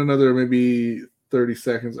give it another maybe 30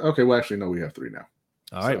 seconds. Okay, well, actually, no, we have 3 now.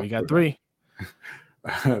 All right, we got 3.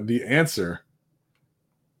 The answer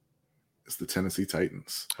is the Tennessee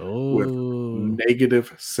Titans with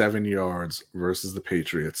negative 7 yards versus the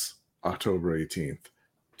Patriots, October 18th,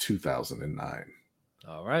 2009.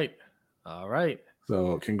 All right.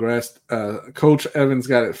 So congrats. Coach Evans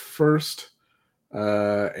got it first,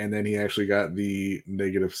 and then he actually got the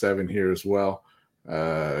negative 7 here as well.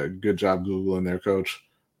 Good job Googling there, Coach.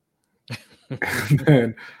 And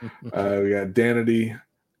then we got Danity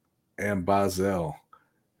and Bazel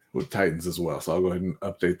with Titans as well. So I'll go ahead and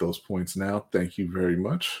update those points now. Thank you very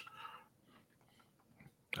much.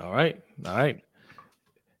 All right.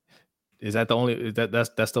 Is that the only?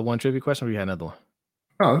 That's the one trivia question? Or you had another one?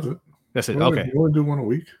 No, that's it. That's it. Okay. You want to do one a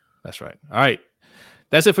week? That's right. All right.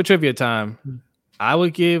 That's it for trivia time. We'll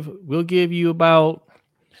give you about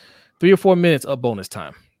 3 or 4 minutes of bonus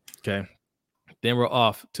time. Okay. Then we're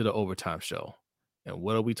off to the overtime show. And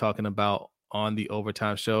what are we talking about on the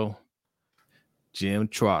overtime show? Jim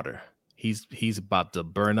Trotter. He's about to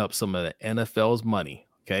burn up some of the NFL's money.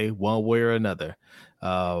 Okay. One way or another.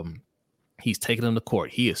 He's taking them to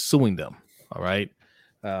court. He is suing them. All right.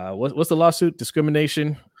 What's the lawsuit?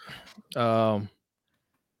 Discrimination. Some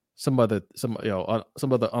other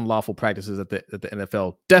unlawful practices that the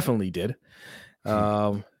NFL definitely did.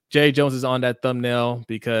 Jerry Jones is on that thumbnail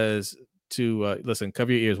because listen,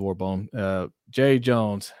 cover your ears, Warbone. Jerry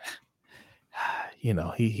Jones,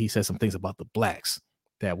 he says some things about the blacks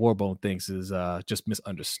that Warbone thinks is just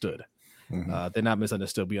misunderstood. They're not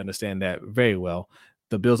misunderstood. We understand that very well.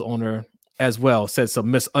 The Bills owner as well said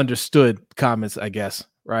some misunderstood comments, I guess,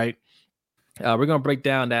 right? We're going to break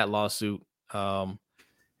down that lawsuit.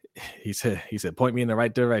 He said, point me in the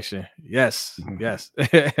right direction. Yes. Yes.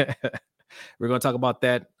 We're going to talk about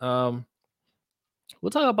that. We'll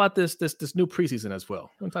talk about this new preseason as well.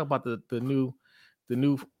 We're going to talk about the new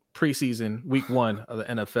preseason week 1 of the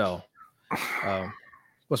NFL.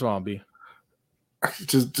 What's wrong, B?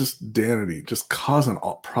 Just Danity, just causing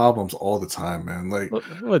problems all the time, man. Like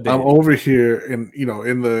what I'm over here, and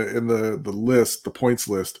in the list, the points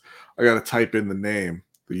list, I got to type in the name,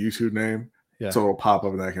 the YouTube name, so it'll pop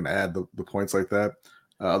up, and I can add the points like that.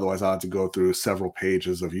 Otherwise, I'll have to go through several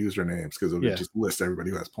pages of usernames because it'll just list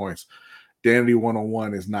everybody who has points. Danity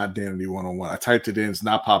 101 is not Danity 101. I typed it in, it's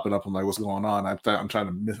not popping up. I'm like, what's going on? I'm trying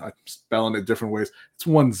to I'm spelling it different ways. It's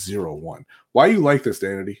 101. Why you like this,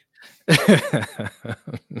 Danity? Why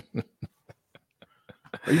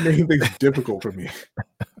you making things difficult for me?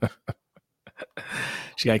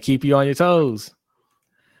 She got to keep you on your toes.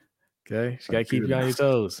 Okay, she got to keep you on your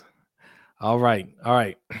toes. All right.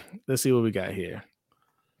 Let's see what we got here.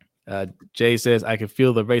 Jay says, I can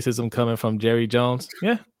feel the racism coming from Jerry Jones.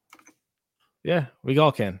 Yeah, we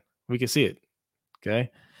all can. We can see it.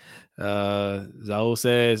 Okay. Zaul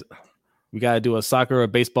says, we got to do a soccer or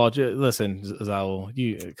baseball. Listen, Zaul,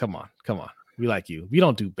 you come on. We like you. We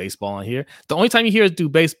don't do baseball on here. The only time you hear us do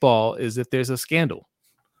baseball is if there's a scandal.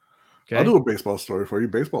 Okay? I'll do a baseball story for you.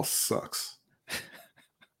 Baseball sucks.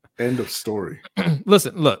 End of story.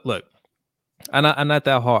 Listen, look. I'm not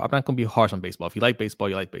that hard. I'm not going to be harsh on baseball. If you like baseball,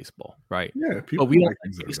 you like baseball, right? Yeah, people we like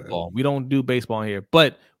don't baseball. We don't do baseball here.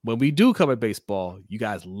 But when we do cover baseball, you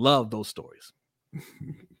guys love those stories,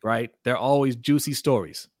 right? They're always juicy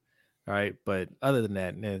stories, right? But other than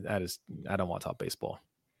that, I don't want to talk baseball.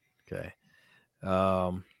 Okay.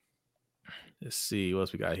 Let's see what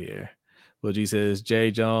else we got here. Will G says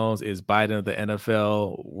Jerry Jones is Biden of the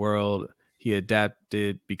NFL world. He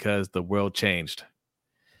adapted because the world changed.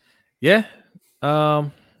 Yeah. I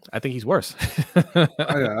think he's worse. I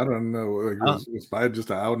don't know. Was Biden just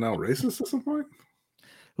an out and out racist at some point?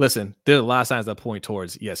 Listen, there's a lot of signs that point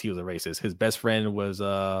towards yes, he was a racist. His best friend was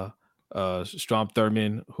Strom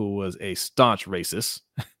Thurmond, who was a staunch racist.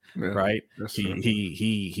 Yeah, right?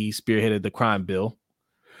 He spearheaded the crime bill.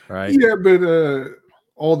 Right? Yeah, but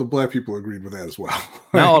all the black people agreed with that as well.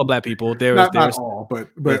 Not all the black people. Not all, but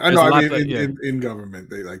I know. I mean, in government,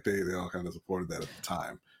 they all kind of supported that at the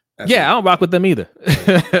time. Yeah, I don't rock with them either.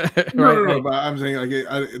 No, but I'm saying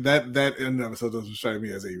that in and of itself doesn't strike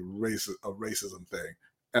me as a racism thing,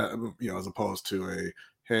 as opposed to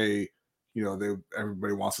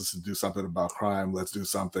everybody wants us to do something about crime. Let's do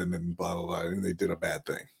something and blah blah blah. And they did a bad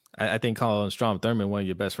thing. I think calling Strom Thurmond one of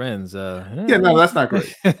your best friends. Yeah, no, that's not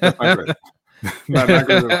great. That's not great. not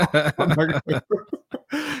good at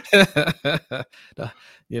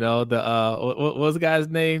all. What was the guy's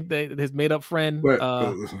name? His made up friend,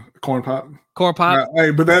 Corn Pop. Corn Pop.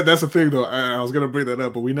 Hey, but that's the thing though. I was gonna bring that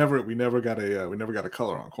up, but we never got a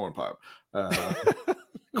color on Corn Pop.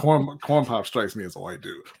 Corn Pop strikes me as a white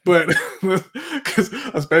dude, but because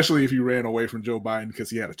especially if he ran away from Joe Biden because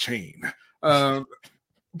he had a chain.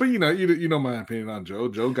 But you know my opinion on Joe.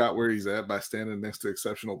 Joe got where he's at by standing next to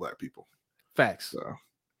exceptional black people. Facts. So,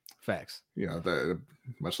 facts. That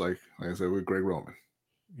much like I said with Greg Roman.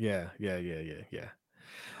 Yeah.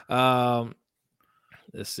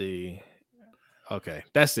 Let's see. Okay,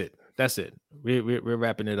 that's it. We're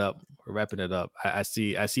wrapping it up. I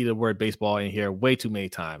see the word baseball in here way too many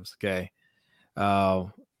times. Okay,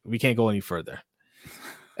 we can't go any further.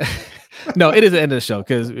 No, it is the end of the show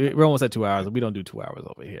because we're almost at 2 hours. We don't do 2 hours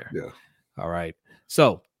over here. Yeah. All right.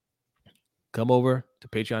 So come over to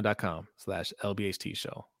patreon.com/LBHT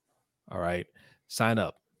show. All right. Sign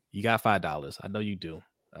up. You got $5. I know you do.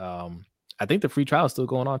 I think the free trial is still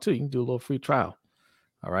going on too. You can do a little free trial.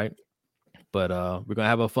 All right. But we're going to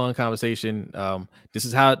have a fun conversation. This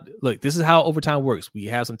is how overtime works. We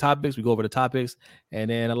have some topics. We go over the topics.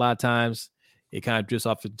 And then a lot of times it kind of drifts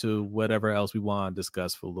off into whatever else we want to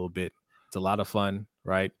discuss for a little bit. It's a lot of fun,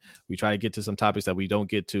 right? We try to get to some topics that we don't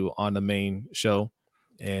get to on the main show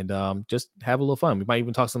and just have a little fun. We might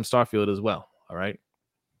even talk some Starfield as well. All right.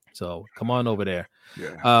 So come on over there.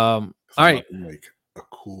 Yeah. All right. Make a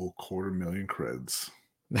cool 250,000 creds.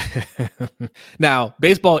 Now,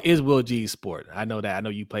 baseball is Will G's sport. I know that. I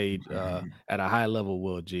know you played at a high level,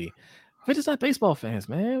 Will G. We're just not baseball fans,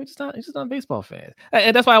 man. We're just not baseball fans,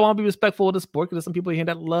 and that's why I want to be respectful of the sport because there's some people here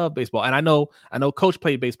that love baseball, and I know Coach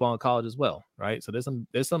played baseball in college as well, right? So there's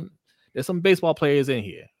some baseball players in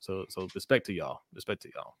here. So respect to y'all, but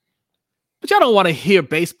y'all don't want to hear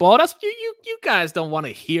baseball. That's you guys don't want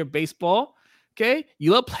to hear baseball, okay?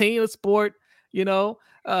 You love playing a sport, you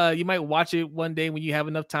might watch it one day when you have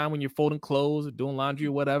enough time when you're folding clothes or doing laundry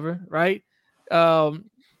or whatever, right?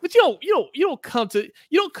 But you don't come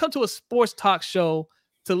to a sports talk show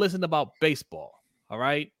to listen about baseball. All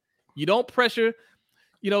right. You don't pressure,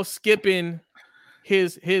 skipping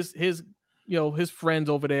his friends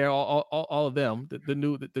over there, all of them, the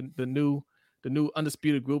new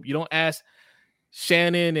undisputed group. You don't ask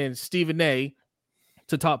Shannon and Stephen A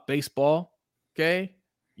to talk baseball. Okay.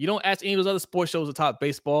 You don't ask any of those other sports shows to talk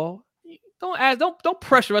baseball. Don't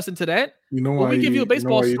pressure us into that. You know why we give you a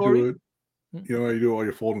baseball story. You know why you do all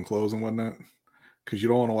your folding clothes and whatnot? because you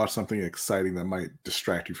don't want to watch something exciting that might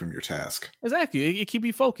distract you from your task. Exactly. It keep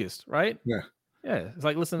you focused, right? Yeah. Yeah. It's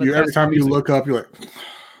like listening to every time music. you look up, you're like,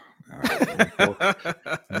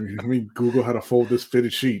 let me Google how to fold this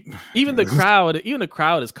fitted sheet. Even the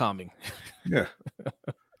crowd is calming. Yeah.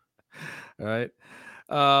 All right.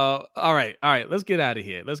 All right. Let's get out of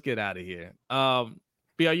here.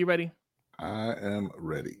 B, are you ready? I am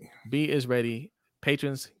ready. B is ready.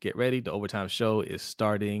 Patrons, get ready. The Overtime Show is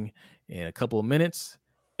starting in a couple of minutes.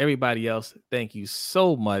 Everybody else, thank you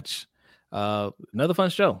so much. Another fun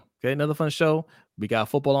show. Okay, another fun show. We got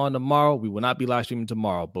football on tomorrow. We will not be live streaming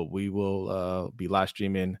tomorrow, but we will be live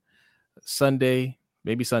streaming Sunday,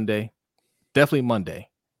 maybe Sunday, definitely Monday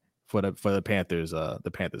for the Panthers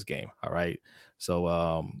game. All right.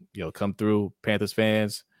 So come through, Panthers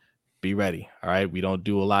fans. Be ready. All right. We don't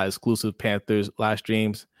do a lot of exclusive Panthers live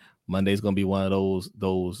streams. Monday's gonna be one of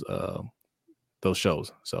those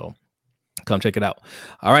shows. So come check it out.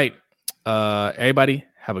 All right. Everybody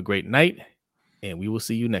have a great night, and we will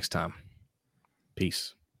see you next time.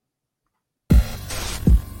 Peace.